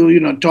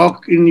 to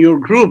talk in your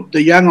group,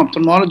 the young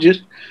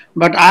ophthalmologist.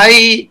 But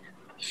I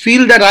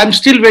feel that I'm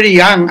still very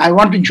young. I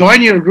want to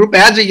join your group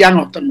as a young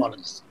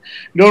ophthalmologist.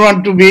 Don't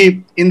want to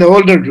be in the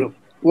older group,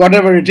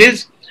 whatever it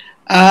is.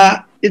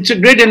 It's a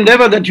great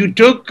endeavor that you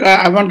took.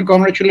 I want to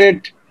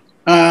congratulate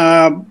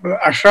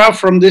Ashraf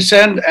from this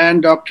end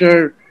and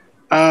Dr.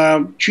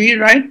 Chi,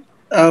 right,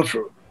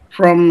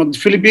 from the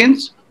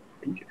Philippines.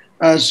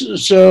 All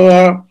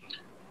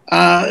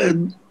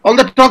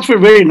the talks were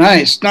very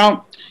nice.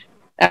 Now,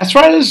 as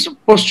far as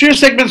posterior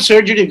segment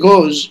surgery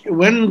goes,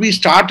 when we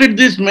started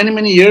this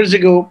many years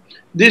ago,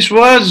 this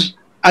was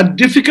a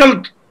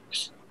difficult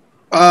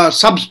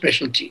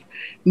subspecialty,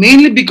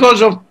 mainly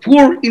because of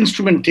poor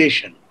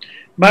instrumentation.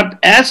 But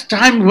as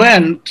time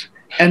went,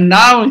 and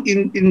now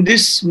in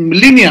this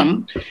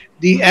millennium,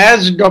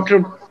 as Dr.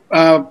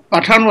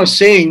 Pathan was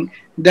saying,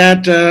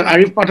 that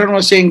Arif Pathan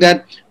was saying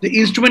that the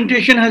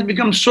instrumentation has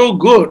become so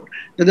good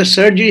that the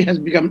surgery has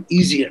become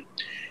easier.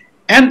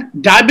 And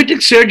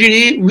diabetic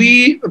surgery,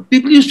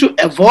 people used to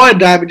avoid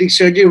diabetic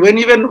surgery.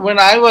 When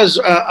I was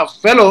a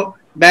fellow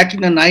back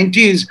in the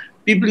 90s,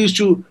 people used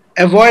to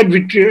avoid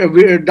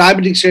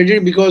diabetic surgery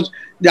because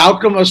the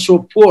outcome was so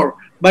poor.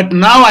 But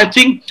now I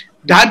think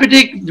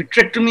diabetic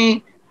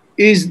vitrectomy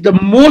is the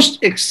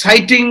most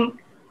exciting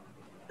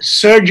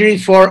surgery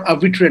for a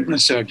vitreoretinal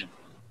surgeon.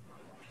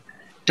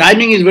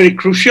 Timing is very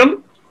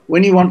crucial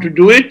when you want to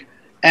do it.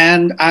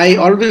 And I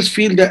always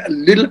feel that a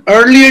little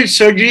earlier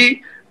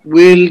surgery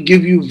will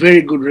give you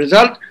very good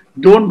result.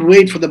 Don't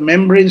wait for the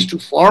membranes to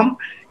form.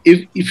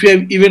 If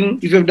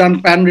you have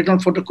done pan-retinal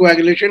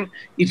photocoagulation,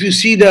 if you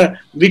see the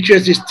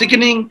vitreous is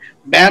thickening,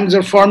 bands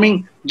are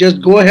forming,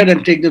 just go ahead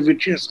and take the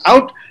vitreous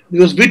out,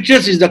 because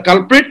vitreous is the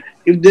culprit.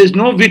 If there's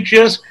no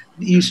vitreous,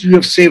 you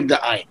have saved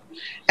the eye.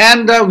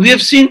 And we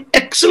have seen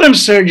excellent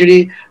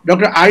surgery.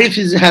 Dr.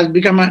 Arif has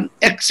become an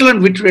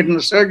excellent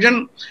vitreoretinal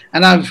surgeon,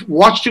 and I've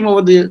watched him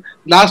over the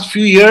last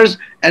few years,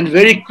 and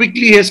very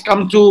quickly he has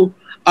come to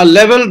a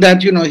level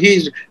that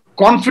he's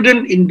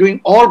confident in doing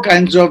all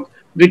kinds of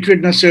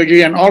vitreoretinal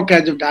surgery and all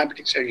kinds of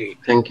diabetic surgery.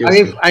 Thank you,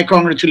 Arif, sir. I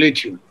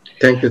congratulate you.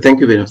 Thank you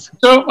very much.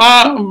 So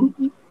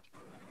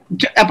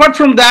apart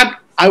from that,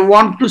 I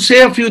want to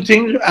say a few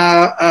things.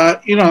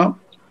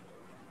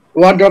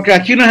 What Dr.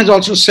 Aquino has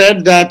also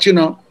said, that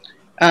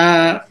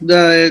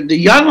the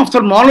young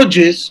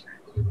ophthalmologist,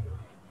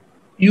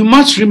 you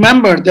must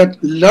remember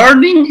that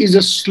learning is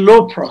a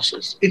slow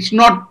process. It's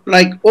not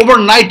like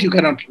overnight you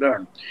cannot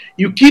learn.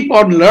 You keep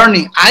on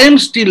learning. I am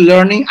still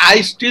learning.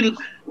 I still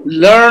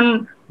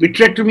learn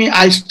vitrectomy.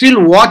 I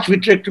still watch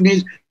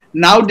vitrectomies.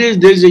 Nowadays,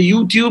 there's a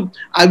YouTube.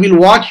 I will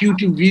watch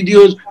YouTube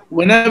videos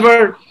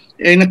whenever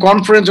in a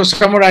conference or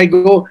somewhere I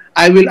go.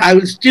 I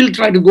will still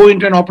try to go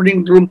into an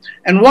operating room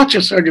and watch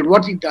a surgeon,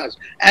 what he does.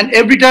 And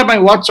every time I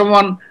watch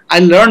someone, I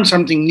learn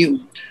something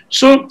new.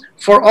 So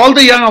for all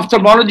the young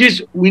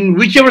ophthalmologists, in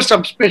whichever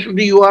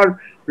subspecialty you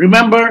are,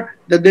 remember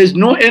that there's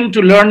no end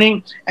to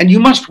learning, and you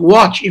must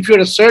watch. If you're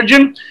a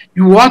surgeon,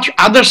 you watch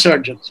other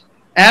surgeons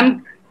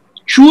and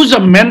choose a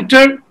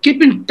mentor.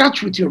 Keep in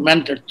touch with your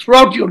mentor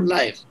throughout your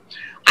life.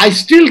 I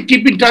still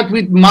keep in touch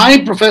with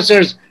my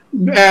professors.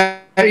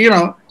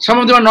 Some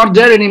of them are not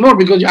there anymore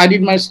because I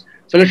did my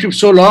fellowship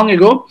so long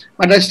ago,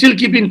 but I still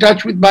keep in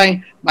touch with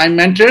my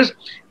mentors.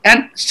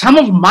 And some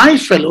of my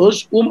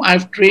fellows whom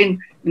I've trained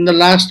in the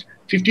last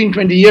 15,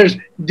 20 years,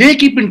 they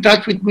keep in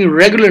touch with me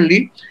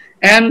regularly.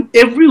 And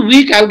every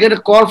week I'll get a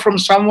call from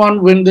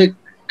someone when they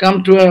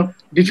come to a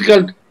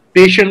difficult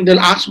patient, they'll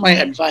ask my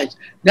advice.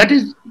 That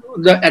is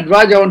the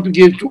advice I want to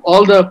give to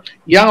all the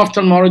young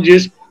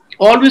ophthalmologists.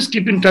 Always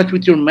keep in touch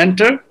with your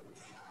mentor,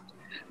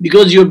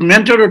 because your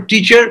mentor or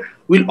teacher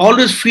will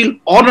always feel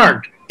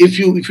honored if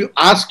you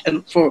ask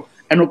for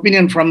an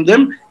opinion from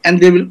them, and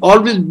they will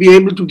always be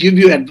able to give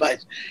you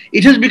advice.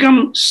 It has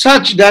become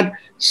such that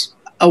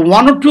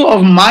one or two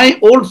of my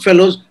old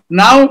fellows,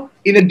 now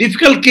in a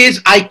difficult case,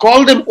 I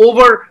call them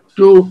over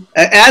to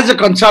as a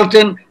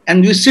consultant,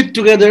 and we sit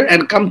together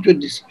and come to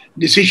this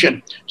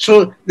decision.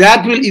 So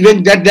that will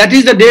that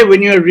is the day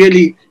when you are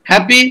really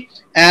happy.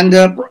 And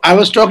I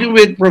was talking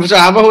with Professor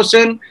Ava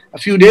Hossain a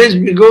few days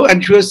ago,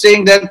 and she was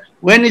saying that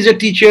when is a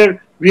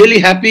teacher really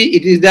happy?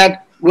 It is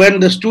that when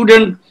the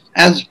student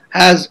has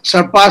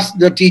surpassed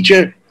the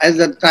teacher, as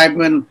the time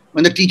when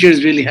the teacher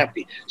is really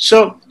happy.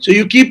 So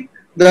you keep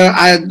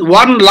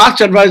one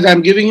last advice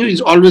I'm giving you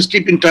is always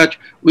keep in touch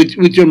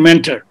with your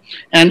mentor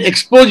and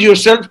expose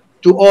yourself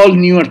to all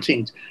newer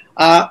things.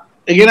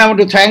 Again, I want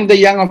to thank the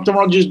Young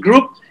Ophthalmologist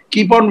Group.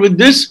 Keep on with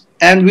this,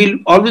 and we'll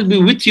always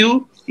be with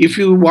you. If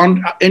you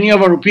want any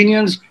of our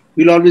opinions,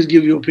 we'll always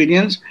give you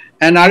opinions.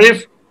 And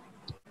Arif,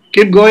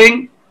 keep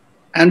going,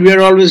 and we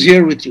are always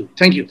here with you.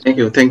 Thank you.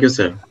 Thank you,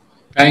 sir.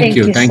 Thank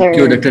you. Thank you,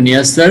 sir. Dr.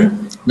 Nias, sir.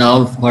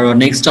 Now, for our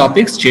next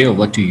topics, Jay,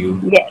 over to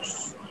you.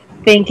 Yes.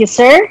 Thank you,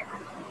 sir.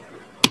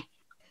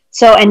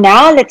 So, and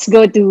now let's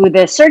go to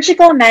the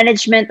surgical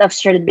management of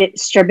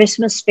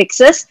strabismus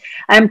fixus.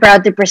 I'm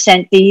proud to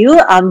present to you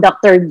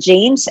Dr.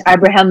 James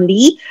Abraham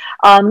Lee.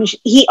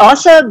 He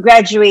also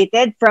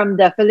graduated from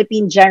the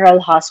Philippine General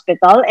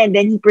Hospital, and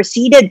then he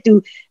proceeded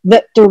to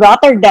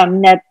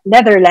Rotterdam,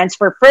 Netherlands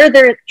for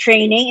further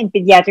training in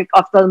pediatric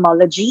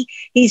ophthalmology.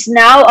 He's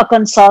now a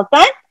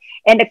consultant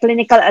and a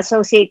clinical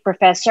associate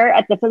professor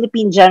at the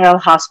Philippine General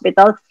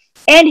Hospital.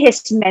 And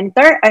his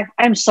mentor,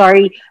 I'm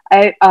sorry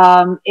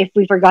if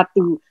we forgot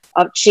to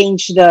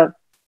change the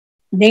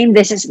name.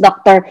 This is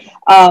Dr.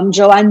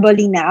 Joanne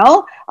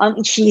Bolinao.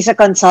 She's a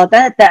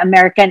consultant at the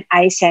American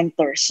Eye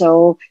Center.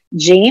 So,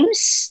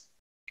 James,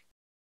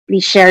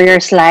 please share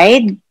your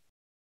slide.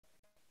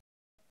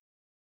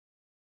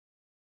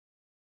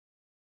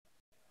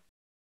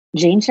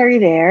 James, are you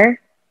there?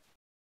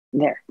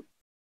 There.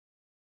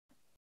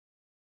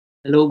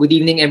 Hello, good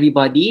evening,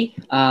 everybody.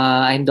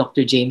 I'm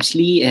Dr. James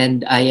Lee,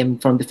 and I am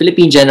from the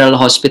Philippine General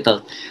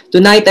Hospital.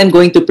 Tonight, I'm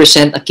going to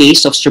present a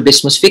case of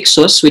strabismus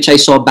fixus, which I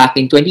saw back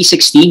in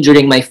 2016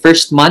 during my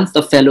first month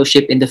of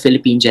fellowship in the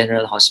Philippine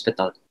General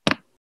Hospital.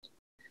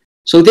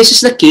 So this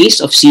is the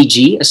case of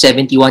CG, a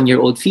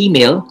 71-year-old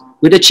female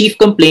with a chief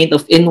complaint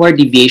of inward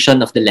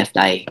deviation of the left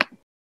eye.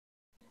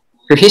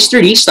 Her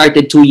history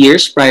started 2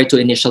 years prior to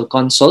initial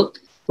consult,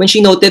 when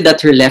she noted that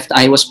her left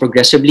eye was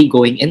progressively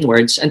going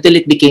inwards until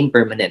it became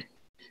permanent.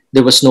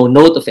 There was no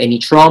note of any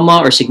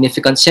trauma or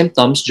significant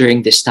symptoms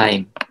during this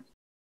time.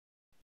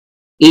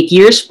 8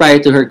 years prior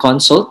to her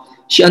consult,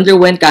 she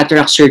underwent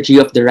cataract surgery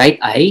of the right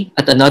eye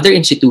at another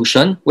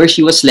institution where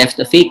she was left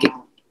aphakic.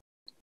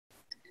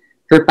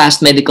 Her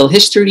past medical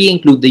history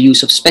include the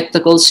use of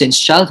spectacles since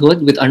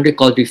childhood with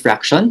unrecalled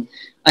refraction,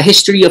 a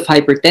history of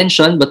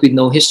hypertension but with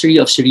no history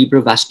of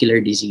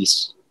cerebrovascular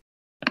disease.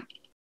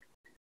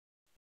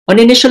 On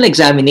initial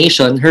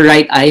examination, her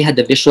right eye had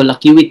a visual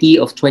acuity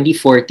of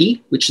 20/40,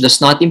 which does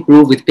not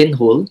improve with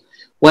pinhole,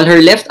 while her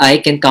left eye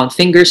can count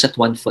fingers at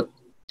 1 foot.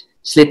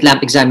 Slit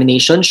lamp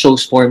examination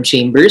shows formed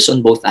chambers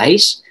on both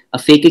eyes, a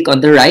phakic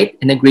on the right,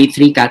 and a grade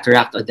 3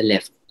 cataract on the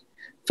left.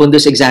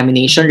 Fundus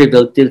examination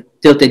revealed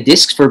tilted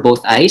discs for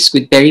both eyes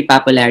with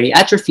peripapillary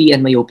atrophy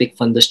and myopic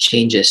fundus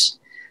changes.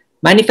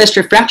 Manifest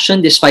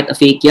refraction despite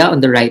aphakia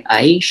on the right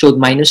eye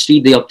showed -3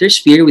 diopter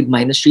sphere with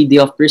 -3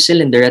 diopter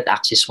cylinder at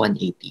axis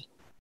 180.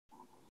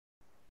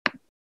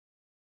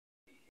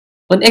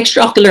 On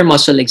extraocular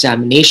muscle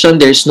examination,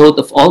 there is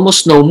note of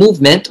almost no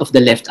movement of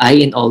the left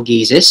eye in all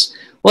gazes,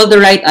 while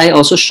the right eye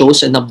also shows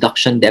an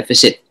abduction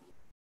deficit.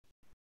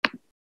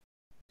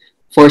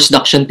 Force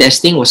duction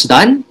testing was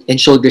done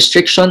and showed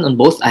restriction on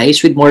both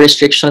eyes with more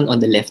restriction on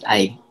the left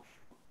eye.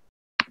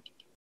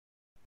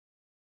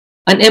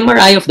 An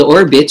MRI of the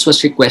orbits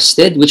was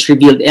requested, which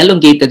revealed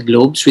elongated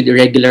globes with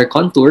irregular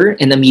contour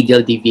and a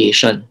medial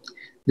deviation.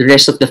 The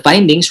rest of the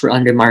findings were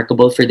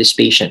unremarkable for this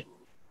patient.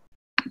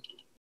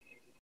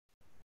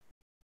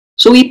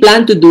 So we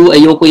plan to do a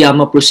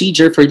Yokoyama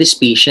procedure for this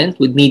patient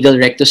with medial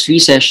rectus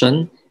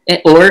recession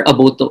or a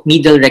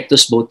medial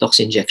rectus Botox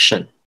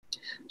injection.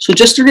 So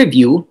just to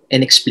review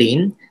and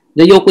explain,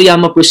 the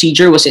Yokoyama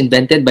procedure was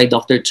invented by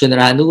Dr.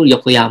 Tsunaranu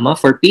Yokoyama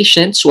for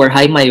patients who are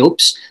high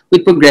myopes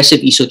with progressive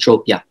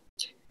esotropia.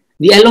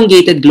 The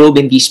elongated globe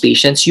in these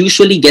patients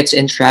usually gets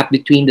entrapped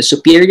between the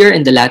superior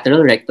and the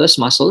lateral rectus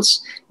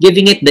muscles,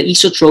 giving it the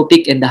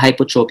esotropic and the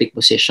hypotropic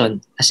position,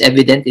 as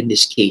evident in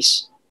this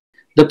case.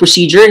 The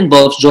procedure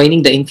involves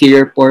joining the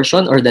inferior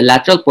portion or the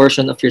lateral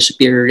portion of your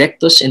superior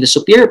rectus and the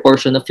superior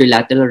portion of your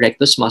lateral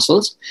rectus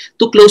muscles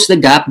to close the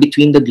gap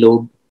between the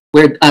globe,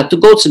 where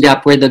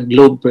the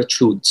globe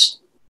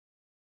protrudes.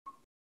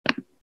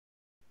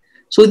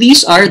 So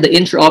these are the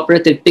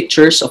intraoperative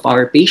pictures of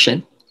our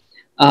patient.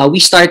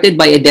 We started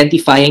by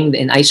identifying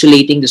and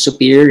isolating the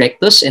superior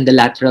rectus and the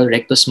lateral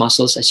rectus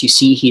muscles, as you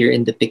see here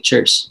in the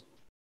pictures.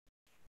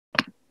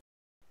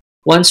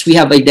 Once we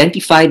have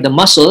identified the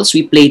muscles,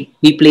 we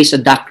place a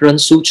Dacron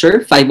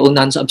suture, 5/0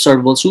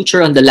 non-absorbable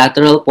suture on the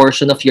lateral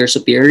portion of your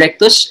superior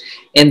rectus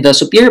and the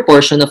superior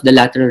portion of the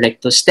lateral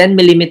rectus 10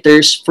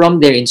 millimeters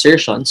from their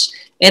insertions,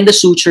 and the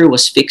suture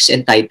was fixed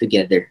and tied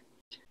together.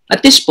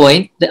 At this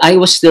point, the eye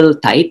was still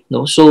tight,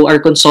 so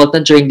our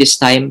consultant during this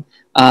time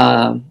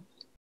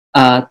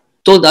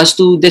told us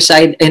to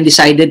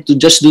decided to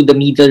just do the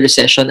medial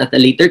recession at a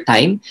later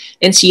time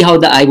and see how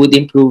the eye would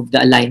improve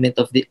the alignment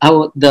of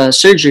how the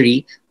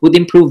surgery would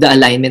improve the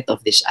alignment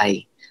of this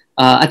eye.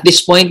 At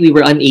this point, we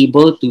were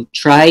unable to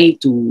try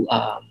to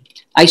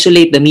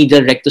isolate the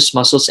medial rectus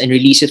muscles and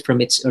release it from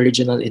its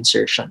original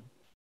insertion.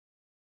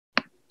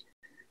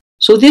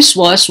 So this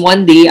was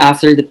 1 day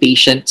after the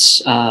patient's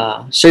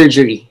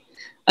surgery.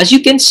 As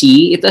you can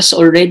see, it has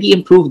already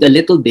improved a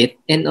little bit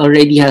and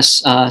already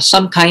has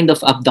some kind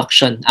of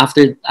abduction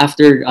after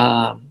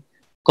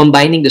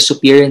combining the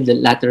superior and the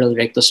lateral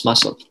rectus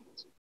muscle.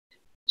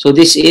 So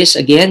this is,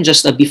 again,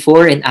 just a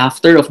before and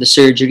after of the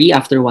surgery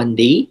after 1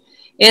 day.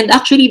 And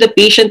actually, the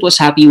patient was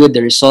happy with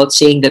the results,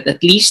 saying that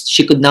at least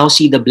she could now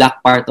see the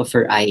black part of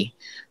her eye.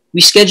 We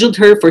scheduled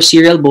her for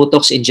serial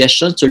Botox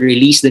injections to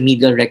release the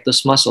medial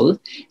rectus muscle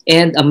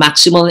and a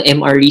maximal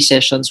MRE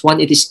sessions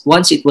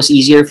once it was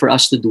easier for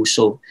us to do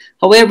so.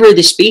 However,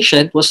 this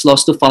patient was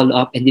lost to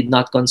follow-up and did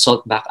not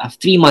consult back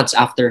 3 months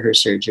after her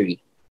surgery.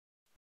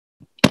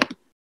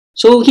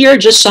 So here are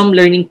just some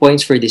learning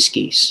points for this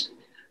case.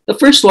 The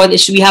first one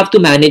is we have to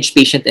manage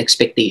patient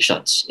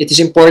expectations. It is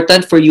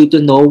important for you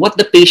to know what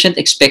the patient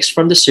expects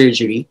from the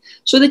surgery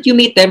so that you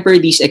may temper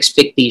these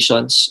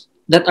expectations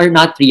that are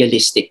not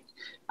realistic.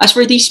 As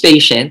for this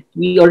patient,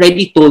 we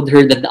already told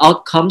her that the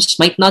outcomes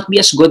might not be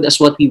as good as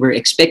what we were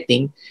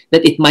expecting,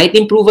 that it might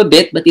improve a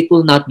bit, but it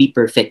will not be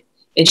perfect.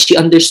 And she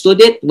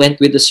understood it, went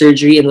with the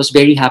surgery, and was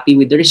very happy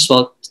with the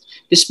result,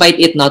 despite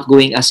it not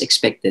going as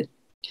expected.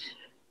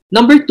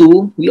 Number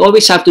two, we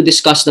always have to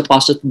discuss the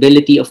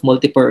possibility of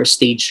multiple or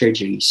stage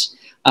surgeries.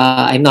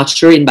 I'm not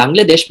sure in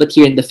Bangladesh, but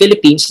here in the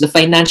Philippines, the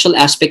financial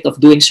aspect of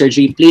doing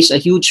surgery plays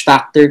a huge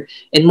factor,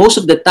 and most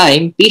of the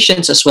time,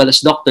 patients as well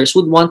as doctors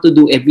would want to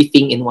do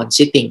everything in one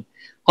sitting.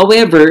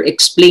 However,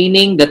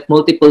 explaining that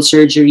multiple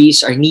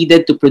surgeries are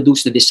needed to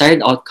produce the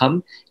desired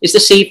outcome is the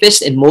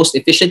safest and most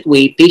efficient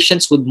way.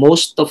 Patients would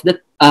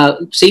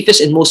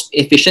safest and most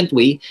efficient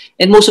way,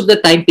 and most of the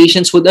time,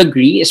 patients would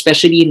agree,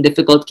 especially in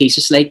difficult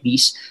cases like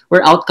these,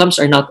 where outcomes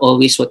are not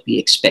always what we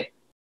expect.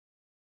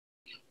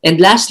 And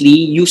lastly,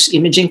 use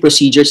imaging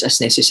procedures as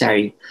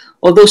necessary.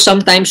 Although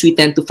sometimes we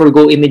tend to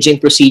forgo imaging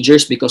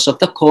procedures because of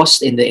the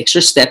cost and the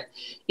extra step,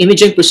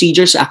 imaging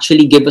procedures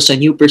actually give us a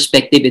new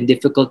perspective in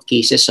difficult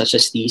cases such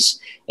as these,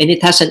 and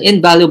it has an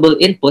invaluable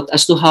input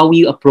as to how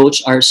we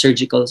approach our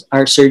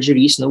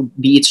surgeries,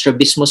 be it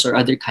strabismus or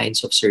other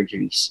kinds of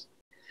surgeries.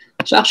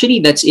 So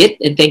actually, that's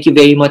it, and thank you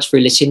very much for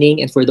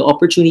listening and for the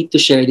opportunity to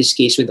share this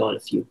case with all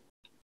of you.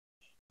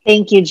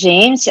 Thank you,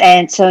 James.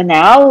 And so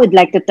now we'd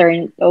like to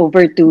turn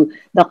over to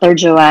Dr.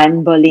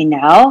 Joanne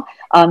Bolinao,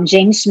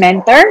 James'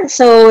 mentor.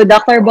 So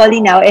Dr.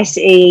 Bolinao is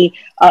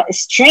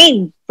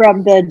trained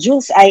from the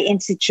Jules Eye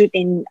Institute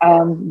in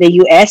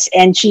the US,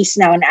 and she's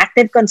now an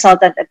active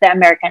consultant at the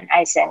American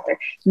Eye Center.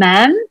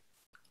 Ma'am?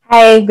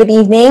 Hi, good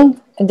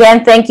evening.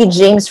 Again, thank you,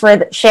 James,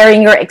 for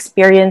sharing your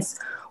experience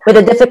with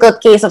a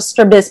difficult case of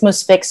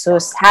strabismus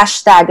fixus.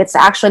 # it's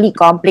actually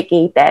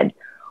complicated.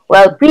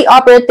 Well,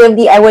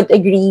 preoperatively, I would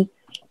agree.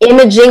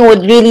 Imaging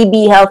would really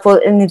be helpful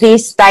in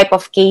these type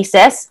of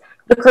cases.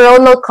 The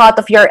coronal cut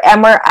of your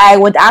MRI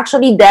would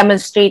actually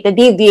demonstrate the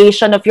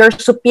deviation of your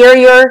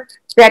superior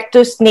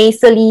rectus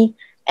nasally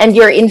and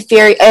your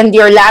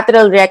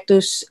lateral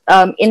rectus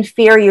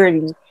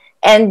inferiorly,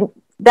 and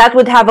that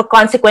would have a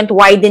consequent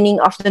widening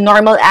of the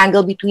normal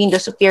angle between the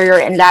superior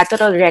and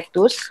lateral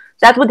rectus.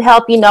 That would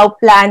help you now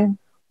plan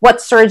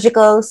what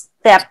surgical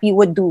step you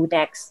would do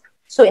next.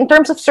 So in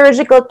terms of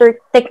surgical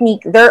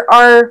technique, there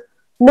are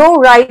no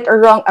right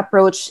or wrong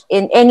approach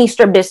in any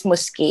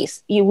strabismus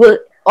case. You will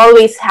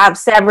always have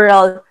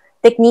several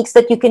techniques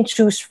that you can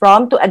choose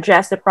from to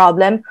address the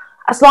problem,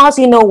 as long as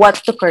you know what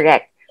to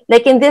correct.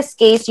 Like in this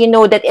case, you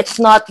know that it's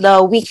not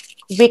the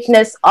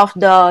weakness of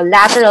the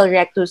lateral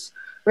rectus,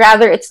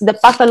 rather it's the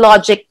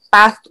pathologic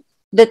path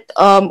that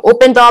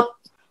opened up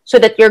so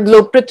that your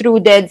globe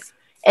protruded.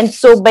 And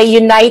so by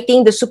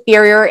uniting the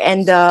superior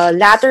and the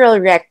lateral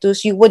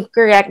rectus, you would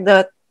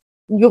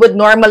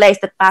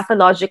normalize the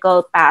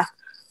pathological path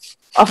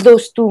of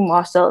those two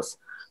muscles.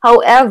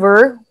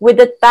 However, with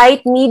the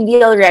tight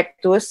medial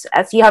rectus,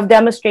 as you have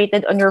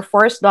demonstrated on your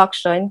first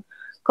doction,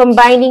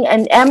 combining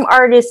an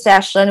MR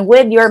recession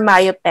with your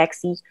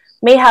myopexy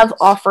may have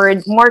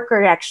offered more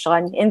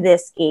correction in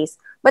this case.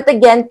 But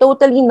again,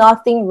 totally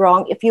nothing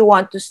wrong if you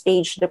want to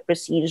stage the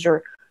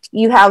procedure.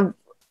 You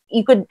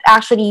could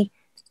actually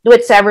do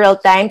it several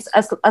times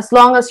as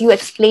long as you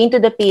explain to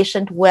the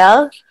patient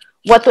well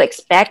what to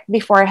expect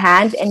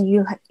beforehand and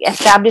you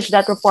establish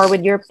that rapport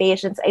with your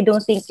patients. I don't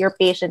think your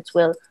patients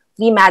will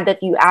be mad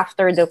at you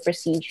after the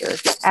procedure,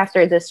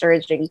 after the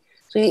surgery.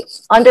 So you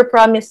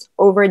under-promise,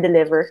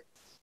 over-deliver.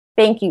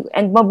 Thank you.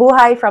 And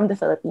mabuhay from the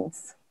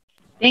Philippines.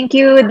 Thank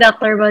you,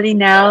 Dr.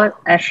 Bolinao.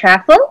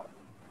 Shuffle?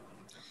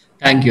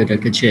 Thank you,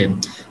 Dr. Che.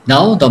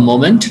 Now, the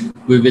moment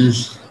we will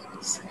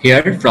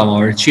hear from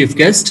our chief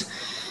guest,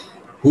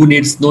 who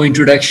needs no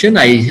introduction.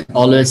 I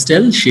always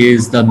tell she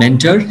is the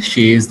mentor,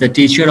 she is the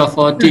teacher of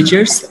our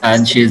teachers,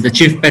 and she is the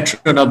chief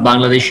patron of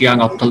Bangladesh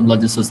Young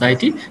Ophthalmologist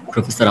Society,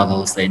 Professor Ava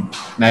Hossain.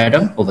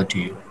 Madam, over to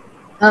you.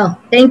 Oh,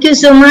 thank you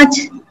so much.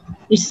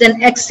 It's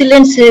an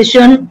excellent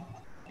session,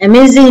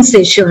 amazing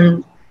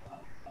session.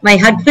 My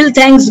heartfelt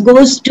thanks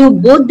goes to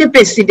both the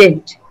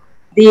president,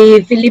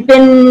 the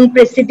Philippine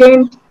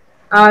president,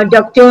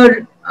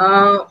 Dr.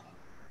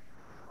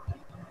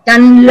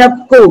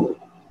 Tanlapko,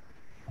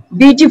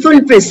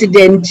 beautiful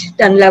president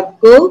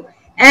Tanlapko,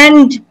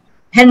 and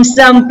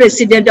handsome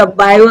president of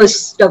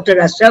BIOS, Dr.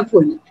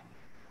 Ashraful.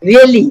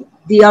 Really,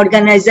 the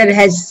organizer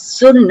has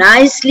so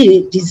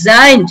nicely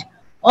designed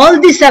all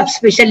the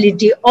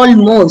subspecialty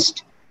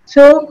almost.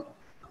 So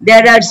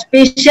there are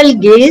special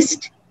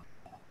guests,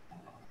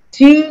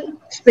 3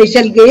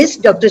 special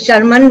guest, Dr.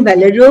 Sharman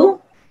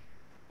Valero.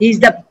 He is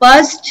the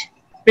first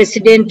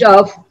president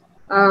of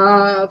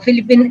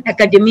Philippine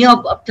Academy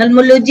of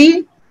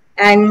Ophthalmology,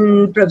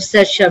 and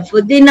Professor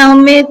Sharfuddin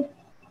Ahmed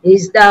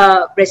is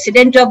the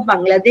president of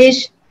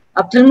Bangladesh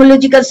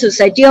Ophthalmological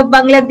Society of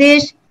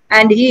Bangladesh,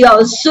 and he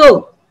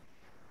also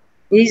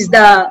is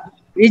the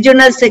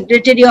regional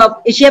secretary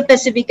of Asia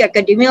Pacific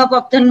Academy of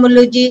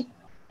Ophthalmology,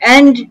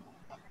 and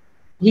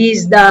he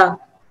is the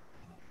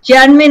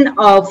chairman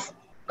of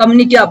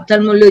Community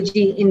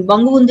Ophthalmology in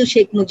Bangabandhu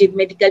Sheikh Mujib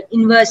Medical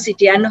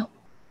University, and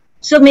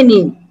so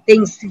many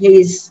things. He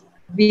is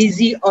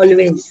busy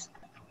always,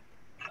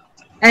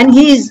 and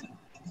he is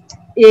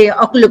a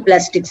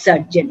oculoplastic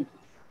surgeon.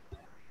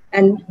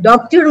 And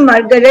Dr.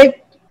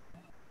 Margaret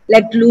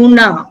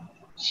Luna,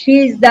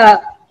 she is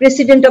the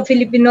president of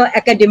Filipino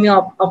Academy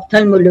of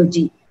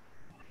Ophthalmology.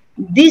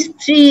 These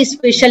three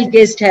special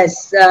guests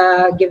has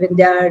given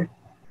their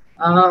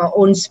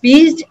own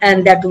speech,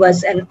 and that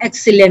was an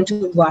excellent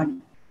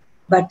one.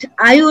 But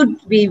I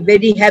would be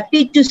very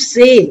happy to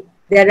say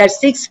there are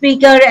 6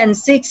 speakers and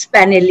 6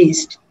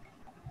 panelists.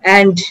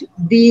 And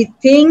the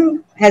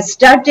thing has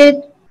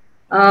started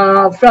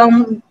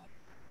from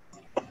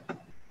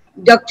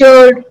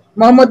Dr.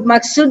 Muhammad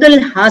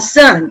Maksudul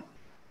Hassan,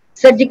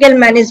 Surgical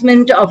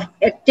Management of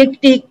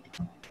Ectatic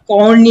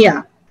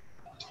Cornea.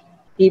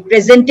 He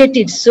presented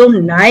it so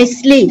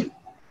nicely,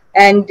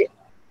 and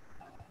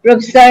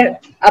Professor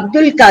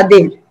Abdul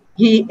Qadir,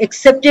 he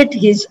accepted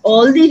his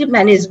all the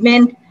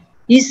management.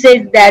 He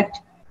said that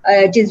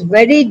it is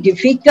very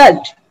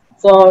difficult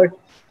for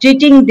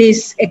treating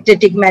this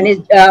ectatic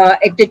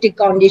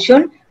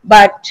condition,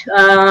 but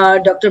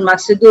Dr.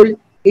 Maksudul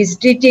is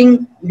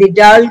treating the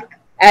DULC,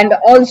 and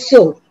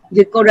also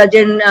the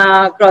collagen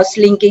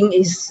cross-linking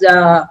is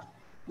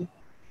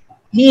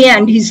he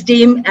and his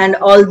team and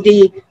all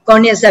the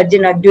cornea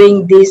surgeons are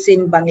doing this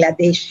in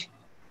Bangladesh.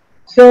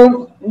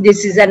 So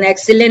this is an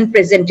excellent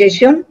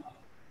presentation.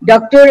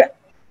 Dr.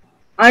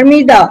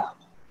 Armida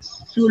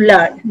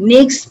Sular,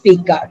 next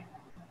speaker.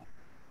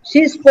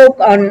 She spoke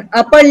on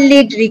upper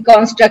lid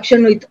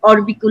reconstruction with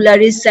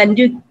orbicularis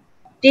sandwich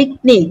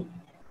technique.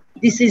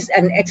 This is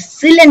an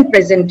excellent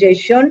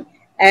presentation,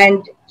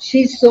 and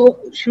she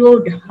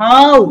showed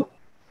how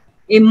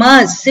a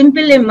mass,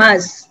 simple a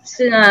mass,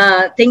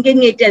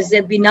 thinking it as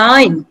a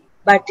benign,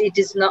 but it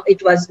is not.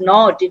 It was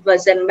not. It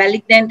was a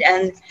malignant,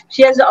 and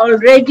she has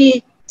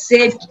already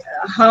said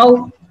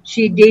how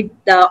she did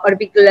the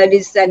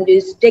orbicularis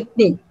sandwich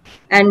technique.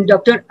 And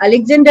Dr.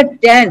 Alexander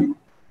Tan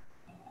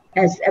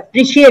has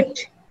appreciated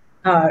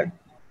her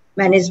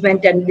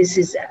management, and this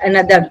is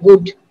another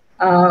good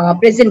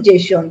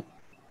presentation.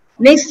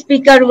 Next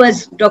speaker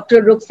was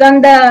Dr.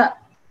 Ruxanda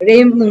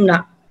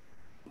Remuna.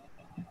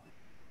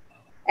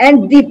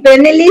 And the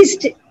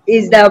panelist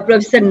is the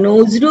Professor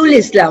Nozrul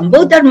Islam.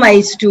 Both are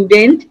my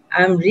students.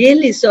 I'm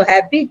really so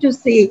happy to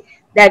see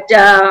that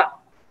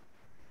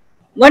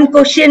one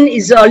question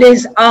is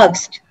always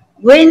asked: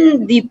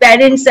 when the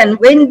parents and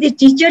when the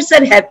teachers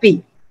are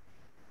happy.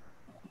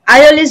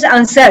 I always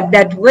answer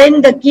that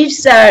when the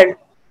kids are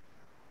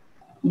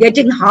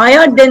getting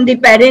higher than the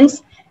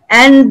parents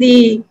and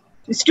the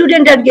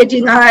students are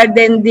getting higher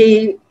than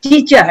the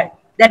teacher,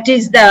 that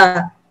is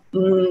the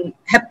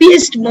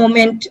happiest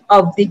moment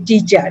of the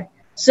teacher.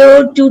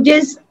 So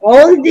today's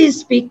all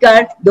these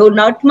speakers, though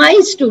not my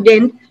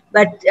student,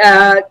 but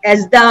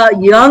as the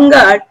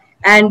younger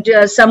and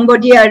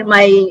somebody are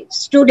my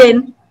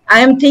student,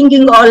 I am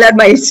thinking all are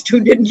my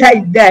student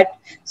like that.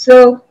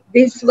 So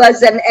this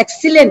was an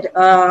excellent,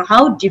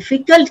 how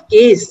difficult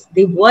case,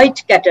 the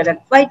white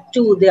cataract, quite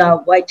to the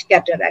white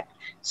cataract.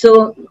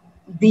 So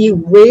the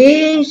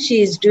way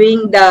she is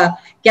doing the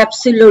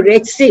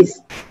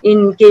capsulorhexis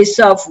in case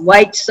of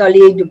white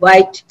solid,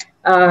 white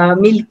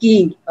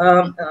milky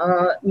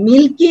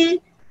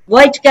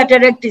white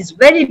cataract is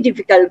very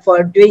difficult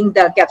for doing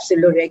the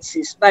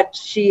capsulorhexis, but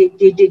she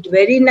did it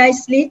very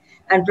nicely,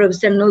 and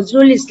Professor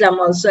Nozrul Islam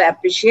also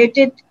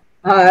appreciated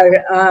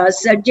her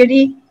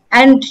surgery,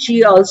 and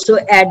she also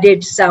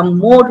added some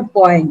more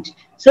points.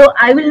 So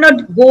I will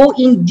not go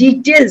in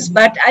details,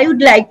 but I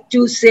would like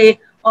to say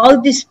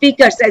all the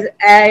speakers, as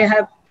I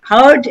have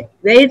heard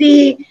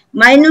very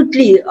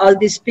minutely all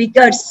the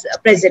speakers'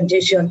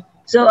 presentation.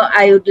 So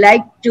I would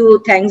like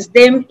to thank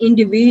them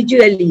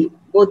individually,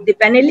 both the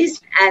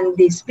panelists and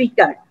the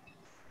speaker.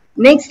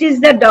 Next is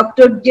the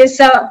Dr.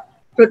 Jessa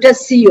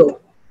Protasio.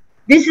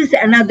 This is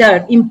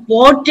another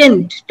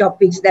important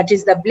topic, that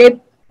is the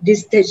bleb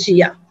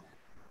dysesthesia.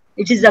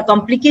 It is a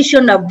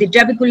complication of the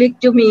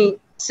trabeculectomy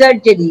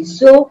surgery.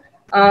 So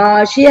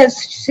she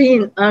has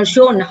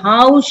shown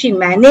how she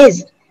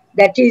managed.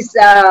 That is,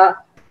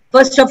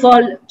 first of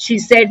all, she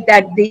said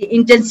that the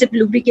intensive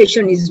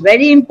lubrication is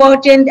very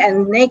important,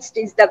 and next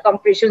is the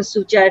compression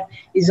suture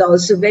is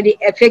also very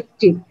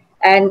effective.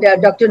 And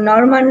Dr.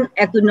 Norman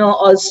Akuno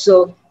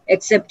also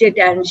accepted,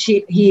 and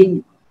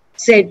he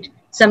said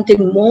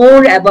something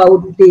more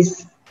about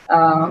this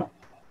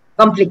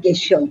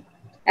complication.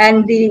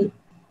 And the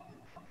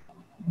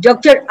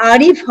Dr.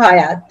 Arif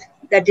Hayat,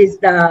 that is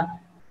the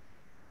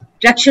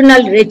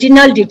tractional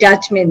retinal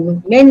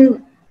detachment.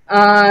 Main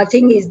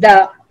thing is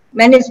the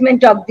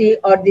management of the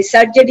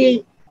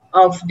surgery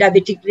of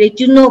diabetic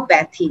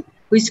retinopathy,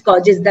 which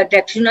causes the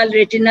tractional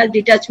retinal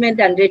detachment,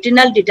 and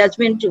retinal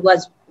detachment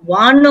was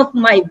one of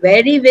my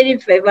very, very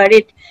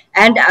favorite,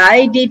 and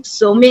I did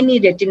so many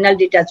retinal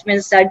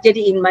detachment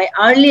surgery in my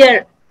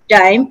earlier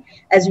time,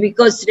 as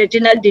because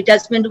retinal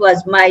detachment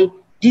was my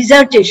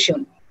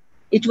dissertation.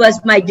 It was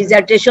my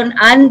dissertation,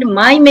 and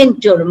my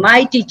mentor,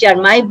 my teacher,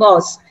 my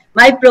boss,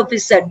 my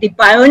professor, the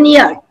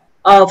pioneer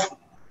of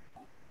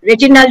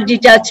retinal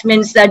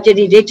detachment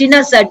surgery,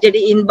 retina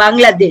surgery in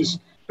Bangladesh,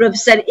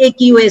 Professor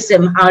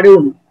AQSM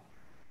Harun.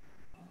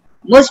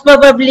 Most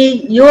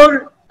probably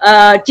your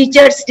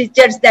teachers,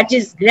 that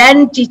is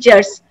grand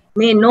teachers,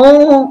 may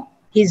know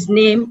his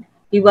name.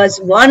 He was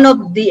one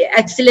of the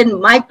excellent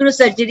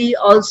microsurgery.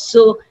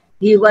 Also,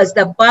 he was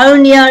the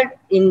pioneer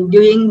in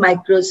doing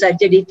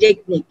microsurgery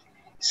technique.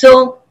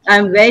 So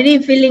I'm very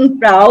feeling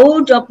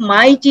proud of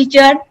my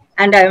teacher,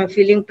 and I'm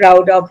feeling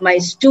proud of my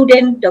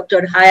student,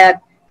 Dr.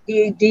 Hayat.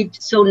 He did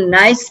so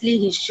nicely,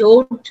 he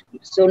showed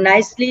so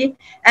nicely.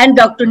 And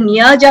Dr.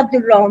 Niyaz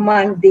Abdul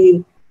Rahman,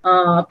 the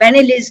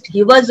panelist,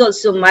 he was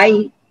also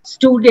my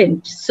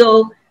student.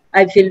 So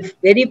I feel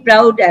very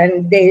proud,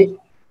 and they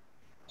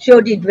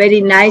showed it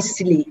very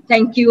nicely.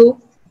 Thank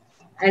you.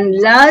 And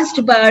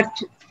last but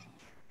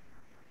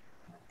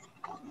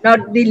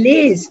not the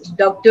least,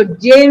 Dr.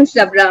 James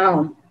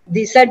Abraham,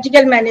 the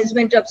surgical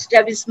management of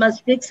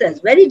strabismus fixus.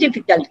 Very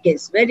difficult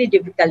case, very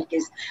difficult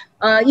case.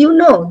 You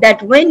know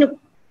that when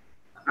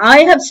I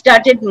have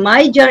started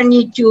my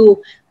journey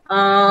to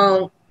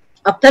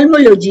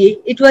ophthalmology,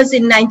 it was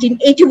in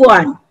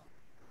 1981.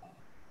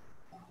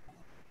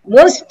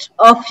 Most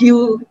of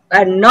you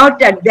are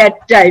not at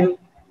that time.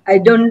 I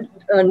don't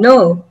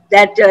know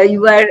that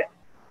you were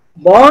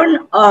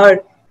born,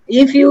 or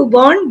if you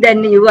born,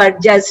 then you are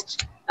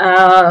just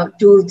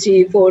 2,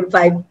 3, 4,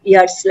 5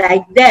 years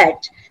like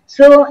that.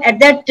 So at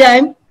that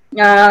time,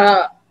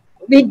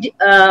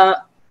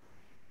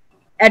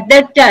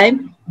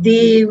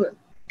 the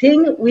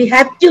thing we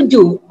have to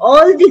do,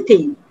 all the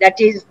thing,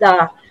 that is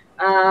the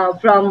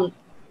from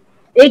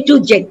A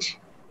to Z,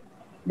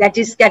 that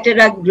is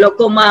cataract,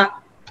 glaucoma,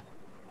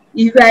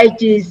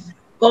 uveitis,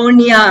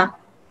 cornea,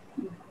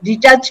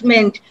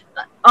 detachment.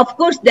 Of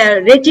course,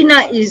 the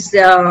retina is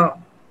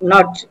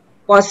not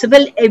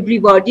possible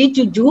everybody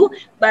to do,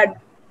 but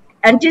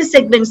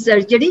anti-segment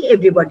surgery,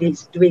 everybody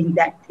is doing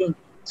that thing.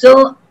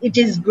 So it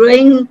is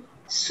growing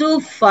so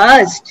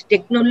fast,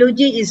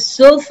 technology is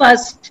so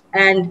fast,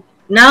 and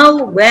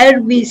now where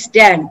we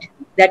stand,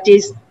 that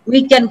is,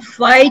 we can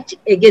fight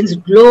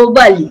against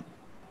globally.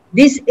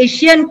 This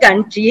Asian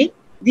country,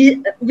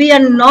 we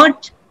are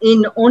not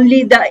in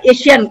only the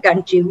Asian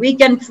country. We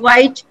can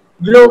fight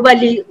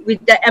globally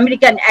with the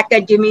American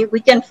Academy. We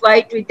can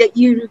fight with the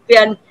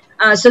European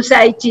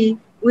Society.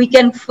 We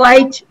can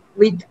fight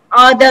with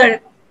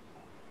other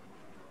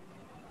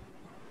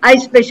eye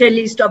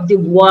specialists of the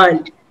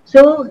world.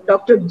 So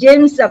Dr.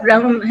 James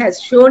Abraham has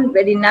shown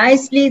very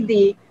nicely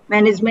the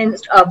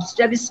management of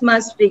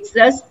strabismus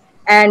fixus,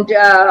 and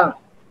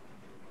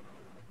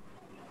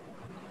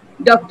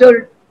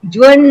Dr.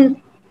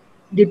 Joan,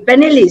 the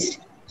panelist,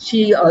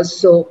 she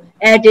also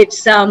added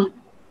some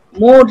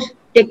more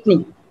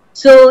technique.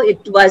 So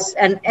it was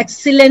an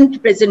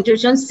excellent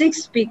presentation.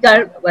 6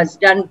 speaker was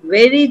done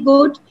very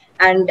good,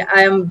 and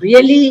I am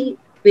really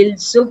feel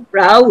so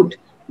proud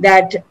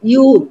that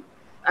you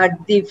are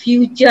the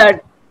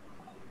future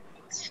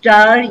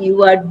star.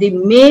 You are the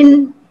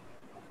main,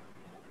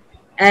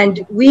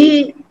 and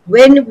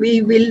when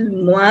we will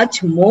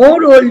much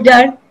more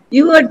older,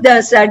 you are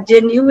the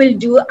surgeon, you will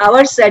do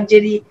our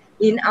surgery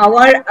in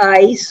our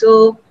eye.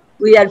 So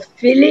we are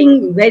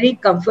feeling very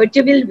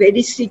comfortable,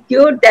 very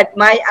secure that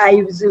my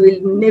eyes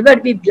will never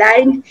be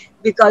blind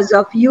because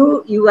of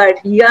you. You are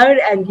here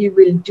and you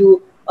will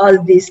do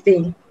all these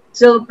things.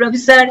 So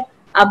Professor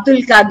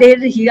Abdul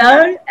Kader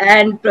here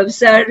and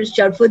Professor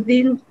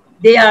Sharfuddin,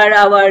 they are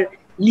our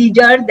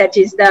leader, that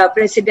is the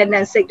President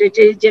and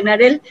Secretary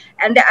General.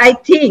 And I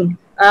think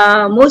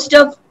most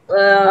of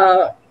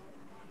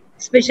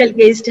special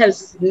guest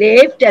has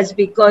left, as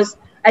because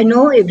I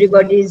know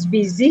everybody is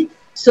busy.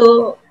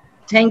 So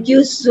thank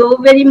you so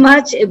very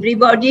much,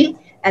 everybody.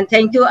 And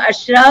thank you,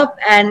 Ashraf.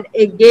 And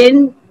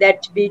again,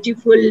 that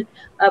beautiful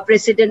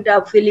President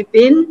of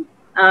Philippine,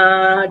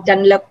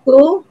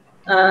 Tanlapko,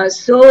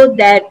 so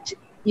that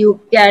you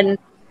can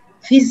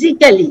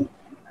physically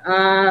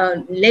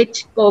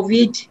let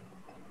COVID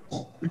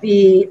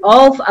be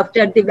off.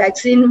 After the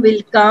vaccine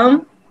will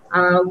come,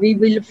 we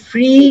will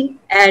free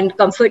and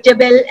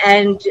comfortable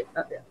and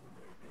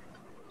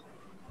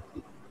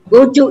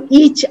go to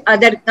each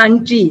other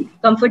country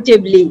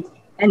comfortably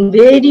and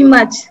very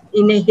much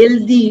in a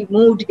healthy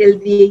mood,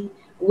 healthy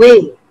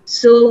way.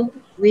 So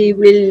we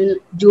will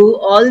do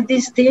all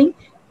these things.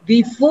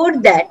 Before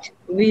that,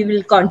 we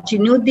will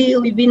continue the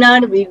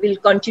webinar. We will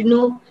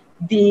continue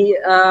the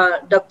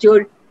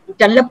Dr.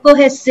 Tanlapko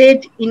has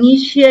said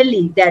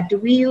initially that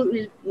we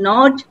will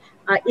not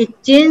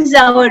it changed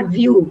our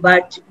view,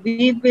 but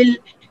we will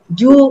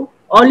do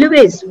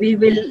always, we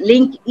will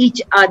link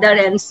each other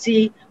and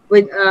see.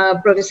 With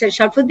Professor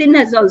Sharfuddin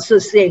has also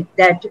said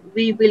that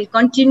we will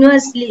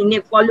continuously in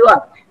a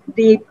follow-up,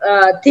 the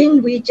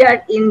thing which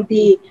are in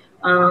the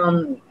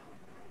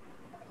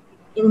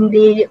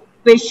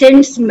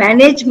patient's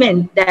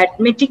management, that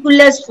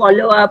meticulous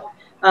follow-up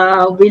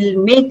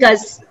will make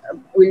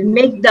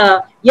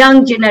the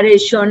young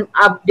generation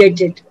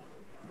updated.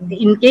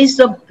 In case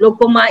of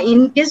glaucoma,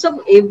 in case of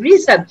every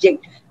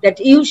subject, that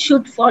you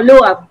should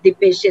follow up the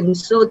patient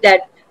so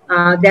that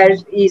there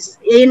is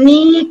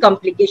any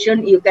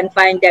complication, you can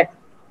find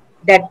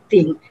that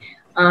thing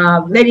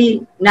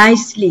very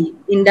nicely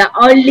in the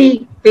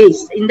early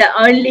phase, in the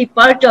early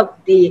part of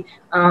the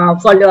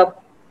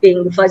follow-up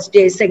thing, first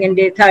day, second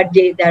day, third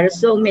day, there are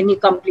so many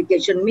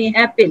complications may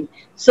happen.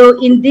 So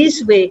in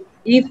this way,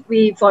 if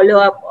we follow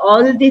up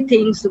all the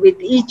things with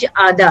each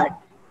other,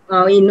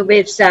 in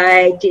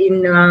website,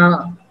 in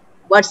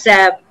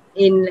WhatsApp,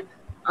 in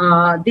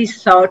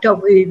this sort of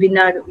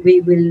webinar,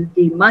 we will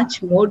be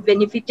much more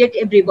benefited,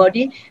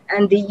 everybody,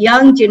 and the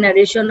young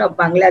generation of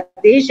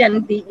Bangladesh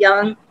and the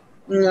young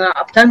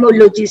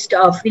ophthalmologist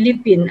of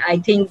Philippines. I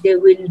think they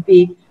will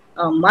be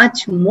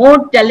much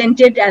more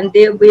talented, and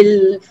they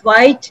will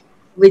fight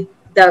with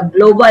the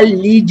global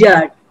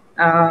leader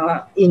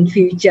in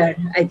future.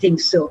 I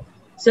think so.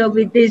 So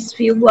with these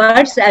few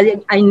words,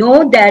 I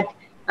know that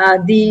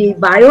the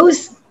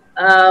BIOS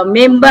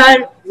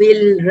member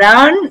will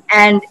run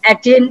and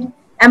attend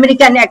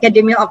American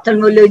Academy of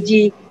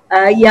Ophthalmology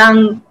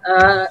young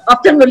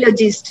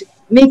ophthalmologist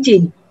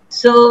meeting.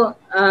 So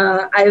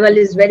I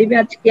was very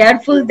much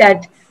careful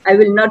that I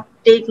will not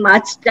take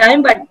much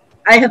time, but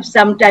I have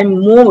some time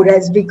more,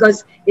 as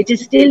because it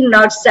is still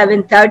not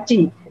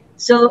 7:30.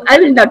 So I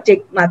will not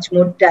take much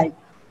more time.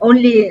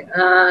 Only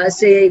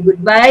say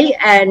goodbye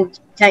and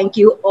thank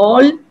you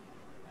all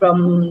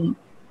from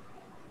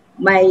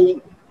my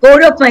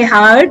core of my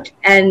heart,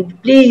 and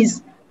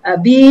please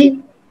be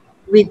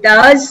with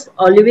us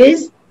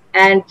always.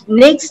 And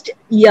next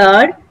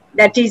year,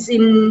 that is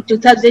in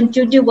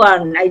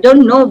 2021, I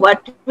don't know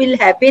what will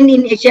happen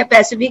in Asia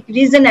Pacific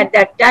region at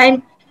that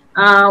time,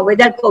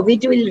 whether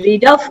COVID will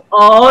rid off,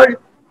 or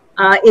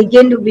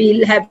again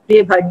we'll have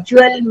a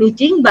virtual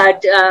meeting.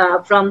 But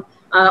from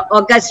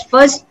August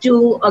 1st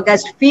to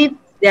August 5th,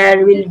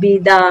 there will be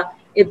the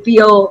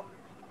APO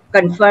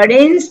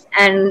conference,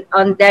 and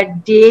on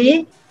that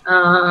day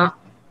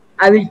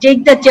I will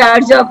take the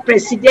charge of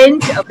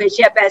President of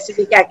Asia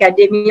Pacific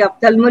Academy of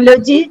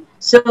Ophthalmology.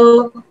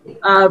 So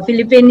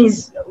Philippines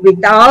is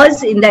with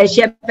us in the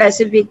Asia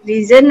Pacific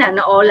region, and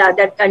all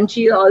other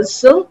countries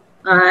also,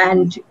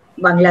 and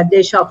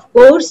Bangladesh of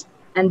course,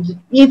 and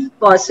if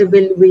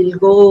possible we'll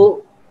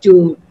go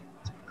to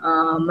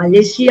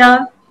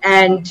Malaysia,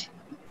 and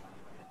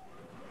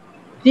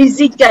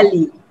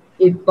physically,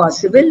 if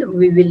possible,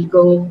 we will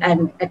go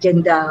and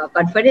attend the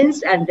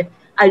conference, and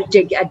I'll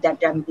take at that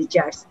time the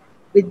charge.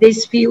 With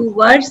these few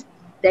words,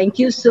 thank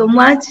you so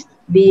much.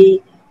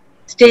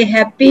 Stay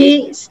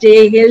happy,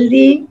 stay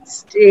healthy,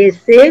 stay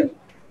safe,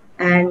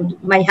 and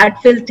my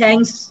heartfelt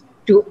thanks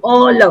to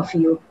all of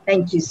you.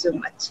 Thank you so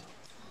much.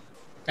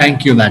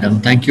 Thank you,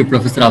 madam. Thank you,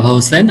 Professor Ava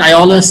Hussain. I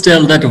always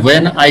tell that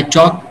when I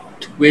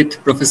talked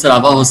with Professor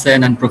Ava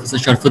Hussain and Professor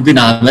Sharfuddin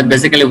Ahmed,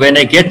 basically when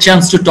I get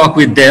chance to talk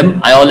with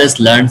them, I always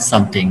learn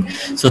something.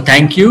 So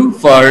thank you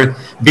for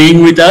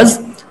being with us.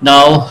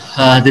 Now,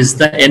 this is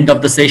the end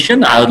of the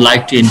session. I would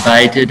like to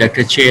invite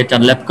Dr. Che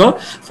Tanlepko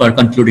for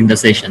concluding the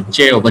session.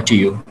 Che, over to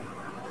you.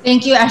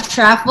 Thank you,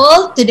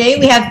 Ashraful. Today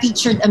we have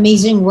featured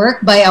amazing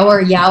work by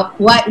our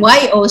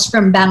YOs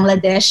from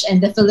Bangladesh and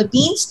the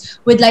Philippines.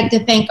 We'd like to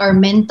thank our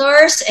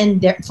mentors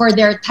and for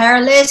their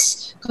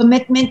tireless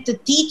commitment to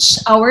teach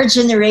our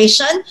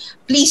generation.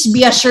 Please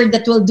be assured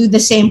that we'll do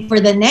the same for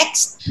the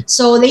next.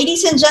 So,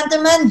 ladies and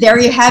gentlemen, there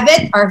you have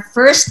it, our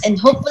first and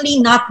hopefully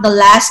not the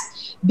last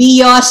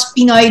BIOS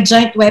PiNoy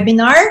joint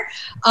webinar.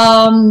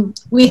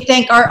 We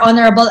thank our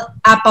Honorable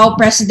APAO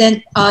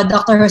President,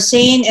 Dr.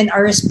 Hussain, and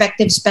our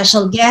respective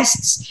special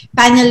guests,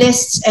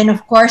 panelists, and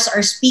of course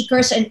our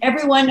speakers, and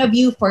every one of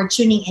you for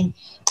tuning in.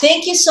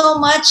 Thank you so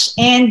much,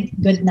 and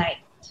good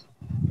night.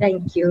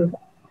 Thank you.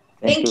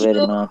 Thank you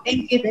very much.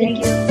 Thank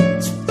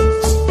you.